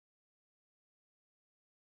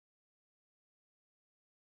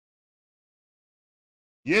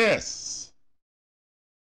 Yes.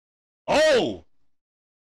 Oh,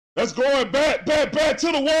 that's going back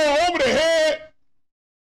to the wall, over the head.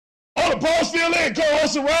 Oh, the ball still in. Go,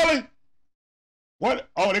 Austin Riley. What?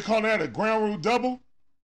 Oh, they call that a ground rule double?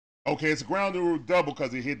 Okay, it's a ground rule double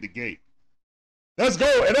because he hit the gate. Let's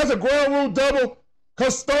go. And that's a ground rule double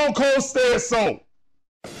because Stone Cold said so.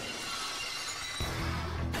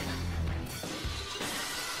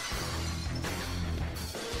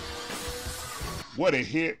 What a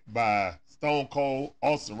hit by Stone Cold,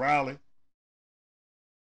 Austin Riley.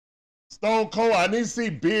 Stone Cold, I need to see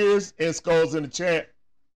beers and skulls in the chat.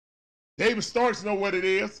 David Starks know what it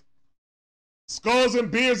is. Skulls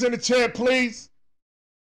and beers in the chat, please.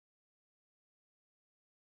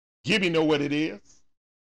 Gibby know what it is.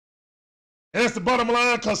 And that's the bottom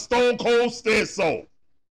line because Stone Cold said so.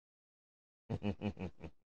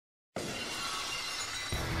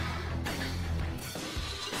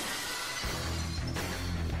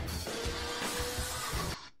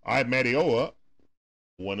 All right, Matty O up.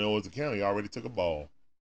 1-0 is the count. He already took a ball.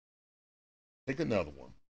 Take another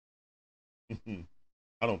one.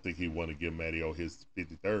 I don't think he want to give Matty O his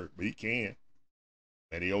 53rd, but he can.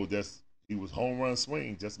 Matty O he was home run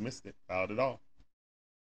swing, just missed it, fouled it off.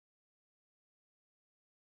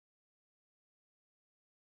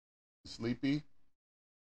 Sleepy?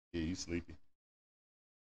 Yeah, you sleepy.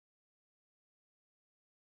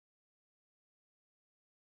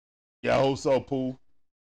 Yeah, I hope so, Pooh.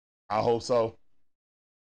 I hope so.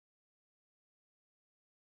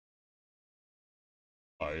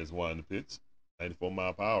 All right, here's one in the pitch. 94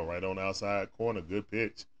 mile per hour, right on the outside corner. Good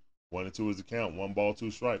pitch. 1-2 is the count. 1 ball, 2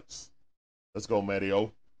 strikes. Let's go, Matty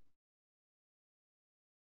O.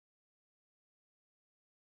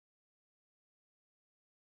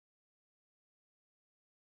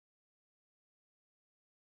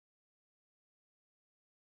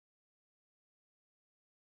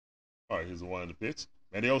 All right, here's the one in the pitch.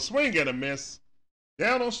 Matty O swing and a miss.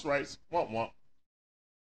 Down on strikes. Womp womp.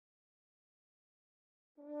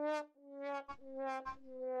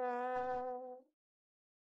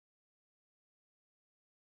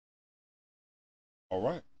 All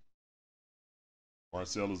right.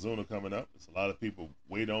 Marcell Ozuna coming up. There's a lot of people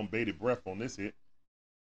wait on bated breath on this hit.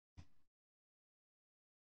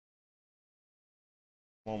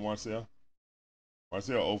 Come on, Marcell.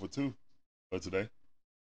 Marcell 0 for 2 for today.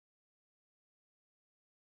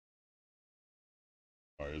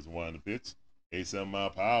 All right, here's one in the pitch. 87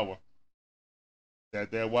 mile per hour.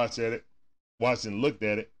 Sat there, watched at it. Watched and looked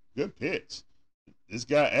at it. Good pitch. This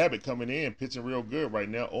guy Abbott coming in, pitching real good right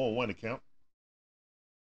now. 0-1 to count.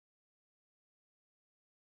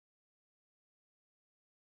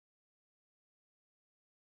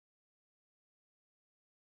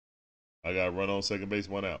 I got to run on second base,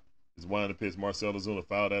 1 out. It's one in the pitch. Marcell Ozuna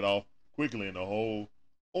fouled that off quickly in the hole.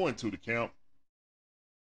 0-2 to count.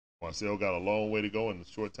 Marcell got a long way to go and a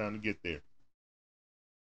short time to get there.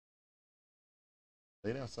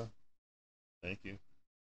 Lay down, son. Thank you.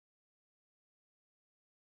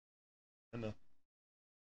 I know.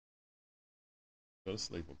 Go to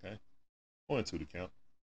sleep, okay? 0-2 to count.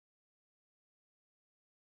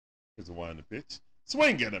 Here's a wind the pitch.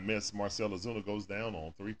 Swing and a miss. Marcell Ozuna goes down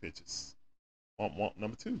on 3 pitches. Womp womp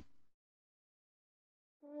number 2.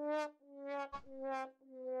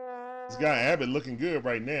 This guy Abbott looking good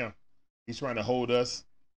right now. He's trying to hold us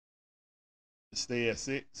to stay at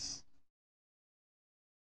 6.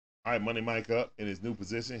 All right, Money Mike up in his new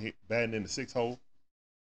position, batting in the 6th hole.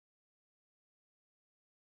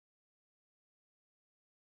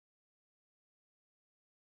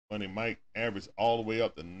 Money Mike averaged all the way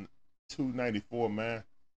up to 294, man.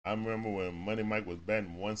 I remember when Money Mike was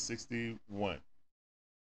batting 161.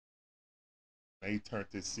 They turned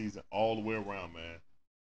this season all the way around, man.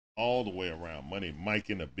 All the way around. Money Mike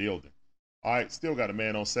in the building. All right, still got a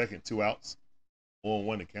man on second, 2 outs.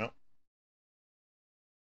 0-1 to count.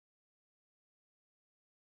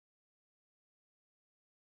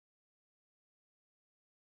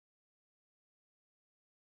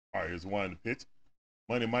 All right, here's one to pitch.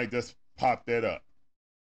 Money Mike just popped that up.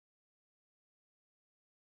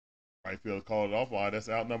 Right field called it off. All right, that's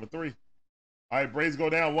out number 3. All right, Braves go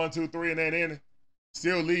down 1-2-3 in that inning.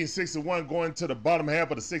 Still leading 6-1 going to the bottom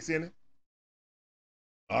half of the 6th inning.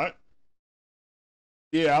 All right.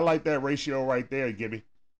 Yeah, I like that ratio right there, Gibby.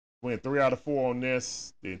 Went 3 out of 4 on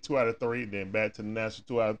this, then 2 out of 3, then back to the Nationals,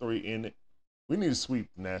 2 out of 3 in it. We need to sweep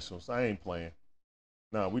the Nationals. I ain't playing.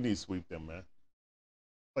 No, we need to sweep them, man.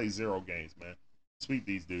 Play 0 games, man. Sweep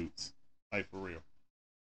these dudes. Like, for real.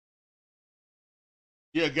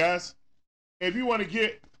 Yeah, guys, if you want to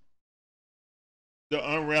get the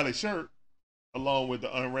Unrally shirt along with the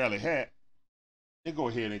Unrally hat, then go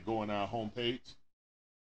ahead and go on our homepage.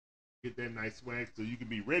 Get that nice swag so you can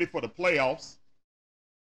be ready for the playoffs.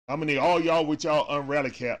 I'm going to need all y'all with y'all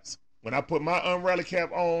Unrally caps. When I put my Unrally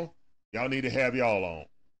cap on, y'all need to have y'all on.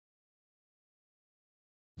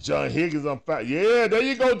 John Higgins on fire. Yeah, there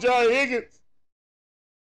you go, John Higgins.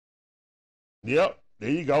 Yep, there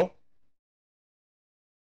you go.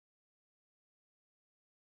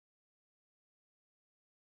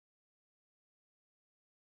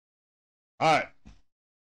 All right.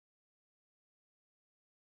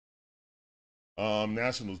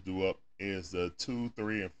 Nationals due up is the 2,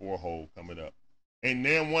 3, and 4 hole coming up. And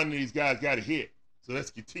then one of these guys got a hit. So let's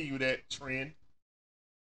continue that trend.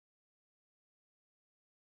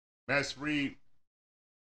 Max Fried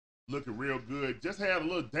looking real good. Just had a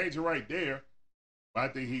little danger right there. But I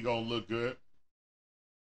think he gonna look good.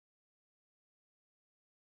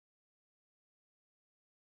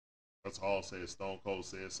 That's all said. Stone Cold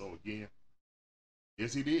said so again.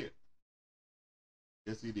 Yes, he did.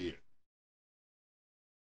 Yes, he did.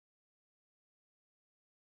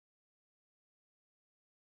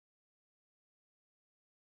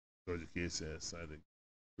 Georgia Kid said Sunday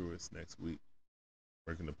Truist next week.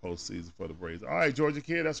 Working the postseason for the Braves. All right, Georgia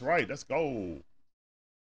Kid, that's right. Let's go.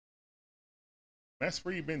 Max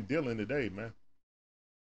Fried been dealing today, man.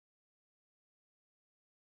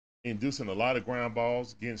 Inducing a lot of ground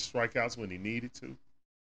balls, getting strikeouts when he needed to.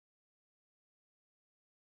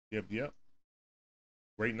 Yep.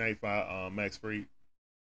 Great night by Max Fried.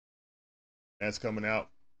 That's coming out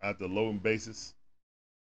after loading bases.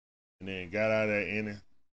 And then got out of that inning,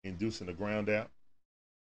 inducing the ground out.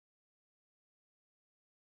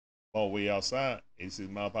 Ball way outside.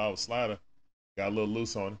 86-mile-per-hour slider. Got a little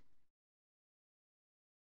loose on him.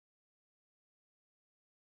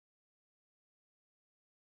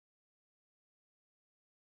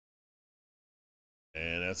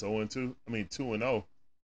 And that's 0-2. I mean 2-0. All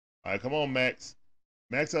right, come on, Max.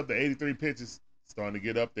 Max up to 83 pitches. Starting to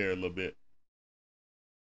get up there a little bit.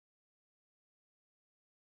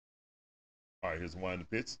 All right, here's one to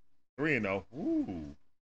pitch. 3-0. Ooh.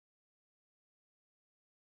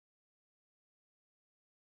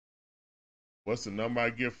 What's the number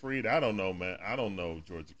I give Fried? I don't know, man. I don't know,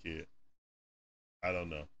 Georgia Kid. I don't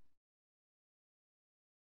know.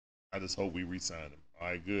 I just hope we re-sign him. All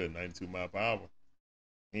right, good. 92 mile per hour.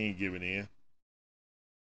 He ain't giving in.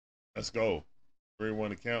 Let's go. 3-1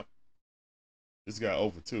 to count. This guy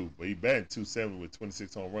 0-2, but he batting 270 with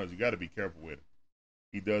 26 home runs. You got to be careful with him.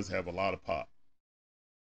 He does have a lot of pop.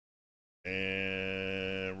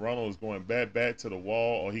 And Ronald is going back to the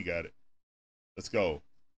wall. Oh, he got it. Let's go.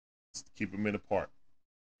 Let's keep him in the park.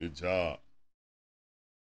 Good job.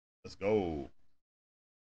 Let's go. All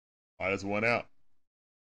right, that's 1 out.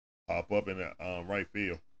 Pop up in the right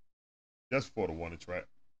field. Just for the 1 track.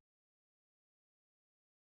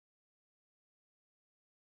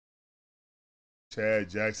 Chad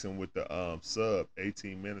Jackson with the sub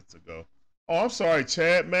 18 minutes ago. Oh, I'm sorry,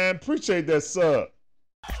 Chad, man. Appreciate that sub.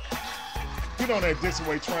 Get on that Dixon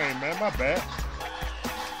Way train, man. My bad.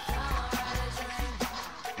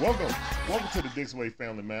 Welcome to the Dixon Way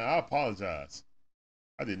family, man. I apologize.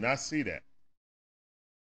 I did not see that.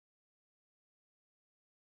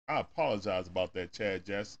 I apologize about that, Chad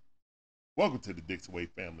Jackson. Welcome to the Dixon Way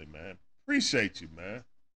family, man. Appreciate you, man.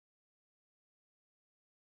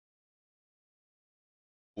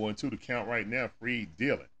 4-2 to count right now. Fried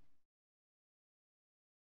dealing.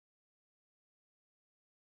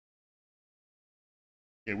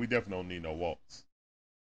 Yeah, we definitely don't need no walks.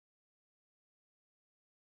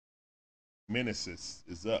 Meneses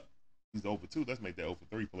is up. He's 0-2. Let's make that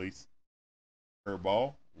 0-3, please.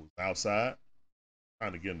 Curveball was outside.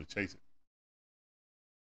 Trying to get him to chase it.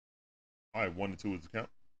 All right, 1 and 2 is the count.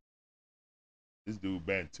 This dude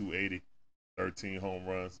batting 280, 13 home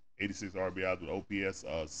runs, 86 RBIs with OPS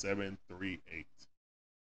 738.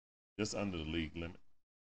 Just under the league limit.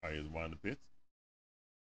 All right, here's one of the pitch.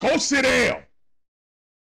 Go sit down.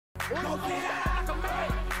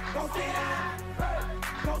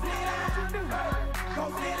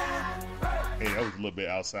 Hey, that was a little bit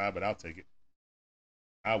outside, but I'll take it.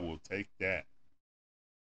 I will take that.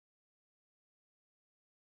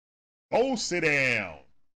 Go sit down.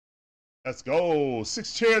 Let's go.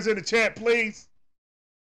 6 chairs in the chat, please.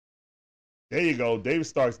 There you go. David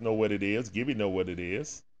Starks know what it is. Gibby know what it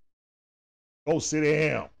is. Go sit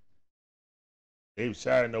down. David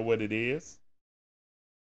Shire know what it is.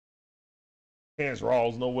 Terrence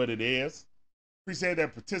Rawls know what it is. Appreciate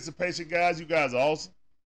that participation, guys. You guys are awesome.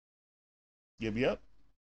 Gibby up.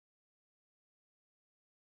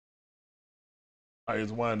 All right,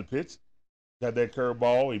 here's one in the pitch. Got that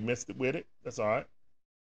curveball. He missed it with it. That's all right.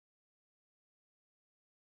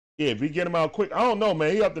 Yeah, if we get him out quick, I don't know,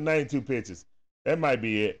 man. He up to 92 pitches. That might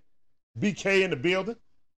be it. BK in the building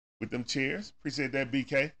with them cheers. Appreciate that,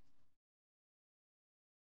 BK.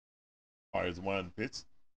 All right, here's one in the pitch.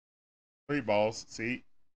 3 balls. See?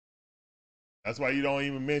 That's why you don't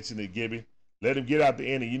even mention it, Gibby. Let him get out the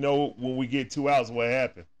inning. You know when we get 2 outs, what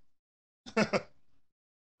happened?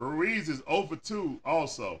 Ruiz is 0 for 2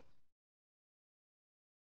 also.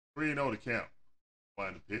 3-0 to count.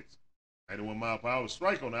 Find the pitch. 91 mile per hour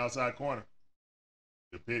strike on the outside corner.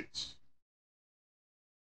 The pitch.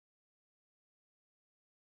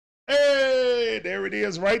 Hey, there it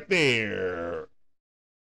is right there.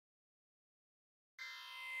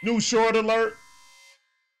 New short alert.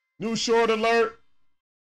 New short alert.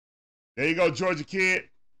 There you go, Georgia Kid.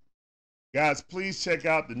 Guys, please check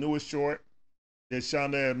out the newest short that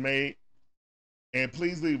Shonda has made. And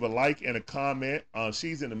please leave a like and a comment.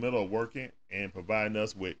 She's in the middle of working and providing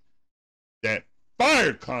us with that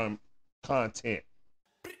fire content.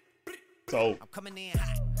 So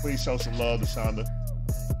please show some love to Shonda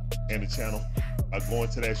and the channel by going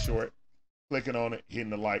to that short, clicking on it, hitting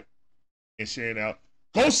the like, and sharing out.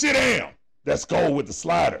 Go sit down. Let's go with the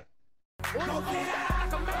slider.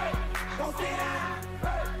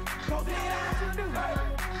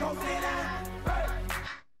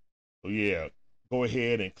 So yeah, go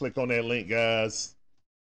ahead and click on that link, guys,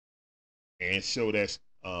 and show that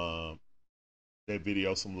that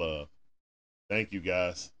video some love. Thank you,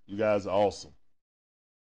 guys. You guys are awesome.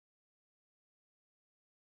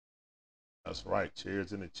 That's right.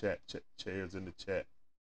 Cheers in the chat. Cheers in the chat.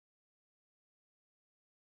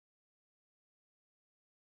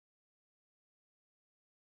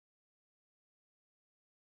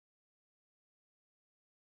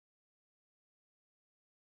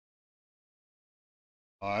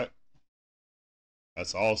 All right.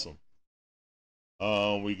 That's awesome.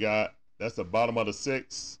 We got, that's the bottom of the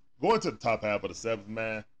 6th. Going to the top half of the 7th,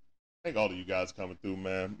 man. Thank all of you guys coming through,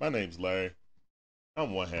 man. My name's Larry.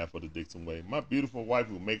 I'm one half of the Dixon Way. My beautiful wife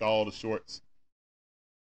who make all the shorts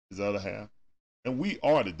is the other half. And we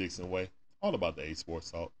are the Dixon Way. All about the A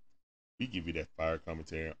Sports Talk. We give you that fire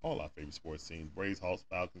commentary on all our favorite sports teams. Braves, Hawks,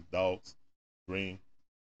 Falcons, Dogs, Green,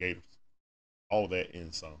 Gators. All that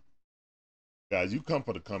in some. Guys, you come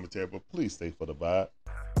for the commentary, but please stay for the vibe.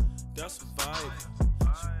 That's a vibe.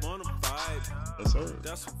 She wanna vibe. Yes, sir.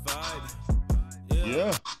 That's a vibe.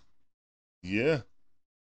 Yeah. Yeah.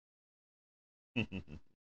 All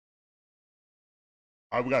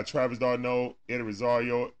right, we got Travis d'Arnaud, Eddie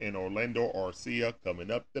Rosario, and Orlando Arcia coming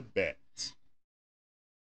up to bat.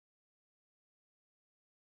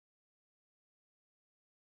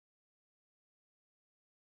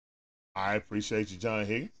 I appreciate you, John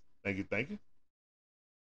Higgins. Thank you, thank you.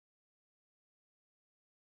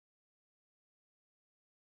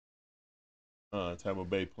 Tampa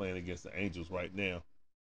Bay playing against the Angels right now.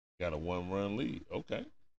 Got a 1-run lead. Okay.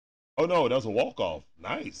 Oh, no, that was a walk-off.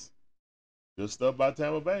 Nice. Good stuff by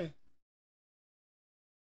Tampa Bay.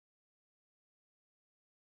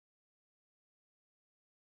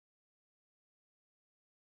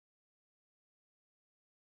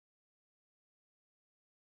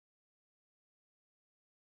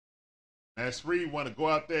 Matt Reed want to go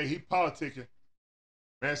out there. He politicking.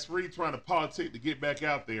 Matt Reed trying to politic to get back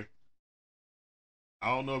out there.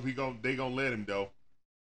 I don't know if they gonna let him though.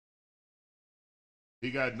 He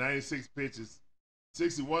got 96 pitches,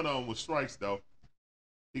 61 of them with strikes though.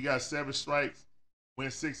 He got 7 strikes,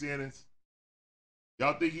 went 6 innings.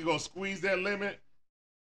 Y'all think he gonna squeeze that limit?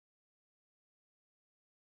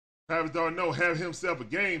 Travis d'Arnaud have himself a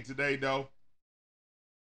game today though.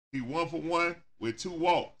 He 1 for 1 with 2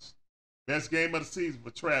 walks. Best game of the season for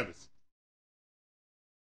Travis.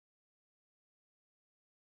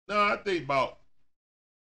 No, I think about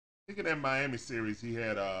thinking that Miami series, he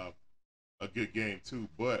had a good game too,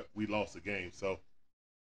 but we lost the game. So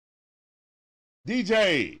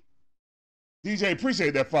DJ,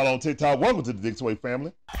 appreciate that follow on TikTok. Welcome to the Dixon Way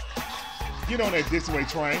family. Get on that Dixon Way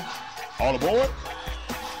train. All aboard.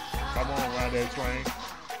 Come on, ride that train.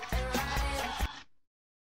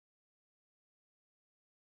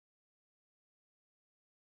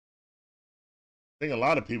 I think a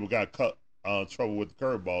lot of people got cut trouble with the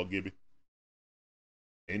curveball, Gibby.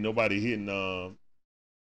 Ain't nobody hitting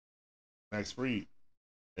Max Fried.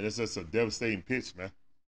 And it's just a devastating pitch, man.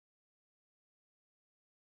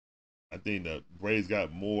 I think the Braves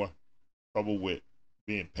got more trouble with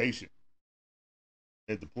being patient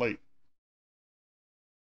at the plate.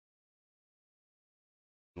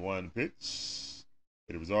 The one pitch.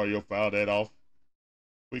 It was Rosario fouled that off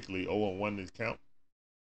quickly. 0-1 this count.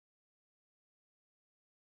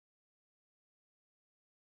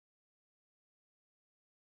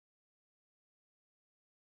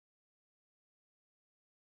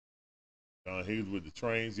 Hughes with the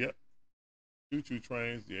trains. Yep. Choo-choo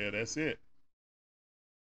trains. Yeah, that's it.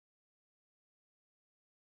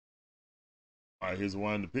 All right, here's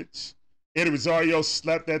one to pitch. Eddie Rosario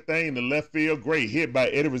slapped that thing in the left field. Great hit by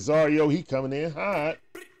Eddie Rosario. He coming in hot.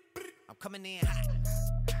 I'm coming in hot.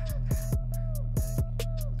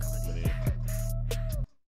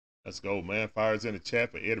 Let's go, man. Fires in the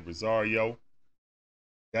chat for Eddie Rosario.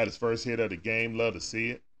 Got his first hit of the game. Love to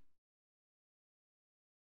see it.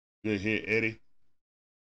 Good hit, Eddie.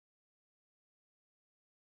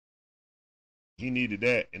 He needed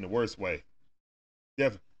that in the worst way.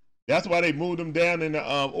 Definitely. That's why they moved him down in the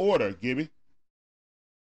order, Gibby.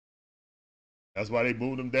 That's why they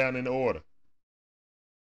moved him down in the order.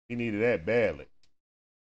 He needed that badly.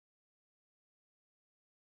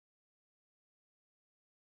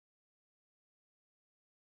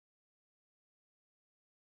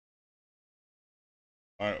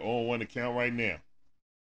 All right, 0-1 to count right now.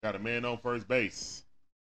 Got a man on first base.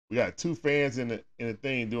 We got two fans in the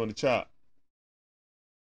thing doing the chop.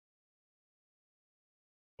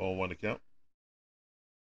 0-1 to count.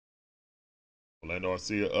 Orlando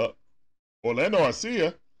Arcia up. Orlando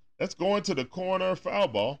Arcia, that's going to the corner, foul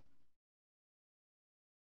ball.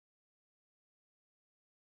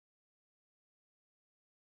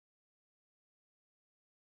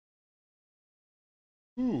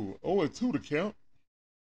 Ooh, 0-2 to count.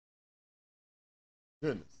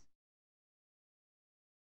 Goodness.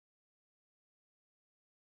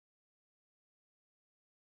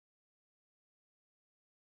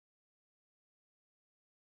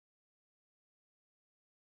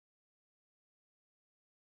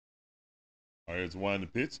 All right, it's one to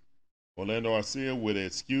pitch. Orlando Arcia with a,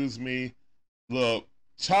 excuse me, look,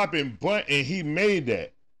 chopping bunt, and he made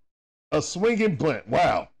that. A swinging bunt.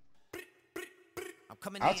 Wow.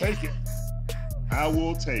 I'll take it. I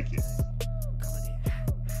will take it.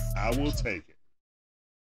 I will take it.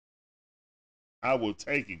 I will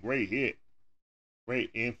take it. Great hit.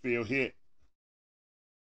 Great infield hit.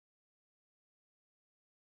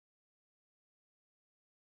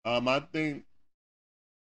 I think,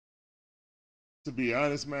 to be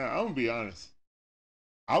honest, man, I'm gonna be honest.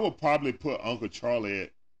 I would probably put Uncle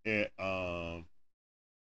Charlie at well,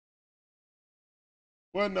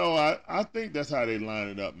 no, I think that's how they line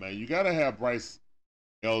it up, man. You gotta have Bryce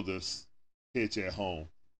Elder's pitch at home.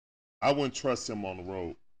 I wouldn't trust him on the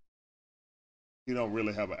road. He don't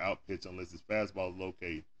really have an out pitch unless his fastball is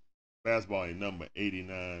located. Fastball ain't number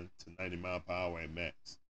 89 to 90 mile per hour at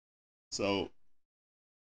max. So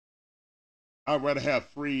I'd rather have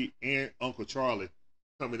Fried and Uncle Charlie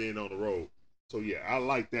coming in on the road. So yeah, I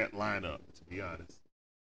like that lineup, to be honest,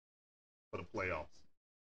 for the playoffs.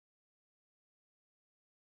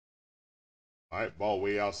 All right, ball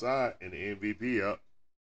way outside and the MVP up.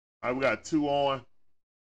 All right, we got 2 on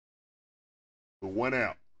with 1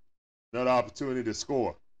 out. Another opportunity to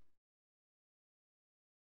score.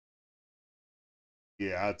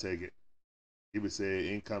 Yeah, I'll take it. He would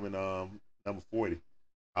say incoming number 40.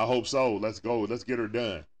 I hope so. Let's go. Let's get her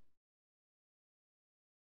done.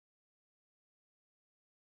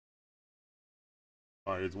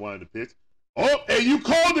 All right, it's one to pitch. Oh, hey, you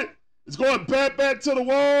called it. It's going back to the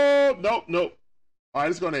wall. Nope, nope. All right,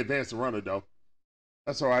 it's going to advance the runner, though.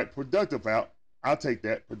 That's all right. Productive out. I'll take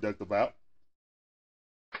that. Productive out.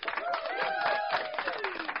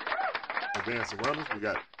 Advance the runners. We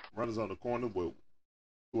got runners on the corner with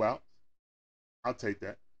 2 outs. I'll take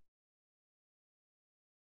that.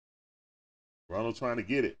 Ronald trying to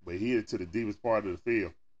get it, but he hit it to the deepest part of the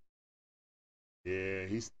field. Yeah,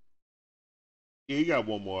 he got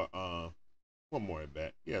one more at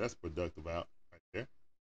bat. Yeah, that's productive out right there.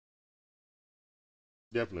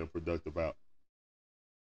 Definitely a productive out.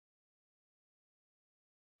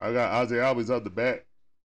 I got Ozzie Albies up the bat.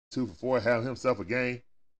 2 for 4, have himself a game.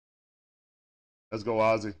 Let's go,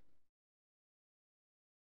 Ozzie.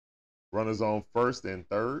 Runners on first and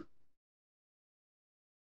third.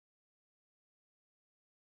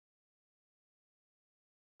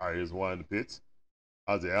 All right, here's one in the pitch.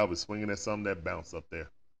 Ozzie Albies swinging at something that bounced up there.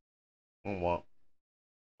 On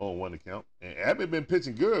one to count. And Abbott been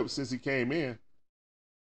pitching good since he came in.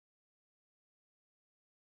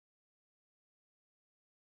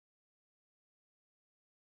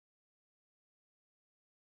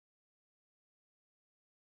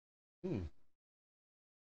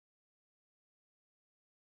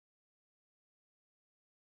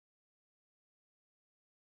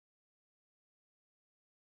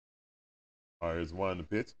 All right, here's one in the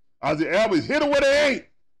pitch. Ozzie Albies hit it where they ain't.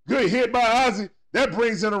 Good hit by Ozzie. That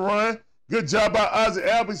brings in a run. Good job by Ozzie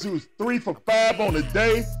Albies, who's 3 for 5 on the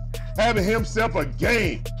day, having himself a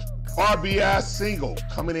game. RBI single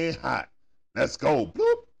coming in hot. Let's go.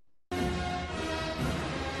 Bloop.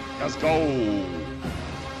 Let's go.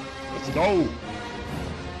 Let's go.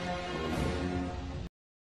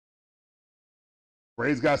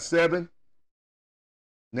 Braves got 7.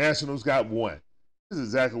 Nationals got 1. This is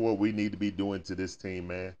exactly what we need to be doing to this team,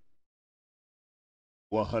 man.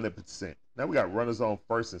 100%. Now we got runners on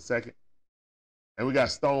first and second. And we got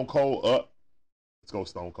Stone Cold up. Let's go,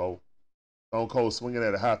 Stone Cold. Stone Cold swinging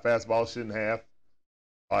at a high fastball, shouldn't have.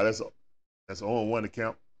 All right, that's 0-1 to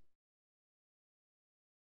count.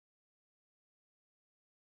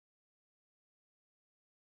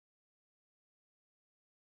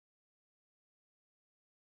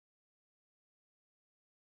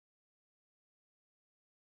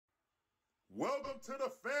 Welcome to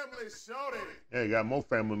the family, shorty. Yeah, got more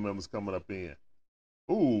family members coming up in.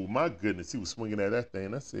 Ooh, my goodness, he was swinging at that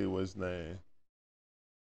thing. Let's see what's his name.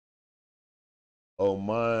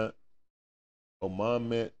 Ornament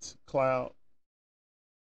Cloud.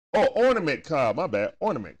 Oh, Ornament Cloud. My bad.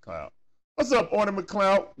 Ornament Cloud. What's up, Ornament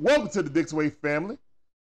Cloud? Welcome to the Dixway family.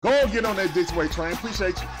 Go and get on that Dixway train.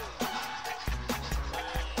 Appreciate you.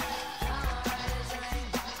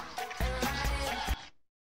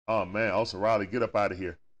 Oh, man. Also, Riley, get up out of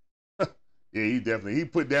here. Yeah, he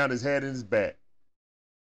put down his head in his back.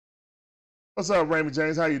 What's up, Raymond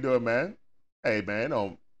James? How you doing, man? Hey, man,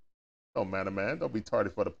 don't matter, man. Don't be tardy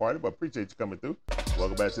for the party, but appreciate you coming through.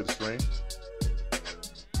 Welcome back to the stream.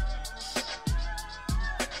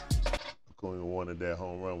 Acuna wanted that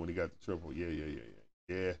home run when he got the triple.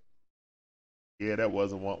 Yeah, that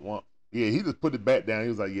wasn't one. Yeah, he just put it back down. He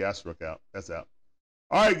was like, yeah, I struck out. That's out.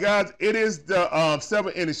 All right, guys, it is the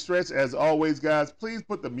 7-inning stretch. As always, guys, please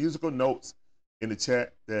put the musical notes in the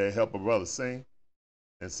chat that help a brother sing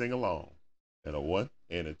and sing along. And a 1,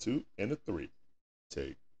 and a 2, and a 3.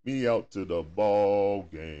 Take me out to the ball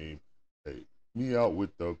game. Take me out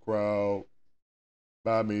with the crowd.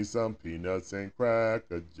 Buy me some peanuts and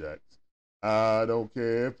Cracker Jacks. I don't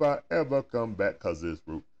care if I ever come back, cause it's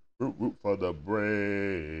root for the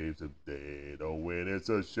Braves. If they don't win, it's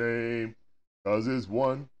a shame. Cause it's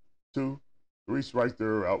 1, 2, 3 strikes,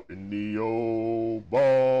 they're out in the old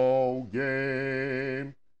ball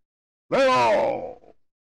game. Play on!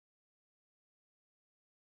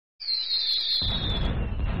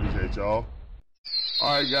 Appreciate y'all.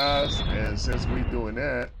 All right, guys, and since we doing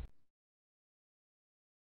that,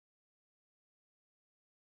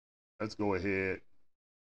 let's go ahead.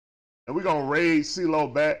 And we're going to raid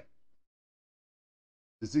CeeLo back.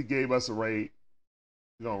 Since he gave us a raid,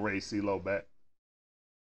 we're going to raid CeeLo back.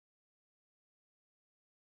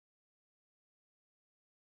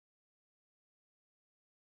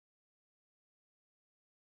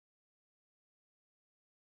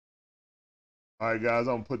 All right, guys,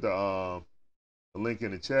 I'm going to put the link in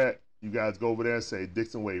the chat. You guys go over there and say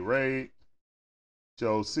Dixon Way raid.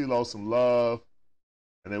 Show CeeLo some love.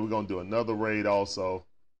 And then we're going to do another raid also.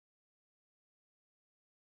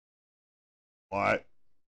 All right.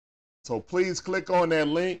 So please click on that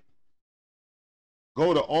link.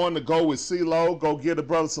 Go to On the Go with CeeLo. Go give the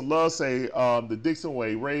brother some love. Say the Dixon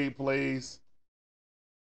Way raid, please.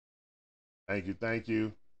 Thank you. Thank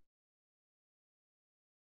you.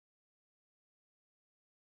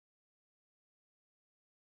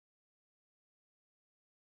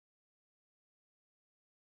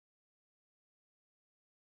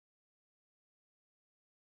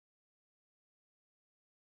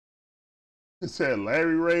 It said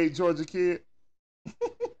Larry Ray, Georgia kid.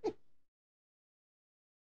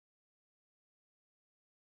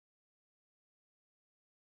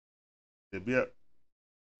 Yep.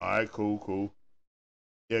 All right, cool.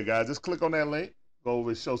 Yeah, guys, just click on that link. Go over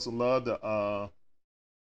and show some love to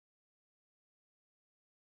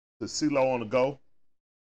to CeeLo on the go.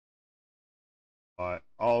 All right.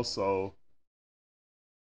 Also,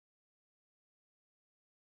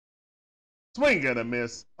 swing and a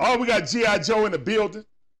miss. Oh, we got G.I. Joe in the building.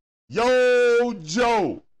 Yo,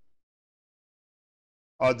 Joe.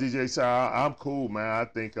 Oh, DJ Sire, I'm cool, man. I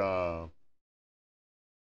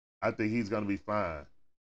think he's gonna be fine.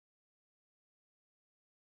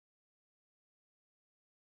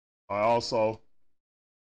 Also,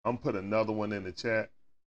 I'm put another one in the chat.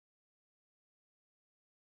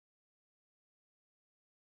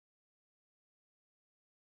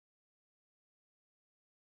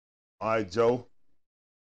 All right, Joe.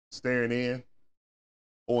 Staring in.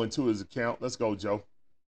 0-2 his account. Let's go, Joe.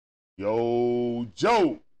 Yo,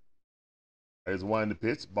 Joe. There's one in the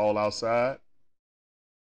pitch. Ball outside.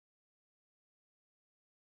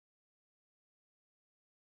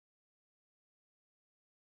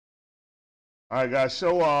 All right, guys.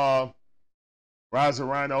 Show Rise of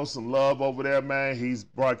Rhino some love over there, man. He's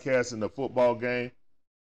broadcasting the football game.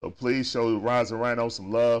 So please show Rise of Rhino some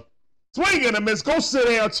love. Swing and a miss. Go sit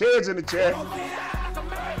down. Chairs in the chair.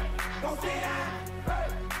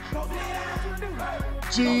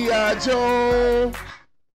 G.I. Joe.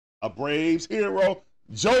 A Braves hero.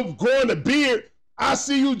 Joe growing the beard. I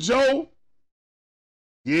see you, Joe.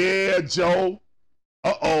 Yeah, Joe.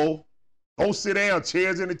 Uh-oh. Go sit down.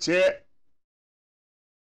 Chairs in the chat.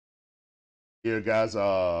 Here, guys.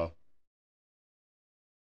 You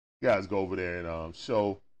guys go over there and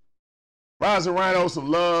show Rise of Rhino some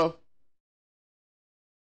love.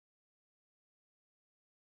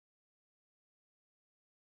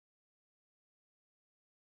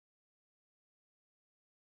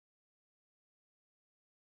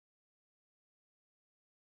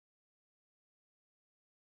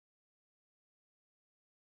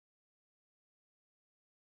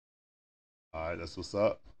 All right, that's what's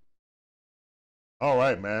up. All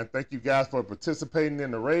right, man. Thank you guys for participating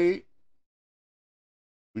in the raid.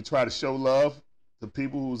 We try to show love to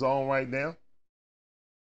people who's on right now.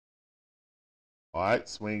 All right,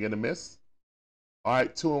 swing and a miss. All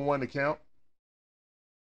right, 2-1 to count.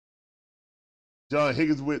 John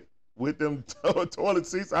Higgins with them toilet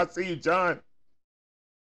seats. I see you, John.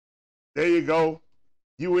 There you go.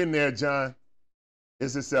 You in there, John.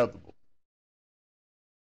 It's acceptable.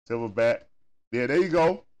 Silverback. Yeah, there you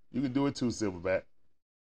go. You can do it too, Silverback.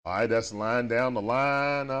 All right, that's the line down the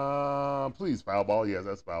line. Please, foul ball. Yes,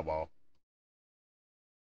 that's foul ball.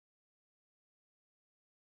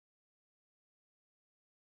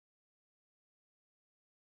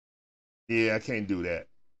 Yeah, I can't do that.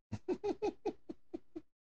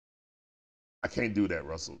 I can't do that,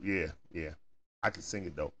 Russell. Yeah. I can sing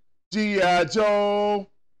it, though. G.I. Joe.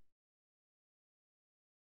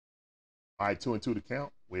 All right, 2-2 to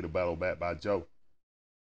count. Way to battle back by Joe.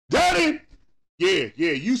 Got him! Yeah,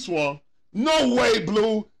 you swung. No way,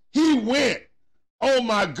 Blue. He went. Oh,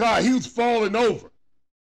 my God. He was falling over.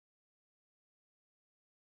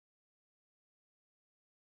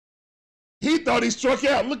 He thought he struck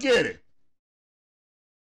out. Look at it.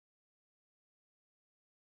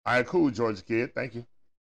 All right, cool, Georgia kid. Thank you.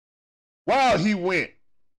 Wow, he went.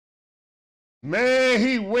 Man,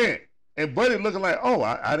 he went. And Buddy looking like, oh,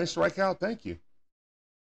 I didn't strike out. Thank you.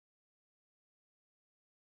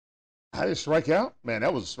 I didn't strike out? Man,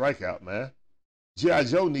 that was a strikeout, man. G.I.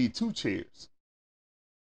 Joe need 2 chairs.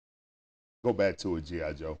 Go back to it,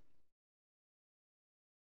 G.I. Joe.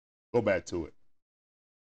 Go back to it.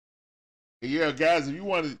 And yeah, guys, if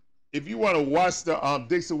you want to watch the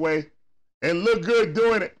Dixon Way and look good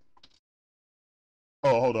doing it.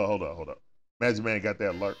 Oh, hold up. Magic Man got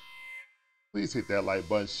that alert. Please hit that like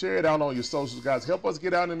button. Share it out on your socials, guys. Help us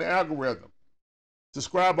get out in the algorithm.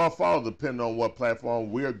 Subscribe or follow, depending on what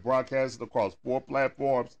platform. We're broadcasting across 4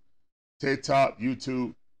 platforms: TikTok,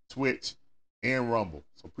 YouTube, Twitch, and Rumble.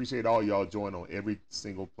 So appreciate all y'all joining on every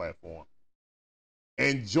single platform.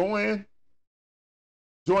 And join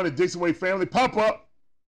the Dixon Way family. Pop up.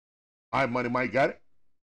 All right, Money Mike got it.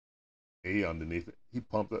 Yeah, he underneath it. He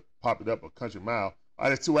popped it up a country mile. All right,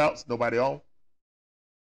 that's 2 outs. Nobody on.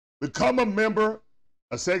 Become a member,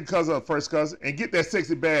 a second cousin, a first cousin, and get that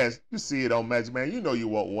sexy badge. You see it on Magic Man. You know you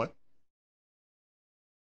want one.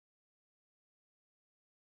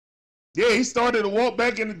 Yeah, he started to walk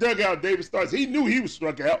back in the dugout. David Starks. He knew he was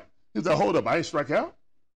struck out. He was like, hold up, I ain't struck out.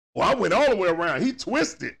 Well, I went all the way around. He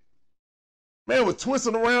twisted. Man was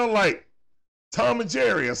twisting around like Tom and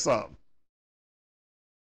Jerry or something.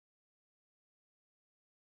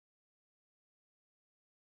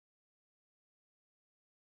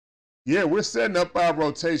 Yeah, we're setting up our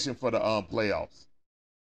rotation for the playoffs.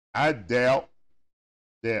 I doubt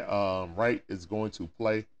that Wright is going to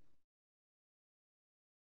play.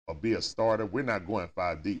 or be a starter. We're not going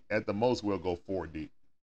 5 deep. At the most, we'll go 4 deep.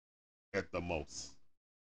 At the most.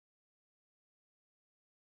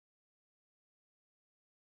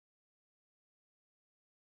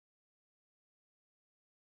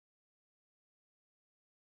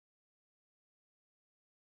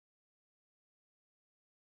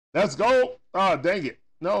 Let's go. Oh, dang it.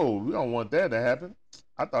 No, we don't want that to happen.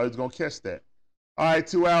 I thought he was going to catch that. All right,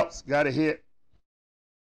 2 outs. Got a hit.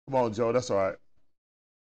 Come on, Joe. That's all right.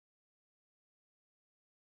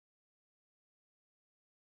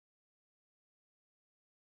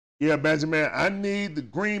 Yeah, Benjamin, I need the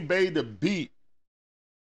Green Bay to beat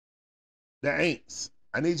the Aints.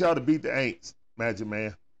 I need y'all to beat the Aints, Magic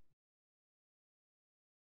Man.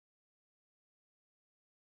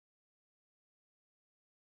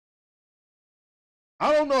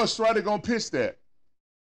 I don't know if Strider going to pitch that.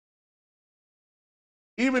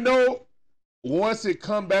 Even though once it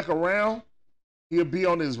come back around, he'll be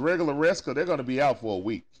on his regular rest because they're going to be out for a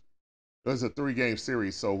week. It's a 3-game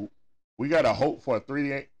series, so we got to hope for a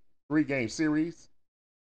 3-game series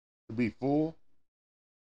to be full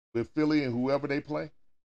with Philly and whoever they play.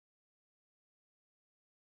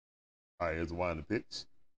 All right, here's the one to pitch.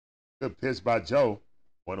 Good pitch by Joe.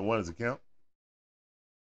 1-1 is the count.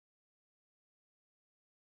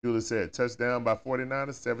 Julie said touchdown by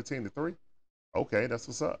 49ers, 17-3. Okay, that's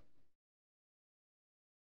what's up.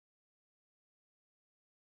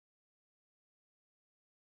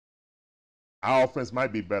 Our offense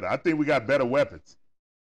might be better. I think we got better weapons.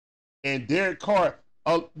 And Derek Carr,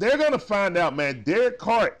 they're going to find out, man. Derek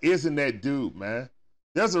Carr isn't that dude, man.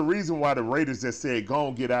 There's a reason why the Raiders just said, go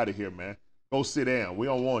on, get out of here, man. Go sit down. We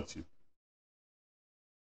don't want you.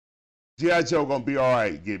 G.I. Joe going to be all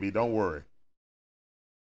right, Gibby. Don't worry.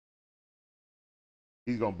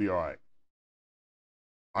 He's going to be all right.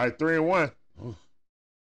 All right, 3-1.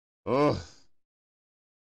 Ugh.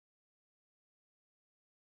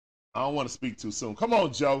 I don't want to speak too soon. Come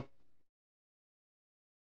on, Joe.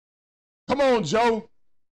 Come on, Joe.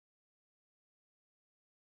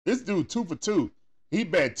 This dude 2 for 2. He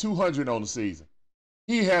bet 200 on the season.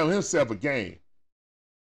 He had himself a game.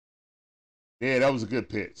 Yeah, that was a good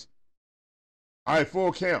pitch. All right,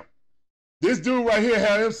 full count. This dude right here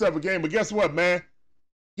had himself a game, but guess what, man?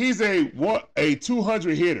 He's a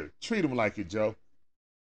 200 hitter. Treat him like it, Joe.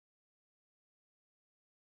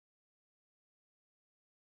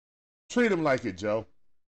 Treat him like it, Joe.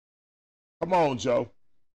 Come on, Joe.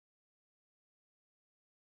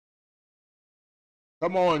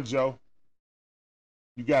 Come on, Joe.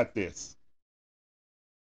 You got this.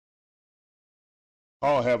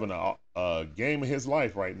 Paul having a game of his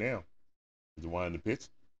life right now. He's winding the pitch.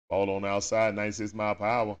 Ball on the outside, 96 mile per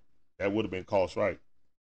hour. That would have been called strike.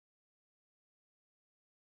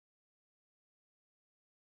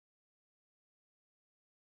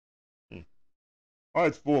 All right,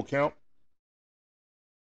 it's full count.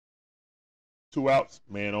 2 outs,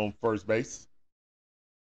 man on first base.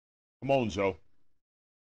 Come on, Joe.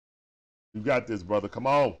 You got this, brother. Come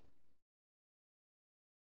on.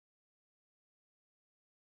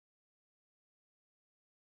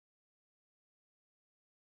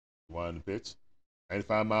 Wind the pitch.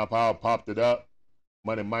 95 mile per hour, popped it up.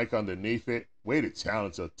 Money Mike underneath it. Way to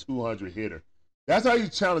challenge a 200 hitter. That's how you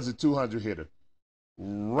challenge a 200 hitter.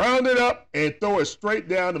 Round it up and throw it straight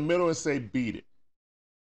down the middle and say, beat it.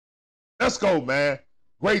 Let's go, man.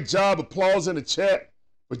 Great job. Applause in the chat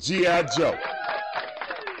for G.I. Joe.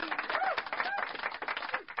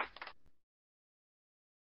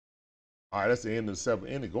 All right, that's the end of the 7th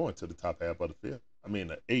inning, going to the top half of the 5th. I mean,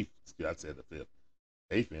 the 8th. I said the 5th.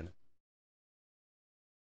 8th inning.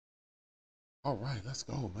 All right, let's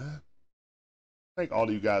go, man. Thank all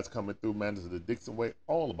of you guys coming through, man. This is the Dixon Way,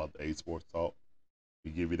 all about the A Sports Talk.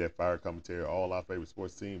 We give you that fire commentary, all our favorite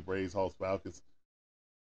sports team, Braves, Hawks, Falcons,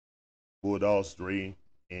 Bulldogs, Dream,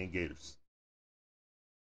 and Gators.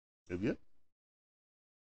 If you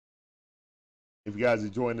guys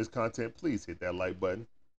enjoying this content, please hit that like button.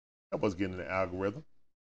 Help us get in the algorithm.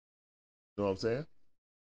 You know what I'm saying?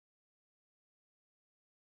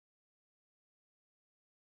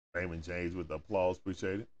 Raymond James with the applause.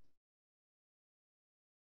 Appreciate it.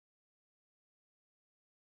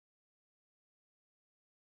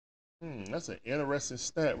 That's an interesting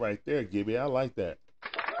stat right there, Gibby. I like that.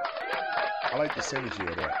 I like the synergy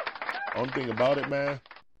of that. Only thing about it, man,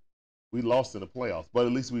 we lost in the playoffs, but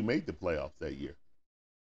at least we made the playoffs that year.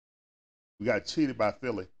 We got cheated by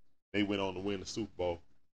Philly. They went on to win the Super Bowl.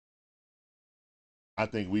 I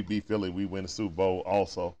think we beat Philly. We win the Super Bowl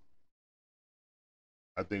also.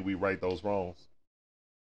 I think we right those wrongs.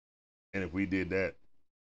 And if we did that,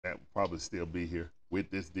 that would probably still be here with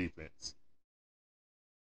this defense.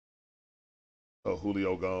 Oh,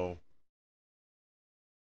 Julio gone.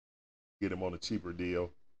 Get him on a cheaper deal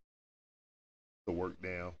to work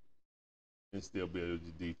down and still build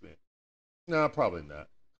your defense. No, probably not.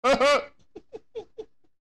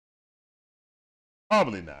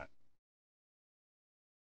 Probably not.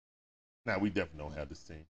 Now we definitely don't have this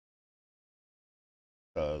team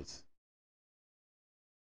because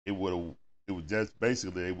it would just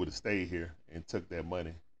basically they would have stayed here and took that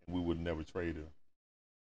money and we would have never traded him.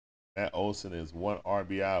 Matt Olson is 1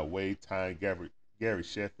 RBI away, tying Gary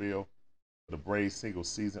Sheffield for the Braves single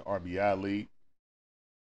season RBI lead.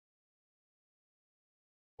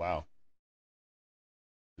 Wow.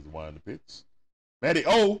 He's winding the pitch. Matty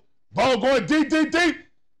O, ball going deep, deep, deep.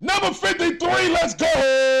 Number 53, let's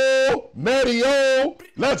go. Matty O,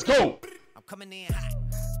 let's go. I'm coming in hot.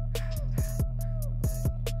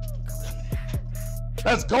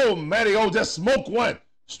 Let's go, Matty O. Just smoke one.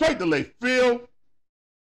 Straight to left field.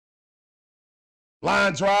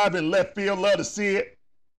 Line drive in left field. Love to see it.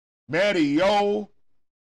 Matty O.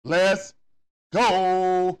 Let's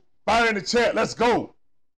go. Fire in the chat. Let's go.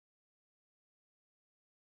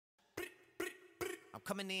 I'm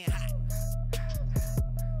coming in hot.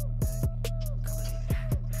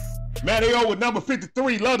 Matty O with number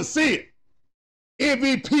 53. Love to see it.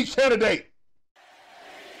 MVP candidate.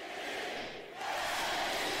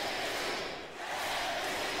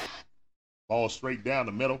 Ball straight down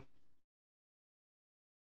the middle.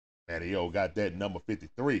 Matty O got that number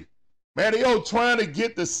 53. Matty O trying to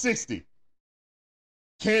get the 60.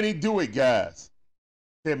 Can he do it, guys?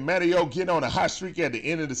 Can Matty O get on a hot streak at the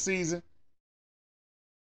end of the season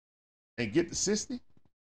and get the 60?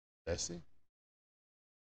 Let's see.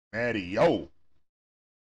 Matty O.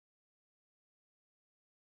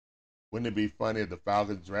 Wouldn't it be funny if the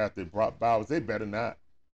Falcons drafted Brock Bowers? They better not.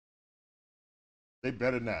 They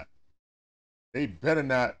better not. They better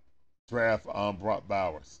not draft Brock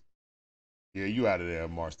Bowers. Yeah, you out of there,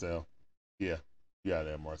 Marcel. Yeah, you out of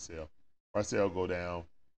there, Marcel. Marcel go down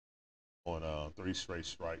on 3 straight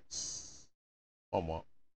strikes. One more.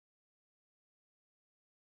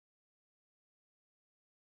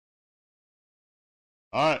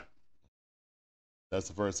 All right. That's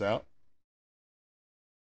the first out.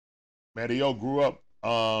 Matty O grew up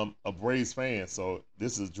a Braves fan, so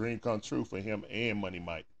this is a dream come true for him and Money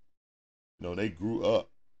Mike. You know, they grew up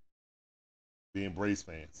being Braves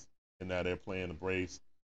fans, and now they're playing the Braves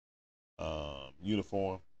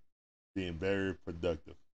uniform, being very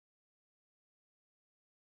productive.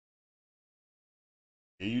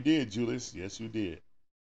 Yeah, you did, Julius. Yes, you did.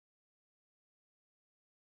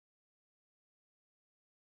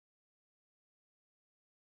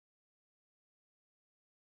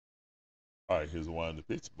 All right, here's the one on the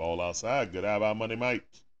pitch. Ball outside. Good eye by Money Mike.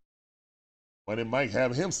 Money Mike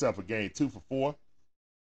having himself a game, 2 for 4.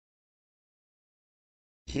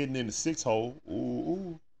 Hitting in the 6 hole. Ooh,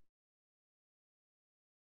 ooh.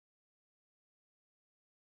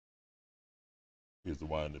 Here's the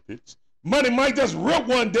one on the pitch. Money Mike just ripped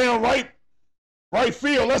one down right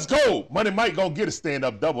field. Let's go. Money Mike gonna get a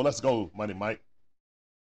stand-up double. Let's go, Money Mike.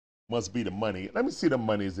 Must be the money. Let me see the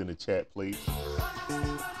monies in the chat, please.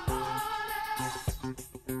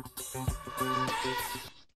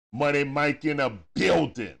 Money Mike in a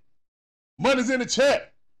building. Money's in the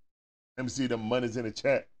chat. Let me see the money's in the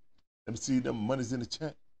chat. Let me see the money's in the chat.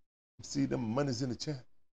 Let me see the money's in the chat.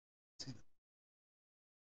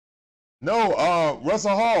 No,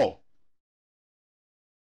 Russell Hall.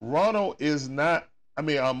 Ronald is not,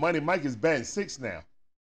 Money Mike is batting 6 now.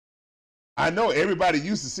 I know everybody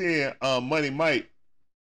used to seeing Money Mike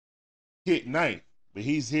hit 9th, but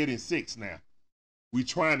he's hitting 6 now. We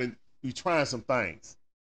trying some things.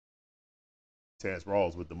 Terrence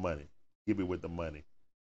Rawls with the money. Give me with the money.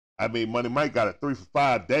 Money Mike got a 3 for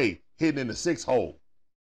 5 day, hitting in the 6 hole.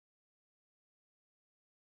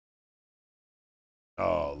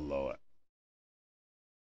 Oh, Lord.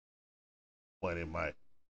 Money Mike.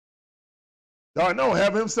 Darno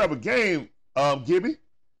have himself a game, Gibby.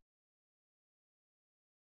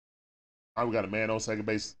 All right, we got a man on second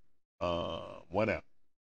base. 1 out.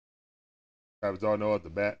 Travis Darno at the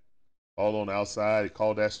bat. All on the outside. He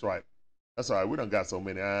called that strike. That's all right. We done got so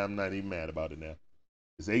many. I'm not even mad about it now.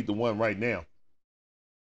 It's 8-1 right now.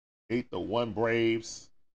 8-1 Braves.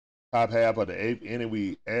 Top half of the 8th inning.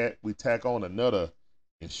 We tack on another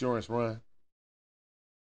insurance run.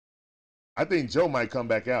 I think Joe might come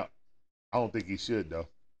back out. I don't think he should, though.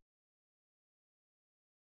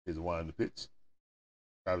 Here's the one on the pitch.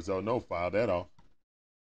 Travis Darno fouled that off.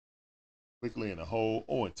 Quickly in the hole.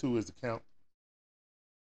 0-2 is the count.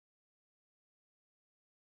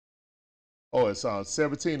 Oh, it's on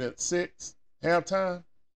 17-6 halftime.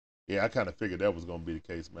 Yeah, I kind of figured that was going to be the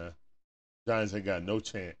case, man. Giants ain't got no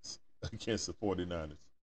chance against the 49ers.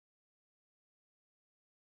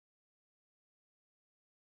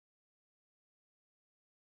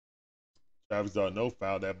 Travis Darno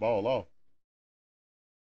fouled that ball off.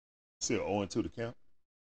 Still 0-2 to count.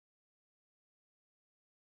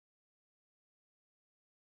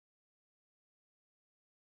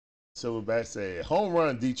 Silverback said, home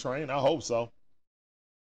run, D-Train. I hope so.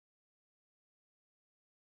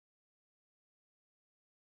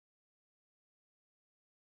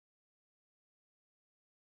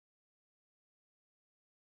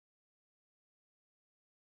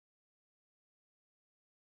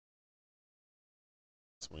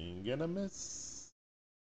 Swing and a miss.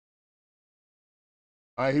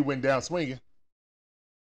 All right, he went down swinging.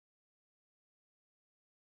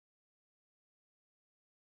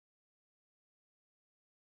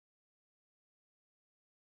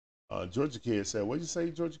 Georgia Kid said, what'd you say,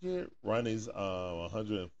 Georgia Kid? Ronnie's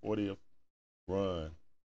 140th run.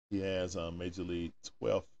 He has Major League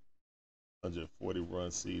 12th 140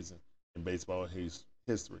 run season in baseball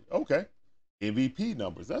history. Okay. MVP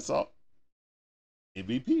numbers. That's all.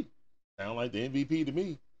 MVP. Sound like the MVP to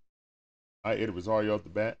me. All right, Eddie Rosario off the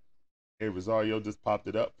bat. Eddie Rosario just popped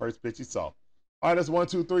it up. First pitch he saw. All right, that's 1,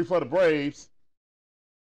 2, 3 for the Braves.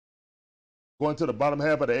 Going to the bottom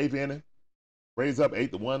half of the 8th inning. Braves up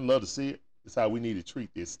 8-1. Love to see it. This is how we need to treat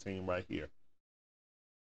this team right here.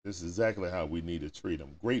 This is exactly how we need to treat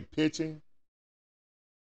them. Great pitching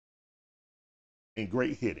and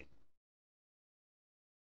great hitting.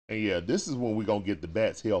 And yeah, this is when we're going to get the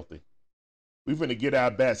bats healthy. We're going to get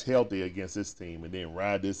our bats healthy against this team and then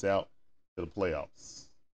ride this out to the playoffs.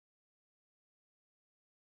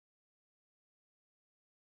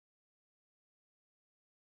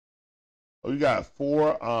 Oh, you got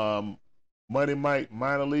 4 Money Mike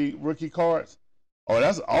minor league rookie cards. Oh,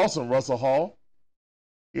 that's awesome, Russell Hall.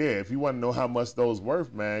 Yeah, if you want to know how much those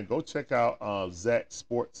worth, man, go check out Zach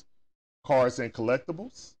Sports Cards and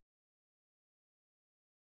Collectibles.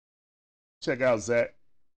 Check out Zach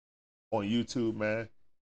on YouTube, man.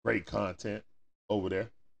 Great content over there.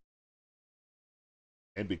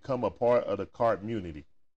 And become a part of the card community.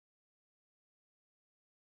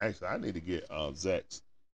 Actually, I need to get Zach's,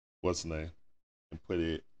 what's the name, and put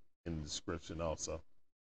it in the description also.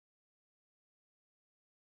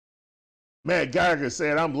 Matt Geiger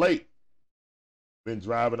said, I'm late. Been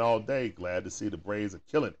driving all day. Glad to see the Braves are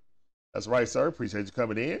killing it. That's right, sir. Appreciate you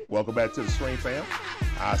coming in. Welcome back to the stream, fam.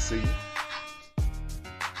 I see you.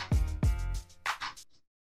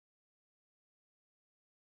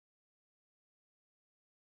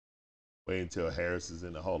 Wait until Harris is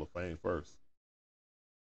in the Hall of Fame first.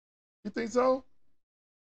 You think so?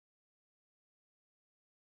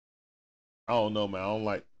 I don't know, man. I don't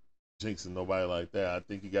like jinxing nobody like that. I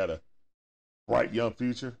think he got a bright young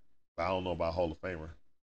future, but I don't know about Hall of Famer.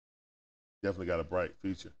 Definitely got a bright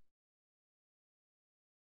future.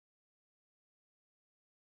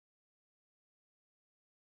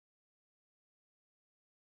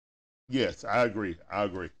 Yes, I agree. I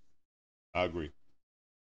agree. I agree.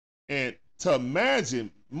 And to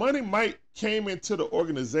imagine, Money Mike came into the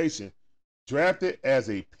organization drafted as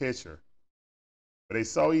a pitcher. But they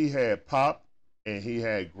saw he had pop and he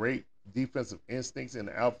had great defensive instincts in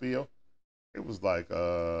the outfield. It was like,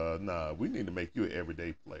 nah, we need to make you an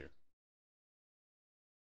everyday player.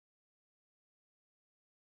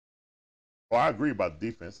 Oh, I agree about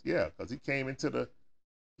the defense. Yeah, because he came into the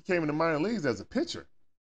minor leagues as a pitcher.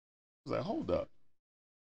 I was like, hold up.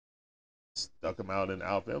 Stuck him out in the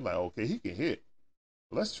outfield. I'm like, okay, he can hit.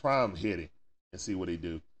 Let's try him hitting and see what he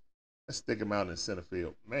do. Let's stick him out in center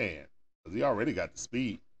field. Man, because he already got the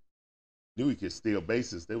speed. Knew he could steal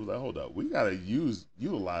bases. They was like, hold up, we got to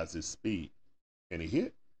utilize his speed. And he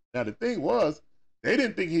hit. Now, the thing was, they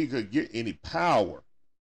didn't think he could get any power.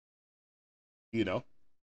 You know?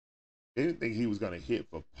 They didn't think he was going to hit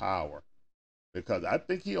for power. Because I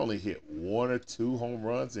think he only hit 1 or 2 home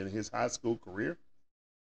runs in his high school career.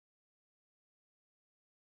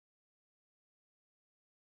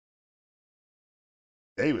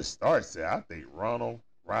 David Stark said, I think Ronald,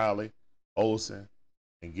 Riley, Olsen,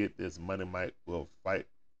 and get this, Money Mike will fight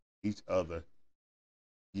each other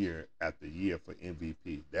year after year for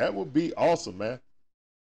MVP. That would be awesome, man.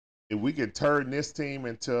 If we could turn this team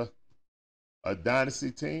into a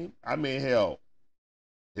dynasty team, I mean, hell,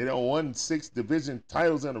 they don't won 6 division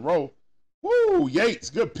titles in a row. Woo,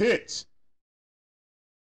 Yates, good pitch.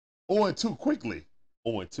 0-2 quickly.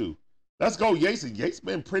 0-2. Let's go, Yates. And Yates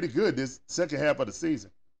been pretty good this second half of the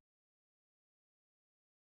season.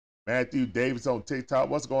 Matthew Davis on TikTok.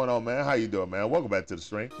 What's going on, man? How you doing, man? Welcome back to the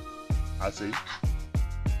stream. I see.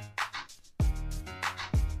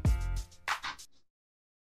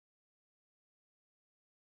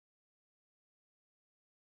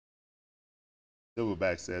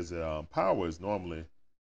 Silverback says that power is normally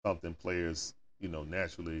something players,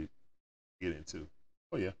 naturally get into.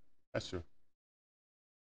 Oh, yeah, that's true.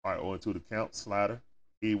 All right, 0-2 the count. Slider.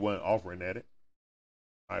 He wasn't offering at it.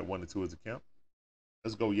 All right, 1-2 is the count.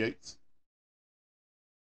 Let's go, Yates.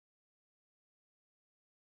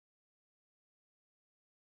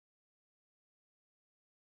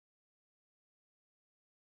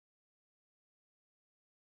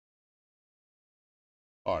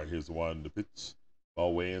 All right, here's the one, the pitch.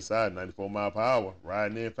 Ball way inside, 94 mile per hour.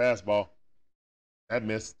 Riding in, fastball. That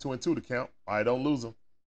missed. 2-2 to count. All right, don't lose them.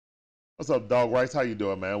 What's up, Dog Rice? How you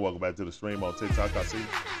doing, man? Welcome back to the stream on TikTok. I see you.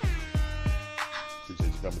 Appreciate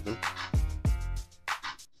you coming through.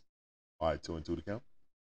 All right, 2-2 to count.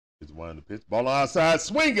 Here's one, the pitch. Ball on outside.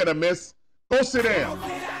 Swing and a miss. Go sit down.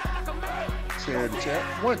 Chair in the chair.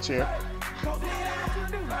 One chair.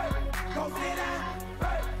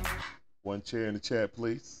 One chair in the chat,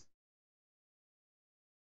 please.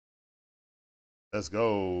 Let's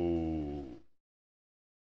go.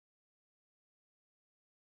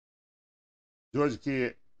 Georgia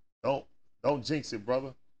kid, don't jinx it,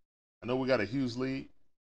 brother. I know we got a huge lead,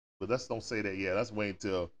 but let's don't say that yet. Let's wait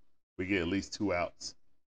until we get at least 2 outs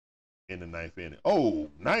in the 9th inning.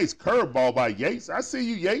 Oh, nice curveball by Yates. I see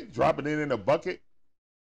you, Yates, dropping it in a bucket.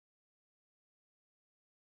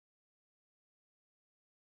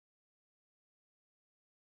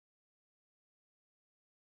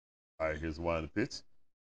 All right, here's one pitch.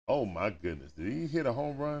 Oh, my goodness. Did he hit a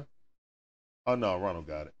home run? Oh, no, Ronald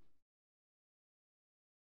got it.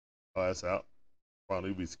 Oh, that's out. Ronald,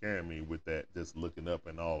 you be scaring me with that, just looking up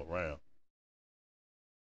and all around.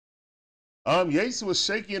 Yates was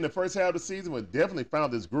shaky in the first half of the season, but definitely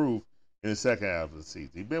found his groove in the second half of the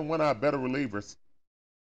season. He's been one of our better relievers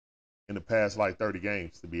in the past, 30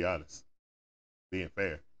 games, to be honest. Being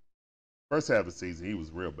fair. First half of the season, he was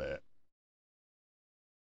real bad.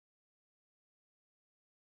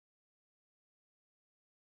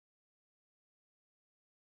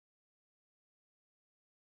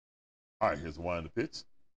 All right, here's one to pitch.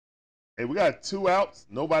 Hey, we got 2 outs,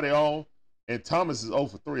 nobody on, and Thomas is 0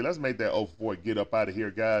 for 3. Let's make that 0 for 4. Get up out of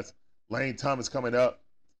here, guys. Lane Thomas coming up.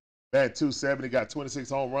 Batting .270, got 26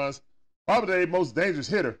 home runs. Probably the most dangerous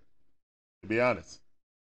hitter, to be honest.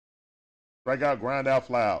 Strikeout, ground out,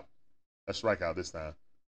 fly out. That's strikeout this time.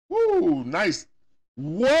 Woo, nice.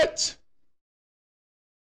 What?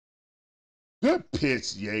 Good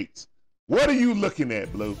pitch, Yates. What are you looking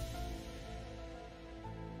at, Blue?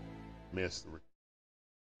 Mystery.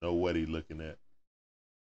 Know what he's looking at.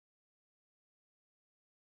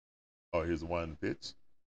 Oh, here's the one pitch.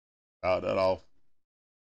 Fouled that off.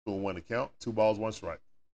 2-1 to count. 2 balls, 1 strike.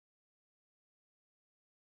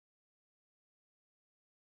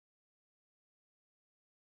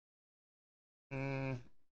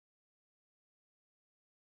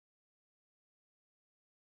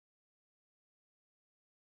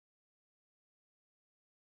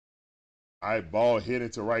 All right, ball hit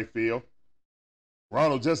into right field.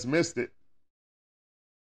 Ronald just missed it.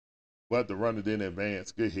 But the runner didn't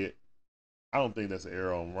advance. Good hit. I don't think that's an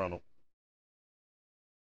error on Ronald.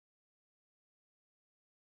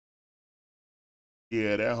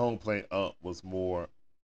 Yeah, that home plate ump was more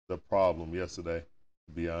the problem yesterday,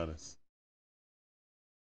 to be honest.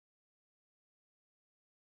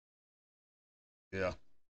 Yeah.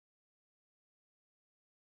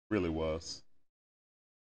 Really was.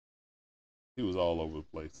 He was all over the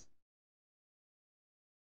place.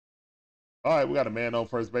 All right, we got a man on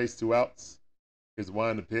first base, 2 outs. Here's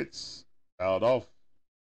one to pitch. Fouled off.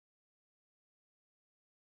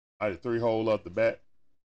 All right, 3-hole up the bat.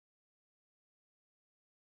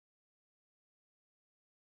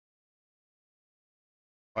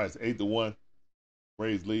 All right, it's 8-1.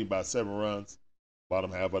 Rays lead by 7 runs.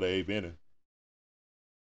 Bottom half of the 8th inning.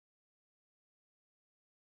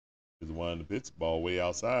 Here's one to pitch. Ball way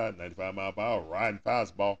outside. 95 mile per hour. Riding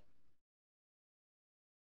fastball.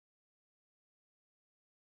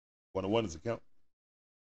 1-1 is the count.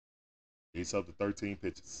 Yates up to 13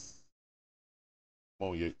 pitches. Come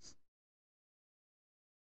on, Yates.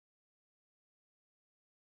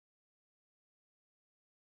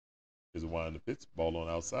 Here's a one to pitch. Ball on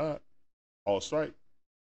outside. All strike.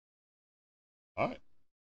 All right.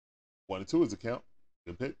 1-2 is the count.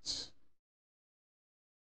 Good pitch.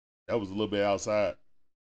 That was a little bit outside,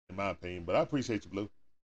 in my opinion, but I appreciate you, Blue.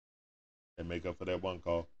 And make up for that 1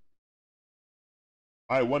 call.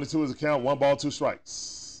 All right, 1-2 is the count. 1 ball, 2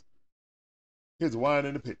 strikes. Here's a wind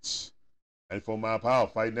in the pitch. 94 mile per hour,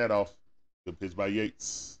 fighting that off. Good pitch by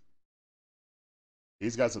Yates.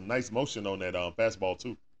 He's got some nice motion on that fastball,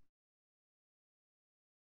 too.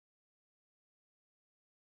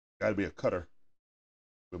 Got to be a cutter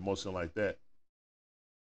with motion like that.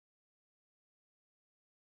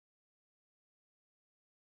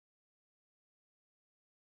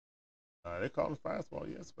 They call it fastball.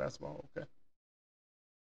 Yes, fastball. Okay.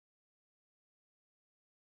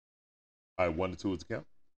 All right, 1-2 is the count.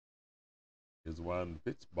 Here's the one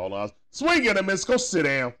pitch. Ball on. Swing and a miss. Go sit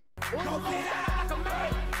down.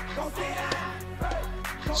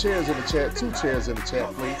 Chairs in the chat. 2 chairs in the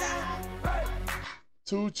chat, please.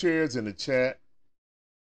 2 chairs in the chat.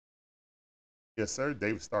 Yes, sir.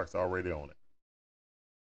 David Stark's already on it.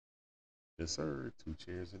 Yes, sir. 2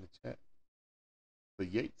 chairs in the chat. For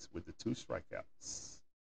Yates with the 2 strikeouts.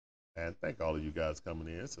 And thank all of you guys coming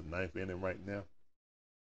in. It's a 9th inning right now.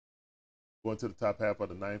 Going to the top half of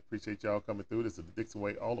the 9th. Appreciate y'all coming through. This is the Dixon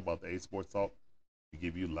Way, all about the A Sports Talk. We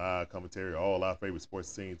give you live commentary, all our favorite sports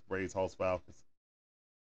scenes, Braves, Hawks, Falcons,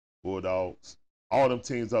 Bulldogs, all them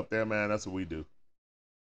teams up there, man. That's what we do.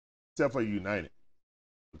 Except for United,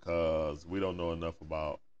 because we don't know enough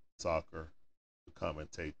about soccer to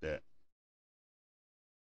commentate that.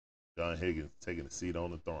 John Higgins taking a seat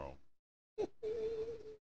on the throne.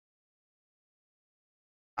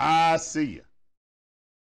 I see ya.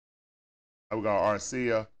 We got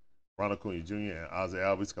Arcia, Ronald Acuna Jr., and Ozzie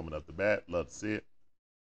Albies coming up the bat. Love to see it.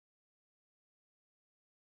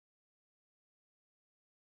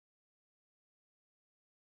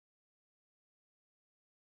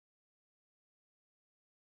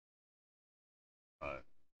 All right.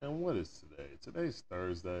 And what is today? Today's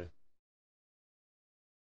Thursday.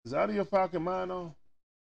 Is Audio Falcon mine on?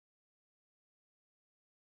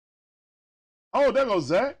 Oh, there goes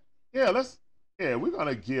Zach. Yeah, we're going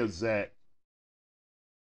to give Zach.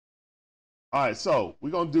 All right, so we're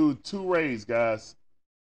going to do 2 raids, guys.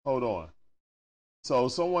 Hold on. So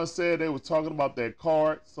someone said they were talking about that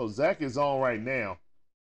card. So Zach is on right now.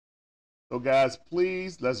 So, guys,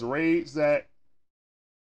 please, let's raid Zach.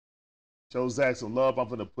 Show Zach some love. I'm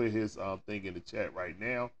going to put his thing in the chat right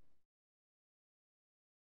now.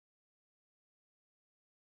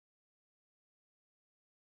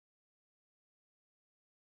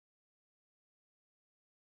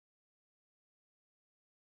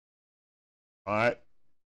 All right.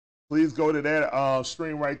 Please go to that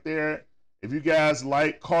stream right there. If you guys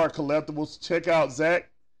like card collectibles, check out Zach.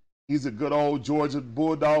 He's a good old Georgia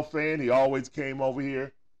Bulldog fan. He always came over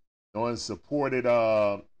here and supported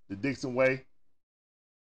the Dixon Way.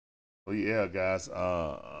 Oh, yeah, guys.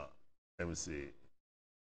 Let me see.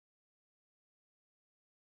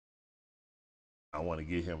 I want to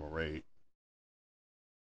give him a raid.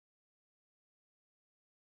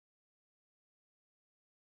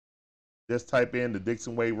 Just type in the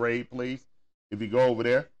Dixon Way raid, please. If you go over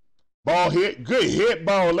there. Ball hit. Good hit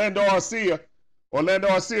by Orlando Arcia. Orlando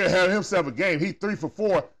Arcia had himself a game. He 3 for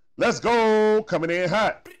 4. Let's go. Coming in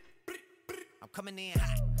hot. I'm coming in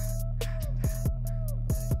hot.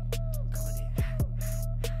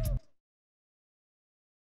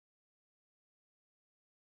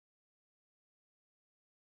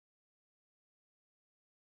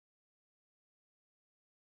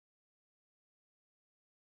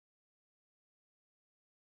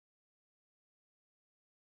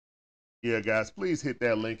 Yeah, guys, please hit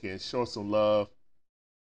that link and show some love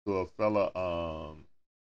to a fella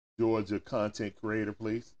Georgia content creator,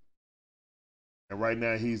 please. And right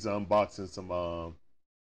now he's unboxing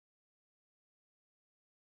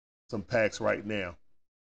some packs right now.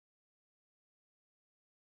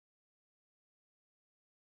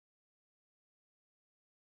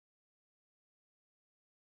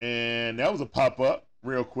 And that was a pop-up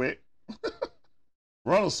real quick.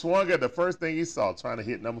 Ronald swung at the first thing he saw, trying to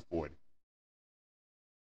hit number 40.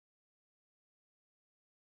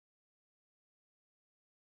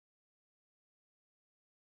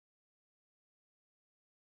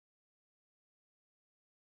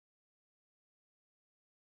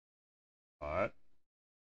 All right.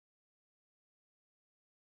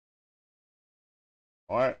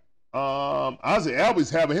 All right. Ozzie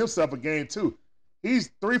Albies having himself a game too. He's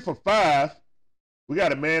 3 for 5. We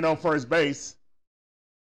got a man on first base.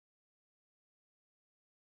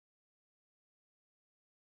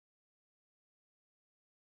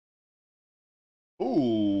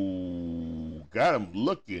 Ooh, got him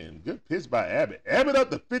looking. Good pitch by Abbott. Abbott up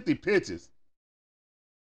to 50 pitches.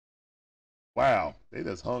 Wow, they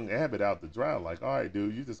just hung Abbott out to dry. Like, all right,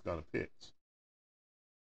 dude, you just gonna pitch.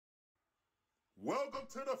 Welcome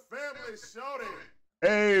to the family, shorty.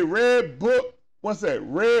 Hey, Red Book. What's that?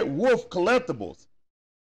 Red Wolf Collectibles.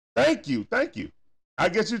 Thank you, thank you. I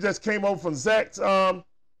guess you just came over from Zach's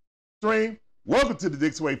stream. Welcome to the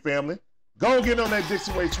Dixon Way family. Go and get on that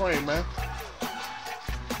Dixon Way train, man.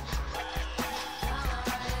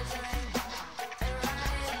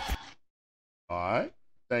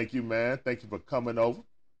 Thank you, man. Thank you for coming over.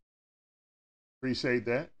 Appreciate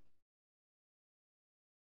that.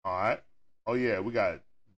 All right. Oh, yeah, we got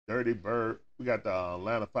Dirty Bird. We got the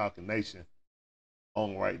Atlanta Falcon Nation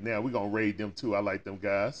on right now. We're going to raid them, too. I like them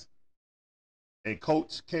guys. And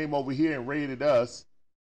Coach came over here and raided us.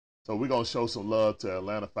 So we're going to show some love to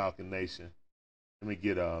Atlanta Falcon Nation. Let me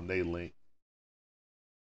get their link.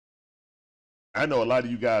 I know a lot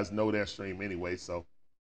of you guys know that stream anyway, so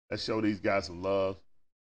let's show these guys some love.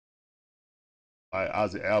 All right,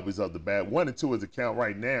 Ozzy Albies up the bat. 1 and 2 is the count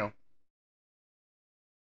right now.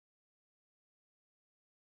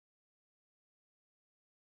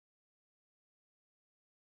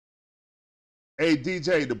 Hey,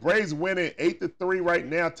 DJ, the Braves winning 8-3 right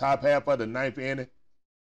now, top half of the 9th inning.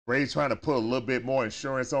 Braves trying to put a little bit more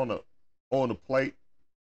insurance on the plate.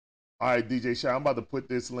 All right, DJ Shaw, I'm about to put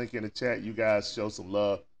this link in the chat. You guys show some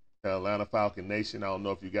love to Atlanta Falcon Nation. I don't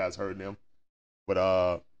know if you guys heard them,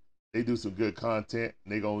 but they do some good content.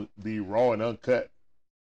 And they're going to be raw and uncut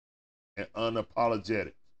and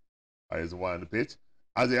unapologetic. All right, here's the one in the pitch.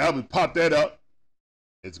 Ozzy Albies pop that up.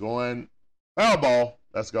 It's going foul ball.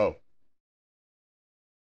 Let's go.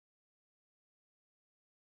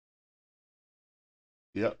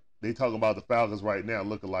 Yep, they talking about the Falcons right now,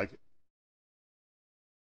 looking like it.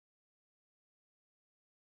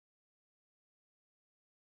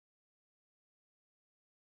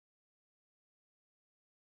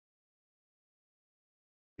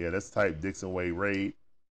 Yeah, let's type Dixon Way raid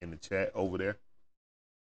in the chat over there.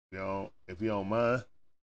 If you don't mind.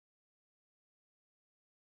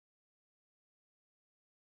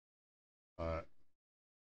 All right.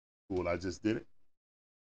 Cool, I just did it.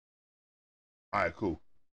 All right, cool.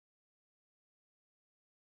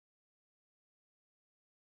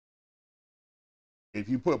 If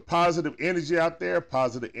you put positive energy out there,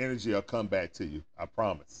 positive energy will come back to you. I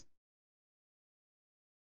promise.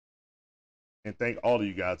 And thank all of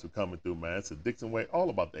you guys for coming through, man. It's a Dixon Way, all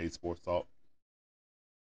about the A Sports Talk.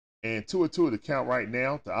 And 2-2 the count right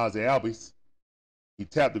now to Ozzy Albies. He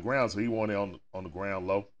tapped the ground, so he wanted on the ground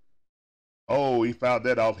low. Oh, he fouled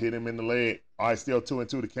that off, hit him in the leg. All right, still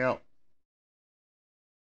 2-2 the count.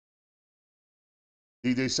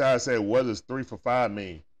 DJ Shire said, what does 3 for 5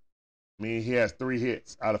 mean? I mean, he has 3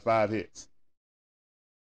 hits out of 5 hits.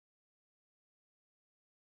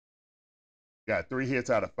 Got 3 hits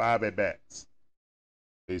out of 5 at-bats.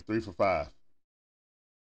 He's 3 for 5.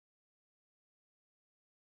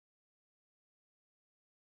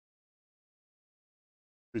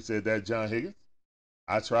 Appreciate that, John Higgins.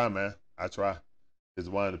 I try, man. I try. Here's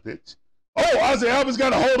one in the pitch. Oh, Ozzy Albies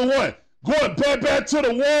got a hold of one. Going back to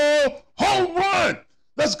the wall. Home run.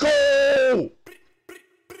 Let's go.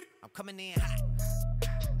 I'm coming in hot.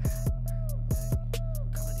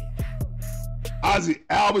 Ozzy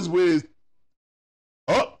Albies with his.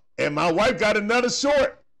 Oh, and my wife got another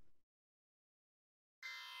short.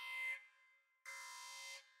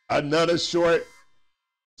 Another short.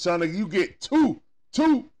 Shauna, you get two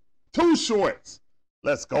shorts.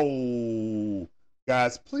 Let's go.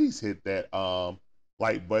 Guys, please hit that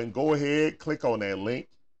like button. Go ahead, click on that link.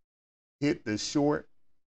 Hit the short.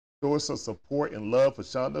 Show us some support and love for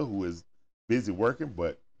Shonda, who is busy working,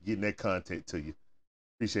 but getting that content to you.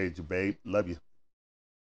 Appreciate you, babe. Love you.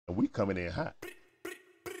 And we coming in hot.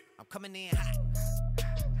 I'm coming in hot.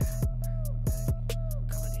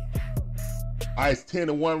 All right, it's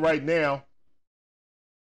 10-1 right now.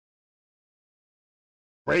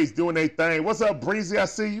 Braves doing their thing. What's up, Breezy? I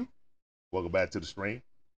see you. Welcome back to the stream.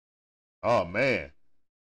 Oh, man.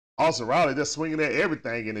 Austin Riley just swinging at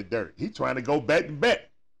everything in the dirt. He trying to go back to back.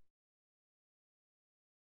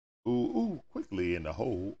 Ooh, quickly in the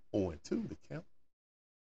hole. 0-2 the count.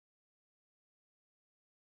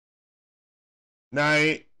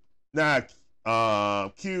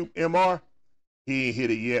 Cube MR. He ain't hit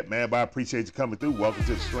it yet, man, but I appreciate you coming through. Welcome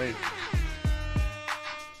to the stream.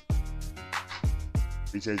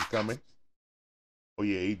 Appreciate you coming. Oh,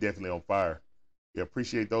 yeah, he definitely on fire. Yeah,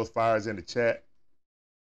 appreciate those fires in the chat.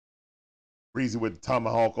 Breezy with the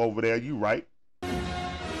tomahawk over there. You right.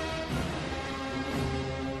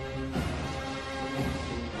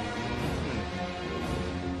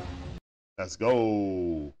 Let's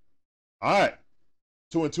go. All right.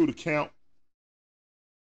 2-2 to count.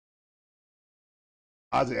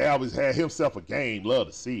 Ozzy Albies had himself a game. Love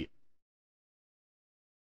to see it.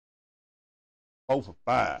 4 for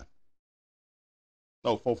 5.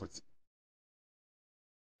 No, 4 for 6.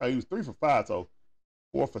 Oh, he was 3 for 5, so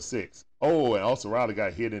 4 for 6. Oh, and also Riley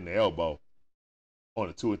got hit in the elbow on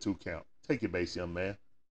a 2-2 count. Take your base, young man. At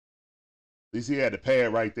least he had the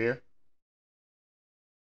pad right there.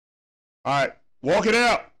 All right, walk it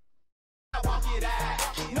out.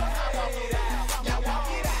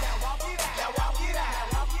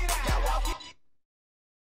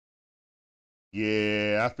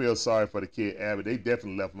 Yeah, I feel sorry for the kid, Abbott. They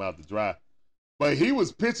definitely left him out to dry. But he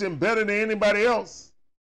was pitching better than anybody else.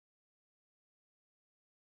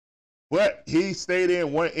 But he stayed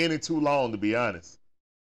in one inning too long, to be honest.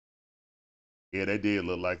 Yeah, that did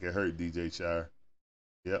look like it hurt DJ Shire.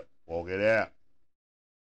 Yep, walk it out.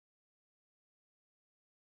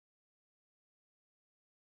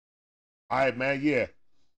 All right, man, yeah.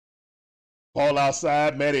 Ball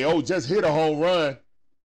outside, Matty O just hit a home run.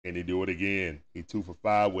 And he do it again. He 2 for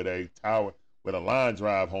 5 with a line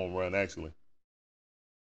drive home run, actually.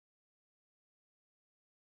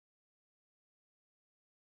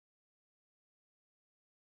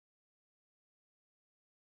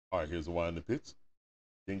 All right, here's the one in the pitch.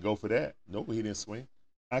 Didn't go for that. Nope, he didn't swing.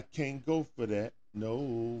 I can't go for that.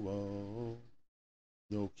 No,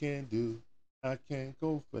 no can do. I can't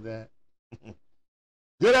go for that.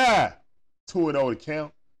 Good eye. 2-0 to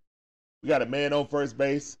count. We got a man on first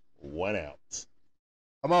base, 1 out.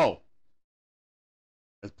 Come on.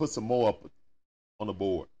 Let's put some more up on the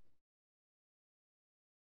board.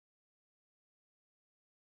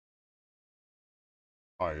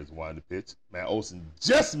 All right, here's one to pitch. Matt Olson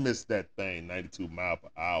just missed that thing, 92 miles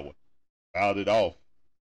per hour. Fouled it off.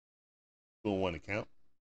 2-1 to count.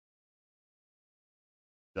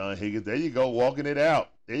 John Higgins, there you go, walking it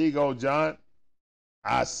out. There you go, John.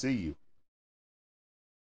 I see you.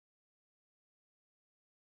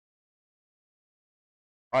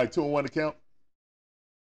 All right, 2-1 to count.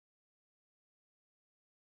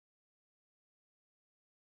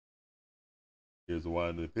 Here's the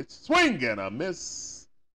one to the pitch. Swing and a miss.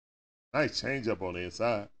 Nice changeup on the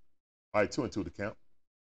inside. All right, 2-2 to count.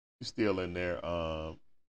 You're still in there,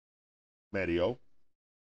 Matty O.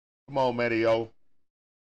 Come on, Matty O.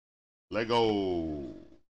 Let go.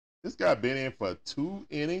 This guy been in for 2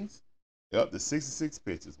 innings. Up to 66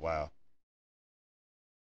 pitches. Wow.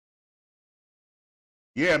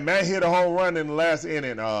 Yeah, Matt hit a home run in the last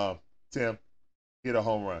inning, Tim. Hit a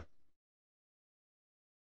home run.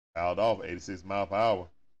 Fouled off, 86 miles per hour.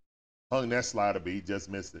 Hung that slider, but he just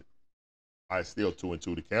missed it. All right, still 2-2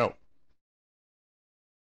 to count.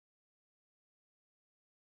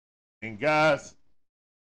 And guys,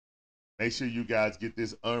 make sure you guys get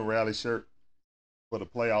this Unrally shirt for the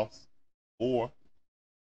playoffs or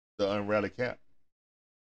the Unrally cap.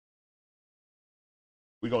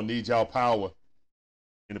 We're going to need y'all power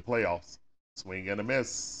in the playoffs. Swing and a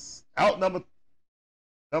miss. Out number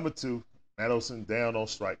 2. Matt Olson down on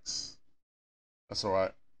strikes. That's all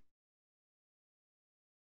right.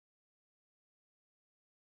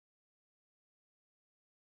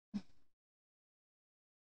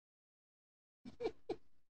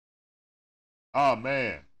 Oh,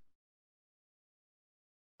 man.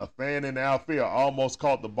 A fan in the outfield almost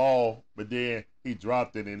caught the ball, but then he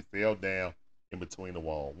dropped it and fell down in between the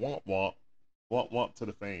wall. Womp, womp. Womp, womp to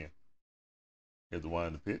the fan. Here's the one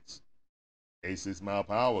in the pitch. 86 mile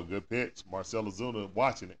per hour, good pitch. Marcell Ozuna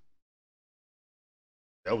watching it.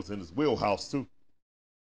 That was in his wheelhouse, too.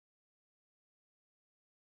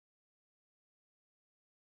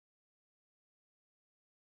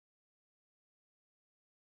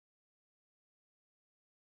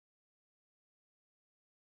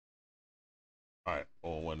 All right,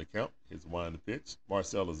 0-1 to count. Here's one in the pitch.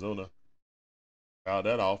 Marcell Ozuna fouled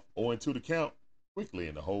that off. 0-2 to count. Quickly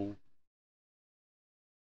in the hole.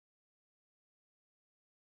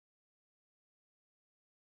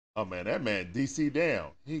 Oh, man, that man DC down.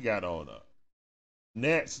 He got on a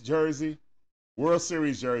Nats jersey, World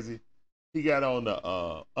Series jersey. He got on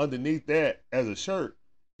the, underneath that as a shirt,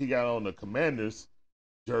 he got on the Commanders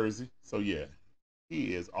jersey. So, yeah,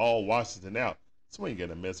 he is all Washington out. Swing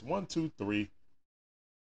and a miss. 1, 2, 3.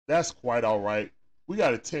 That's quite all right. We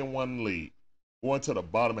got a 10-1 lead going to the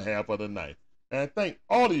bottom half of the ninth. And thank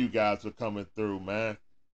all of you guys for coming through, man.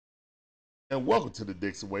 And welcome to the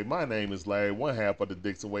Dixon Way. My name is Larry, one half of the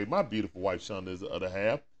Dixon Way. My beautiful wife, Shonda, is the other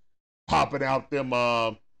half. Popping out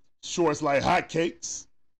them shorts like hotcakes.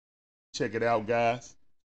 Check it out, guys.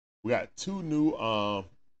 We got 2 new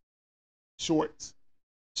shorts.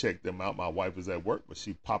 Check them out. My wife is at work, but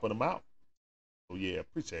she popping them out. So, yeah,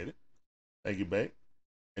 appreciate it. Thank you, babe.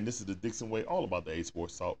 And this is the Dixon Way, all about the A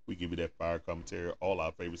Sports Talk. We give you that fire commentary, all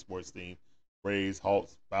our favorite sports teams. Braves,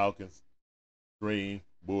 Hawks, Falcons, Dream,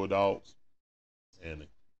 Bulldogs, and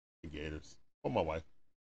the Gators. For my wife.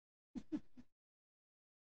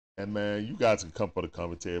 And, man, you guys can come for the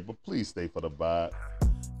commentary, but please stay for the vibe.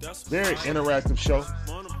 Very interactive show.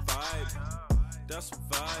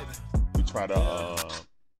 We try to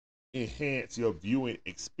enhance your viewing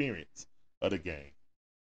experience of the game.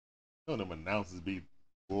 You know them announcers be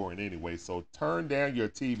boring anyway, so turn down your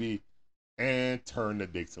TV and turn the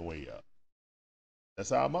Dixon way up.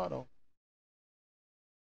 That's our motto.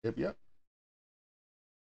 Yep.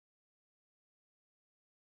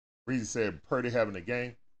 Reason said Purdy having a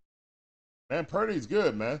game. Man, Purdy's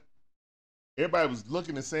good, man. Everybody was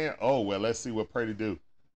looking and saying, oh, well, let's see what Purdy do.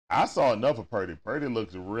 I saw enough of Purdy. Purdy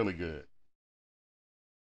looks really good.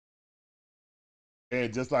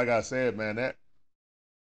 And just like I said, man, that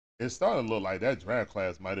it's starting to look like that draft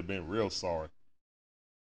class might have been real sorry.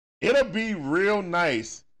 It'll be real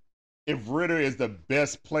nice if Ridder is the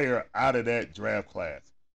best player out of that draft class.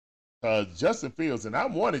 Because Justin Fields, and I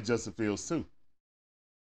wanted Justin Fields too.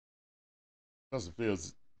 Justin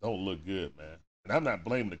Fields don't look good, man. And I'm not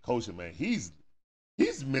blaming the coach, man. He's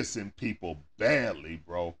missing people badly,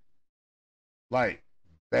 bro. Like,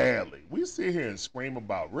 badly. We sit here and scream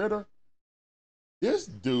about Ridder. This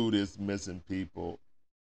dude is missing people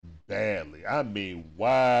badly. I mean,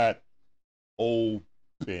 wide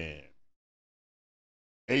open.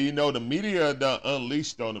 And you know, the media done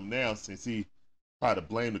unleashed on him now since he tried to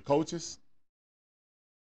blame the coaches.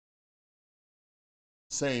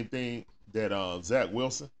 Same thing that Zach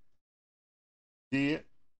Wilson did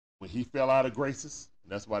when he fell out of graces.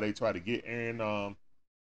 And that's why they tried to get Aaron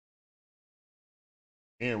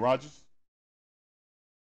Rodgers.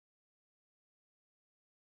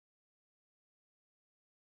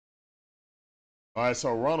 All right,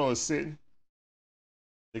 so Ronald is sitting.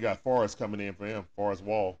 They got Forrest coming in for him, Forrest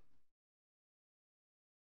Wall.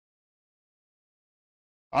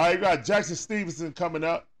 All right, you got Jackson Stevenson coming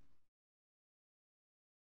up.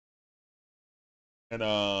 And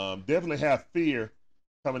definitely have fear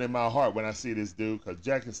coming in my heart when I see this dude, because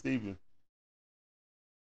Jackson Stevenson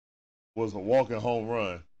was a walking home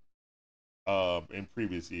run in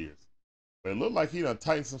previous years. But it looked like he done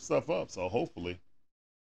tightened some stuff up, so hopefully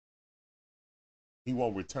he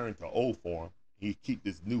won't return to old form. He keep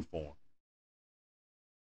this new form.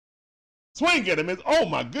 Swing at him. Oh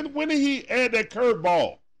my goodness, when did he add that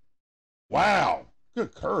curveball? Wow,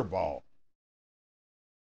 good curveball.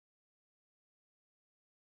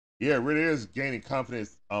 Yeah, it really is gaining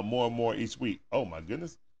confidence more and more each week. Oh my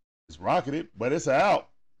goodness, it's rocketed, but it's out.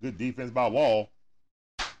 Good defense by Wall.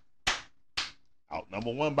 Out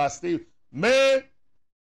number one by Steve. Man,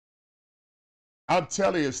 I'm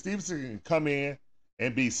telling you, if Stevenson can come in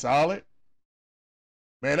and be solid,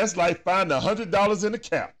 man, that's like finding $100 in the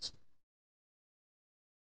couch.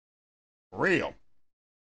 Real.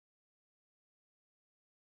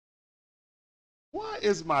 Why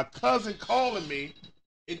is my cousin calling me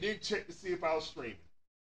and didn't check to see if I was streaming?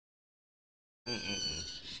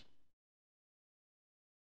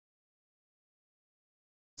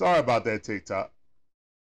 Sorry about that, TikTok.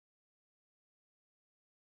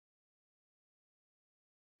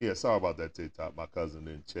 Yeah, sorry about that, TikTok. My cousin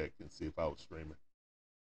didn't check and see if I was streaming.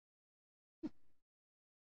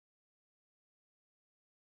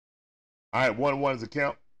 All right, 1-1 is a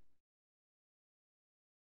count.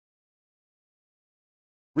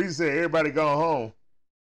 Reason said everybody gone home.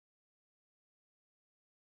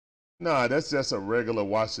 Nah, that's just a regular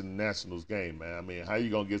Washington Nationals game, man. I mean, how you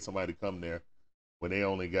gonna get somebody to come there when they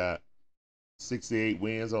only got 68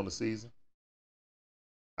 wins on the season?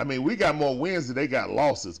 I mean, we got more wins than they got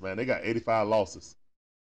losses, man. They got 85 losses.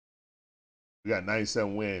 We got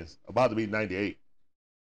 97 wins, about to be 98.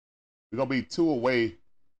 We're gonna be 2 away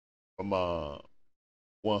from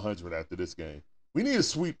 100 after this game. We need to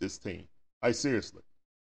sweep this team. Like, seriously.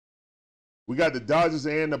 We got the Dodgers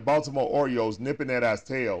and the Baltimore Orioles nipping at our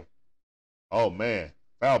tail. Oh, man.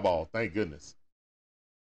 Foul ball. Thank goodness.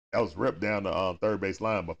 That was ripped down the third base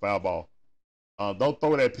line, but foul ball. Don't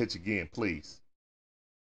throw that pitch again, please.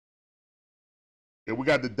 Yeah, we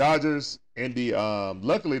got the Dodgers and the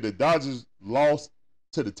luckily the Dodgers lost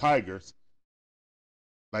to the Tigers.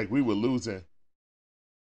 Like we were losing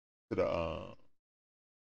to the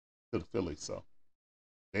Phillies, so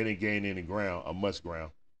they didn't gain any ground, or much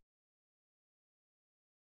ground.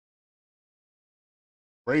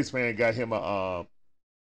 Braves fan got him a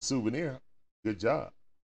souvenir. Good job.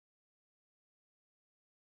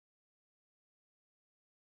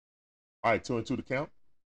 All right, 2-2 to count.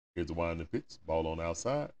 Here's the winding pitch. Ball on the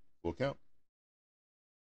outside. Full count.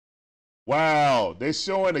 Wow, they're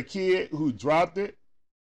showing a kid who dropped it.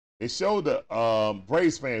 They showed the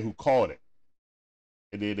Braves fan who caught it.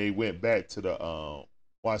 And then they went back to the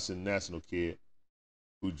Washington National kid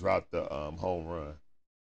who dropped the home run.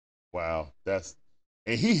 Wow,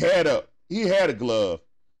 and he had a glove,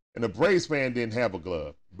 and the Braves fan didn't have a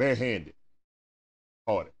glove, barehanded.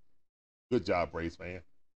 Caught it. Good job, Braves fan.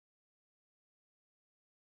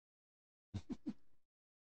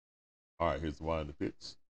 All right, here's the one in the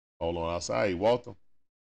pitch. Hold on outside. He walked him.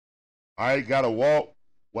 All right, got to walk.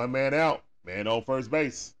 One man out. Man on first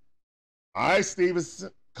base. All right, Stevens.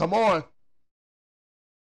 Come on.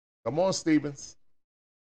 Come on, Stevens.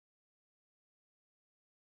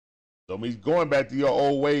 Don't be going back to your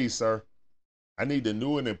old ways, sir. I need the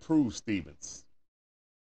new and improved Stevens.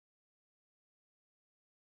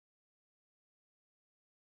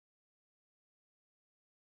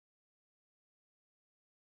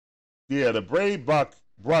 Yeah, the Brave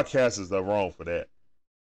broadcasters are wrong for that.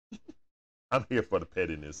 I'm here for the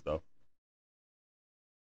pettiness, though.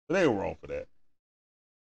 But they were wrong for that.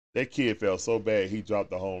 That kid felt so bad he dropped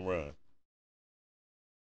the home run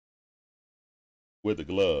with the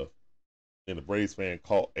glove. And the Braves fan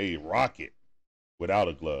caught a rocket without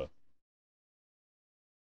a glove.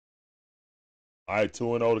 All right,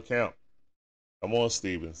 2-0 to count. Come on,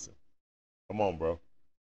 Stevenson. Come on, bro.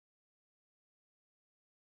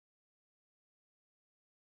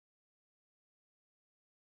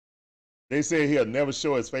 They said he'll never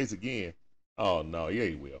show his face again. Oh, no, yeah,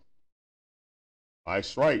 he will. All right,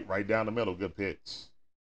 strike right down the middle. Good pitch.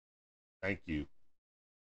 Thank you.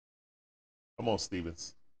 Come on,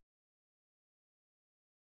 Stevens.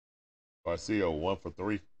 Garcia, 1 for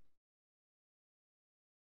 3.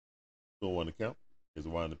 2-1 to count. Here's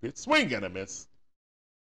the one in the pitch. Swing and a miss.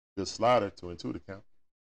 Good slider, 2-2 to count.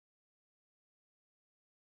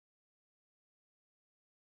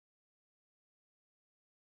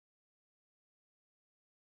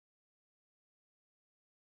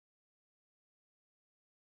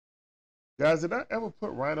 Guys, did I ever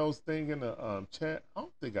put Rhino's thing in the chat? I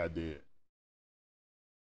don't think I did.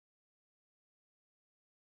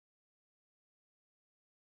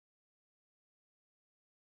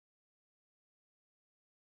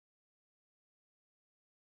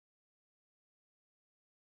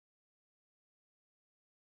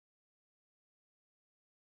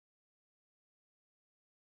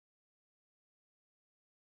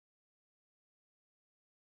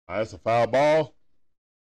 All right, that's a foul ball.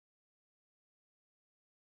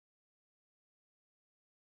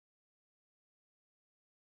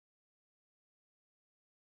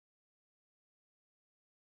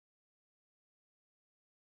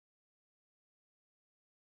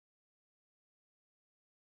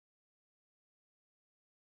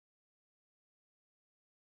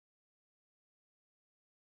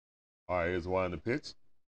 All right, here's one in the pitch.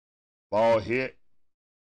 Ball hit.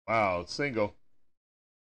 Wow, single.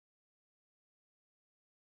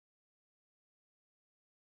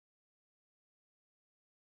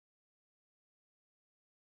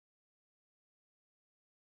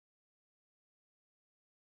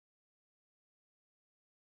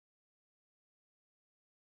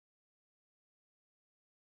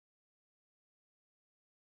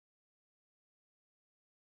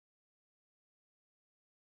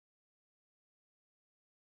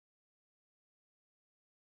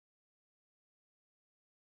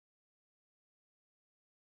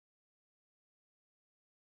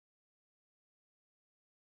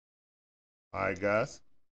 All right, guys.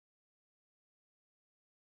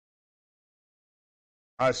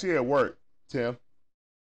 All right, she at work, Tim.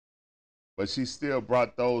 But she still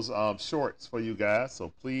brought those shorts for you guys.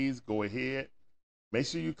 So please go ahead. Make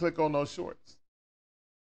sure you click on those shorts.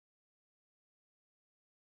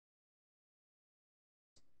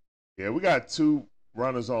 Yeah, we got 2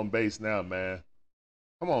 runners on base now, man.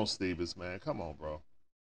 Come on, Stevens, man. Come on, bro.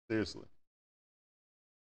 Seriously.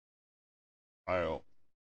 All right.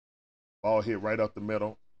 Ball hit right up the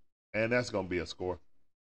middle. And that's going to be a score.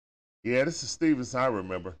 Yeah, this is Stevens I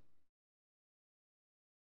remember.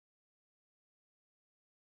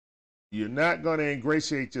 You're not going to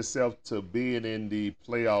ingratiate yourself to being in the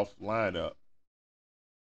playoff lineup.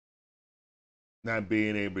 Not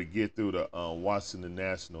being able to get through the Washington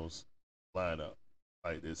Nationals lineup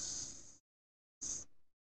like this.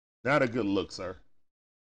 Not a good look, sir.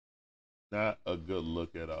 Not a good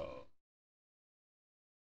look at all.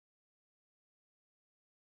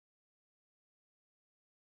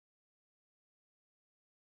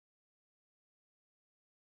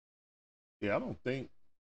 Yeah, I don't think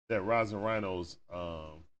that Rising Rhinos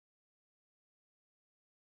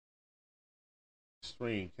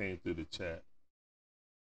stream came through the chat.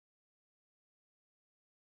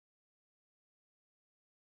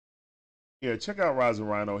 Yeah, check out Rising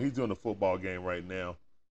Rhino. He's doing a football game right now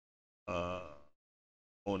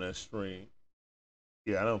on that stream.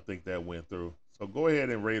 Yeah, I don't think that went through. So go ahead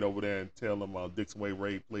and raid over there and tell them Dixon Way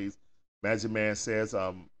raid, please. Magic Man says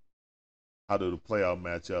how do the playoff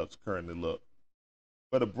matchups currently look?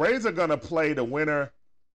 But the Braves are gonna play the winner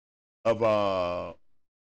of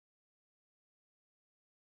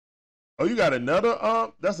Oh, you got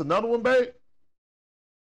another, that's another one, babe?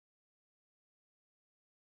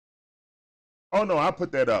 Oh, no, I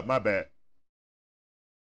put that up. My bad.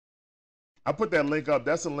 I put that link up.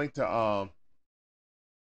 That's a link to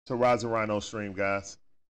Rise and Rhino stream, guys.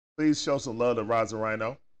 Please show some love to Rise and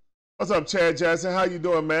Rhino. What's up, Chad Jackson? How you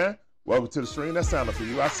doing, man? Welcome to the stream. That's sounding for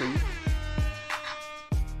you. I see you.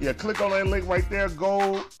 Yeah, click on that link right there.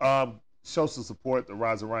 Go show some support to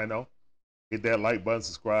Rise and Rhino. Hit that like button,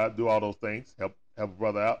 subscribe, do all those things. Help a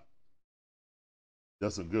brother out.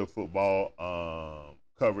 Does some good football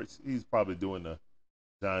coverage. He's probably doing the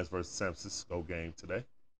Giants versus San Francisco game today.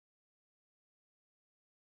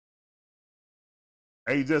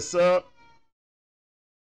 Hey, just sub.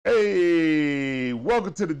 Hey,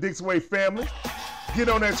 welcome to the Dixon Way family. Get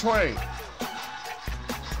on that train.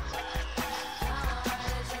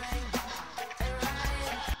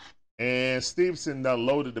 And Stevenson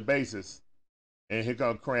loaded the bases. And here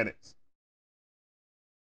comes Kranitz.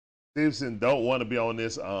 Stevenson don't want to be on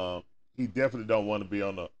this. He definitely don't want to be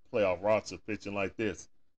on the playoff roster pitching like this.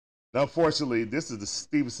 Now, unfortunately, this is the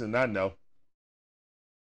Stevenson I know.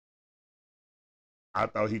 I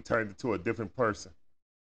thought he turned into a different person.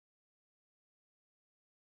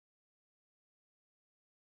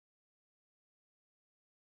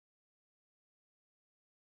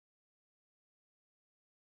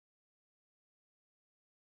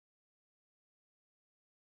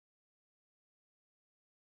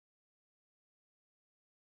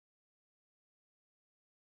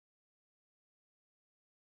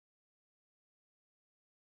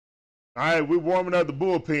 All right, we're warming up the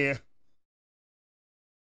bullpen.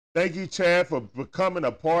 Thank you, Chad, for becoming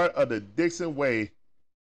a part of the Dixon Way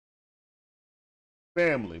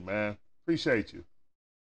family, man. Appreciate you.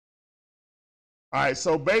 All right,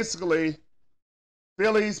 so basically,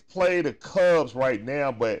 Phillies play the Cubs right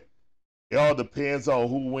now, but it all depends on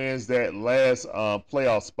who wins that last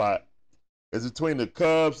playoff spot. It's between the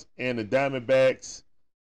Cubs and the Diamondbacks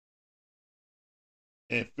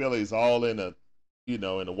and Phillies all in a, in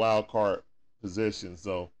a wild card position.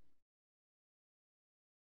 So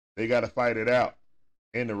they got to fight it out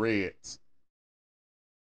in the Reds.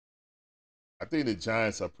 I think the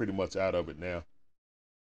Giants are pretty much out of it now. I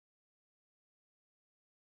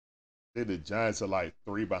think the Giants are like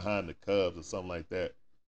 3 behind the Cubs or something like that.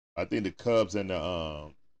 I think the Cubs and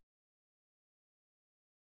the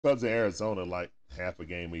Cubs and Arizona like half a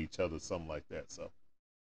game of each other, something like that. So.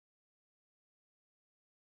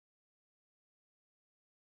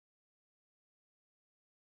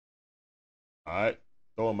 All right,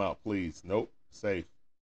 throw him out, please. Nope, safe.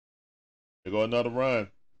 There go another run.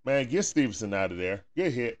 Man, get Stevenson out of there.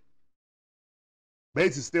 Get hit.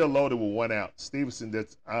 Bates is still loaded with 1 out. Stevenson,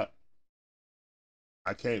 that's I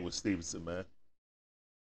can't with Stevenson, man.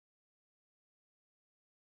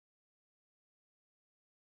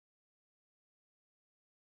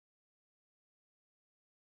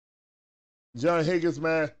 John Higgins,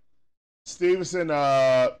 man. Stevenson,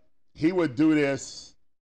 he would do this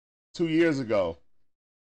 2 years ago.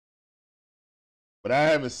 But I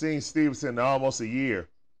haven't seen Stevenson in almost a year.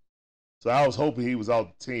 So I was hoping he was off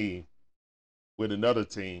the team with another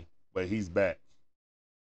team, but he's back.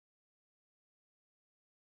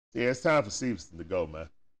 Yeah, it's time for Stevenson to go, man.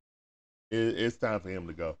 It's time for him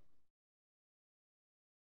to go.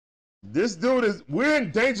 This dude we're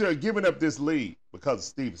in danger of giving up this lead because of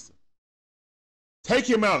Stevenson. Take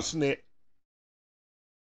him out, Schnitt.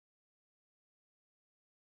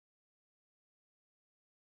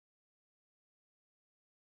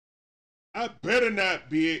 I better not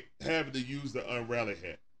be having to use the unrally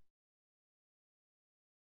hat.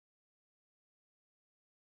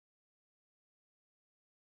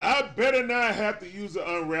 I better not have to use the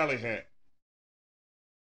unrally hat.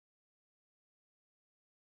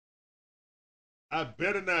 I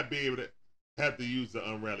better not be able to have to use the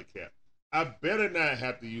unrally cap. I better not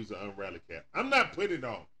have to use the unrally cap. I'm not putting it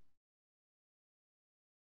on.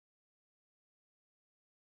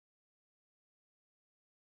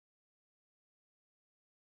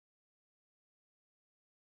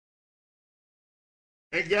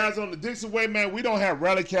 And guys, on the Dixon Way, man, we don't have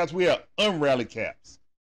rally caps. We have unrally caps.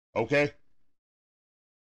 Okay?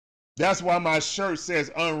 That's why my shirt says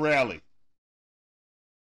unrally.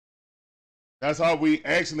 That's how we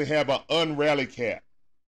actually have an unrally cap.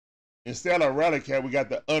 Instead of a rally cap, we got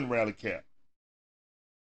the unrally cap.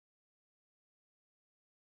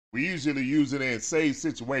 We usually use it in safe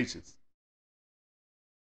situations.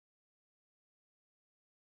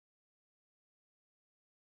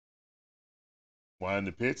 Wind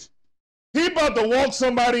the pitch. He about to walk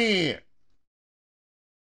somebody in.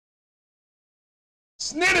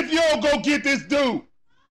 Snit, if you don't go get this dude.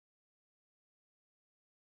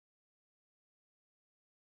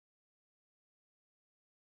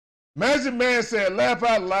 Magic Man said, laugh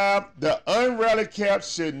out loud, the unrally cap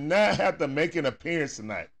should not have to make an appearance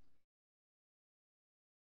tonight.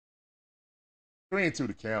 3-2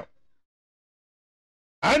 to count.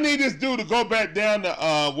 I need this dude to go back down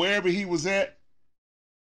to wherever he was at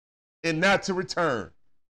and not to return.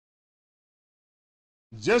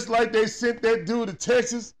 Just like they sent that dude to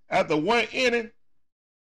Texas after 1 inning,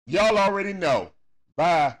 y'all already know.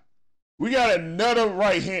 Bye. We got another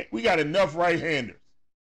right hand. We got enough right-handers.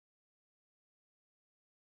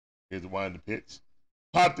 Here's the one to pitch.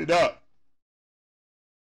 Popped it up.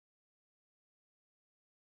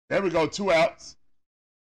 There we go. 2 outs.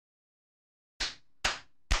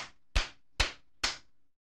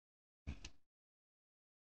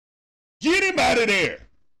 Get him out of there.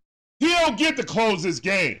 He don't get to close this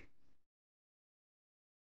game.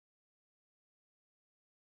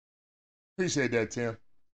 Appreciate that, Tim.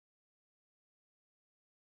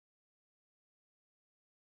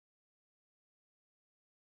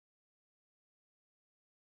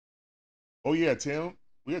 Oh, yeah, Tim.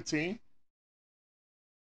 We're a team.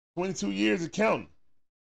 22 years of counting.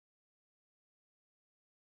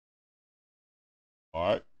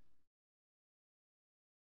 All right.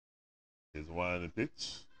 Here's one in the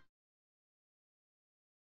pitch.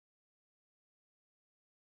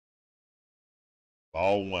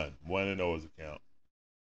 Ball 1. 1-0 is a count.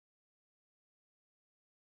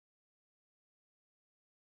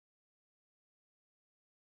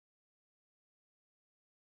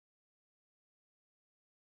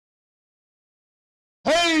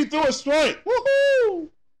 Hey, he threw a strike. Woohoo!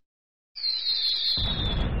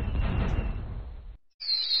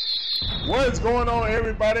 What is going on,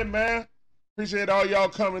 everybody, man? Appreciate all y'all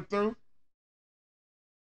coming through.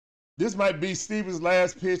 This might be Steven's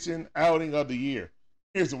last pitching outing of the year.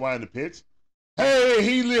 Here's the wind of pitch. Hey,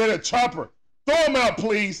 he lit a chopper. Throw him out,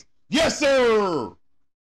 please. Yes, sir.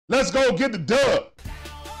 Let's go get the dub.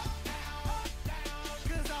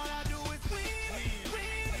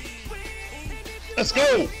 Let's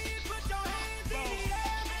go.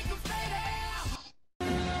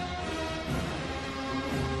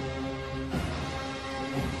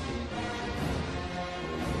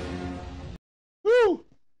 Woo.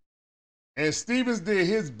 And Stevens did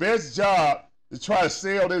his best job to try to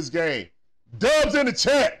sell this game. Dubs in the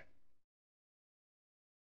chat.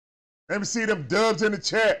 Let me see them dubs in the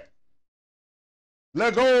chat.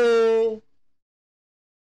 Let go.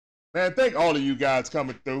 Man, thank all of you guys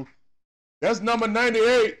coming through. That's number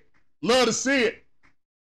 98. Love to see it.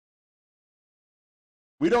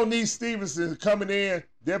 We don't need Stevenson coming in,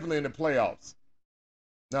 definitely in the playoffs.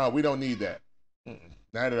 No, we don't need that.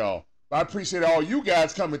 Not at all. But I appreciate all you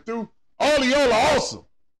guys coming through. All of y'all are awesome.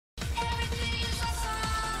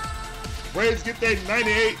 Braves get that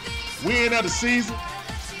 98 win of the season.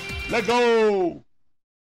 Let go.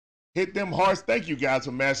 Hit them hearts. Thank you guys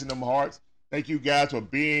for mashing them hearts. Thank you guys for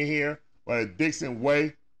being here for the Dixon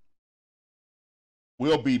Way.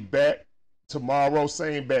 We'll be back tomorrow.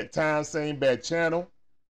 Same bat time, same bat channel.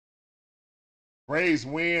 Braves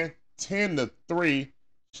win 10-3.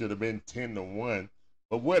 Should have been 10-1.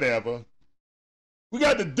 But whatever. We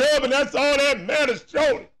got the dub, and that's all that matters,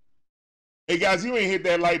 Jody. Hey, guys, you ain't hit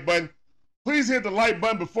that like button. Please hit the like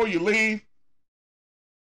button before you leave.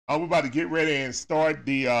 We're about to get ready and start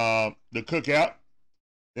the cookout.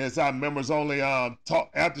 It's our members only talk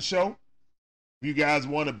after show. If you guys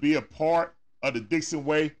want to be a part of the Dixon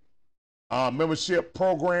Way membership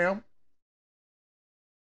program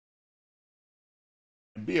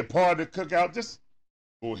and be a part of the cookout, just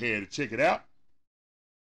go ahead and check it out.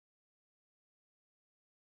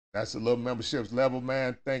 That's the little memberships level,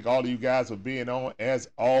 man. Thank all of you guys for being on, as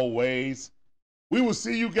always. We will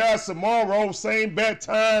see you guys tomorrow. Same bat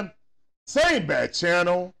time, same bat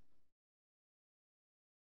channel.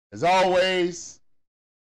 As always,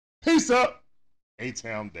 peace up.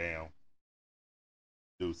 A-Town down.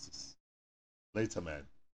 Deuces. Later, man.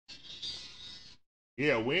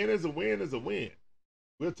 Yeah, win is a win is a win.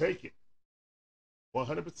 We'll take it.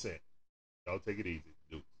 100%. Y'all take it easy.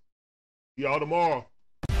 Deuces. See y'all tomorrow.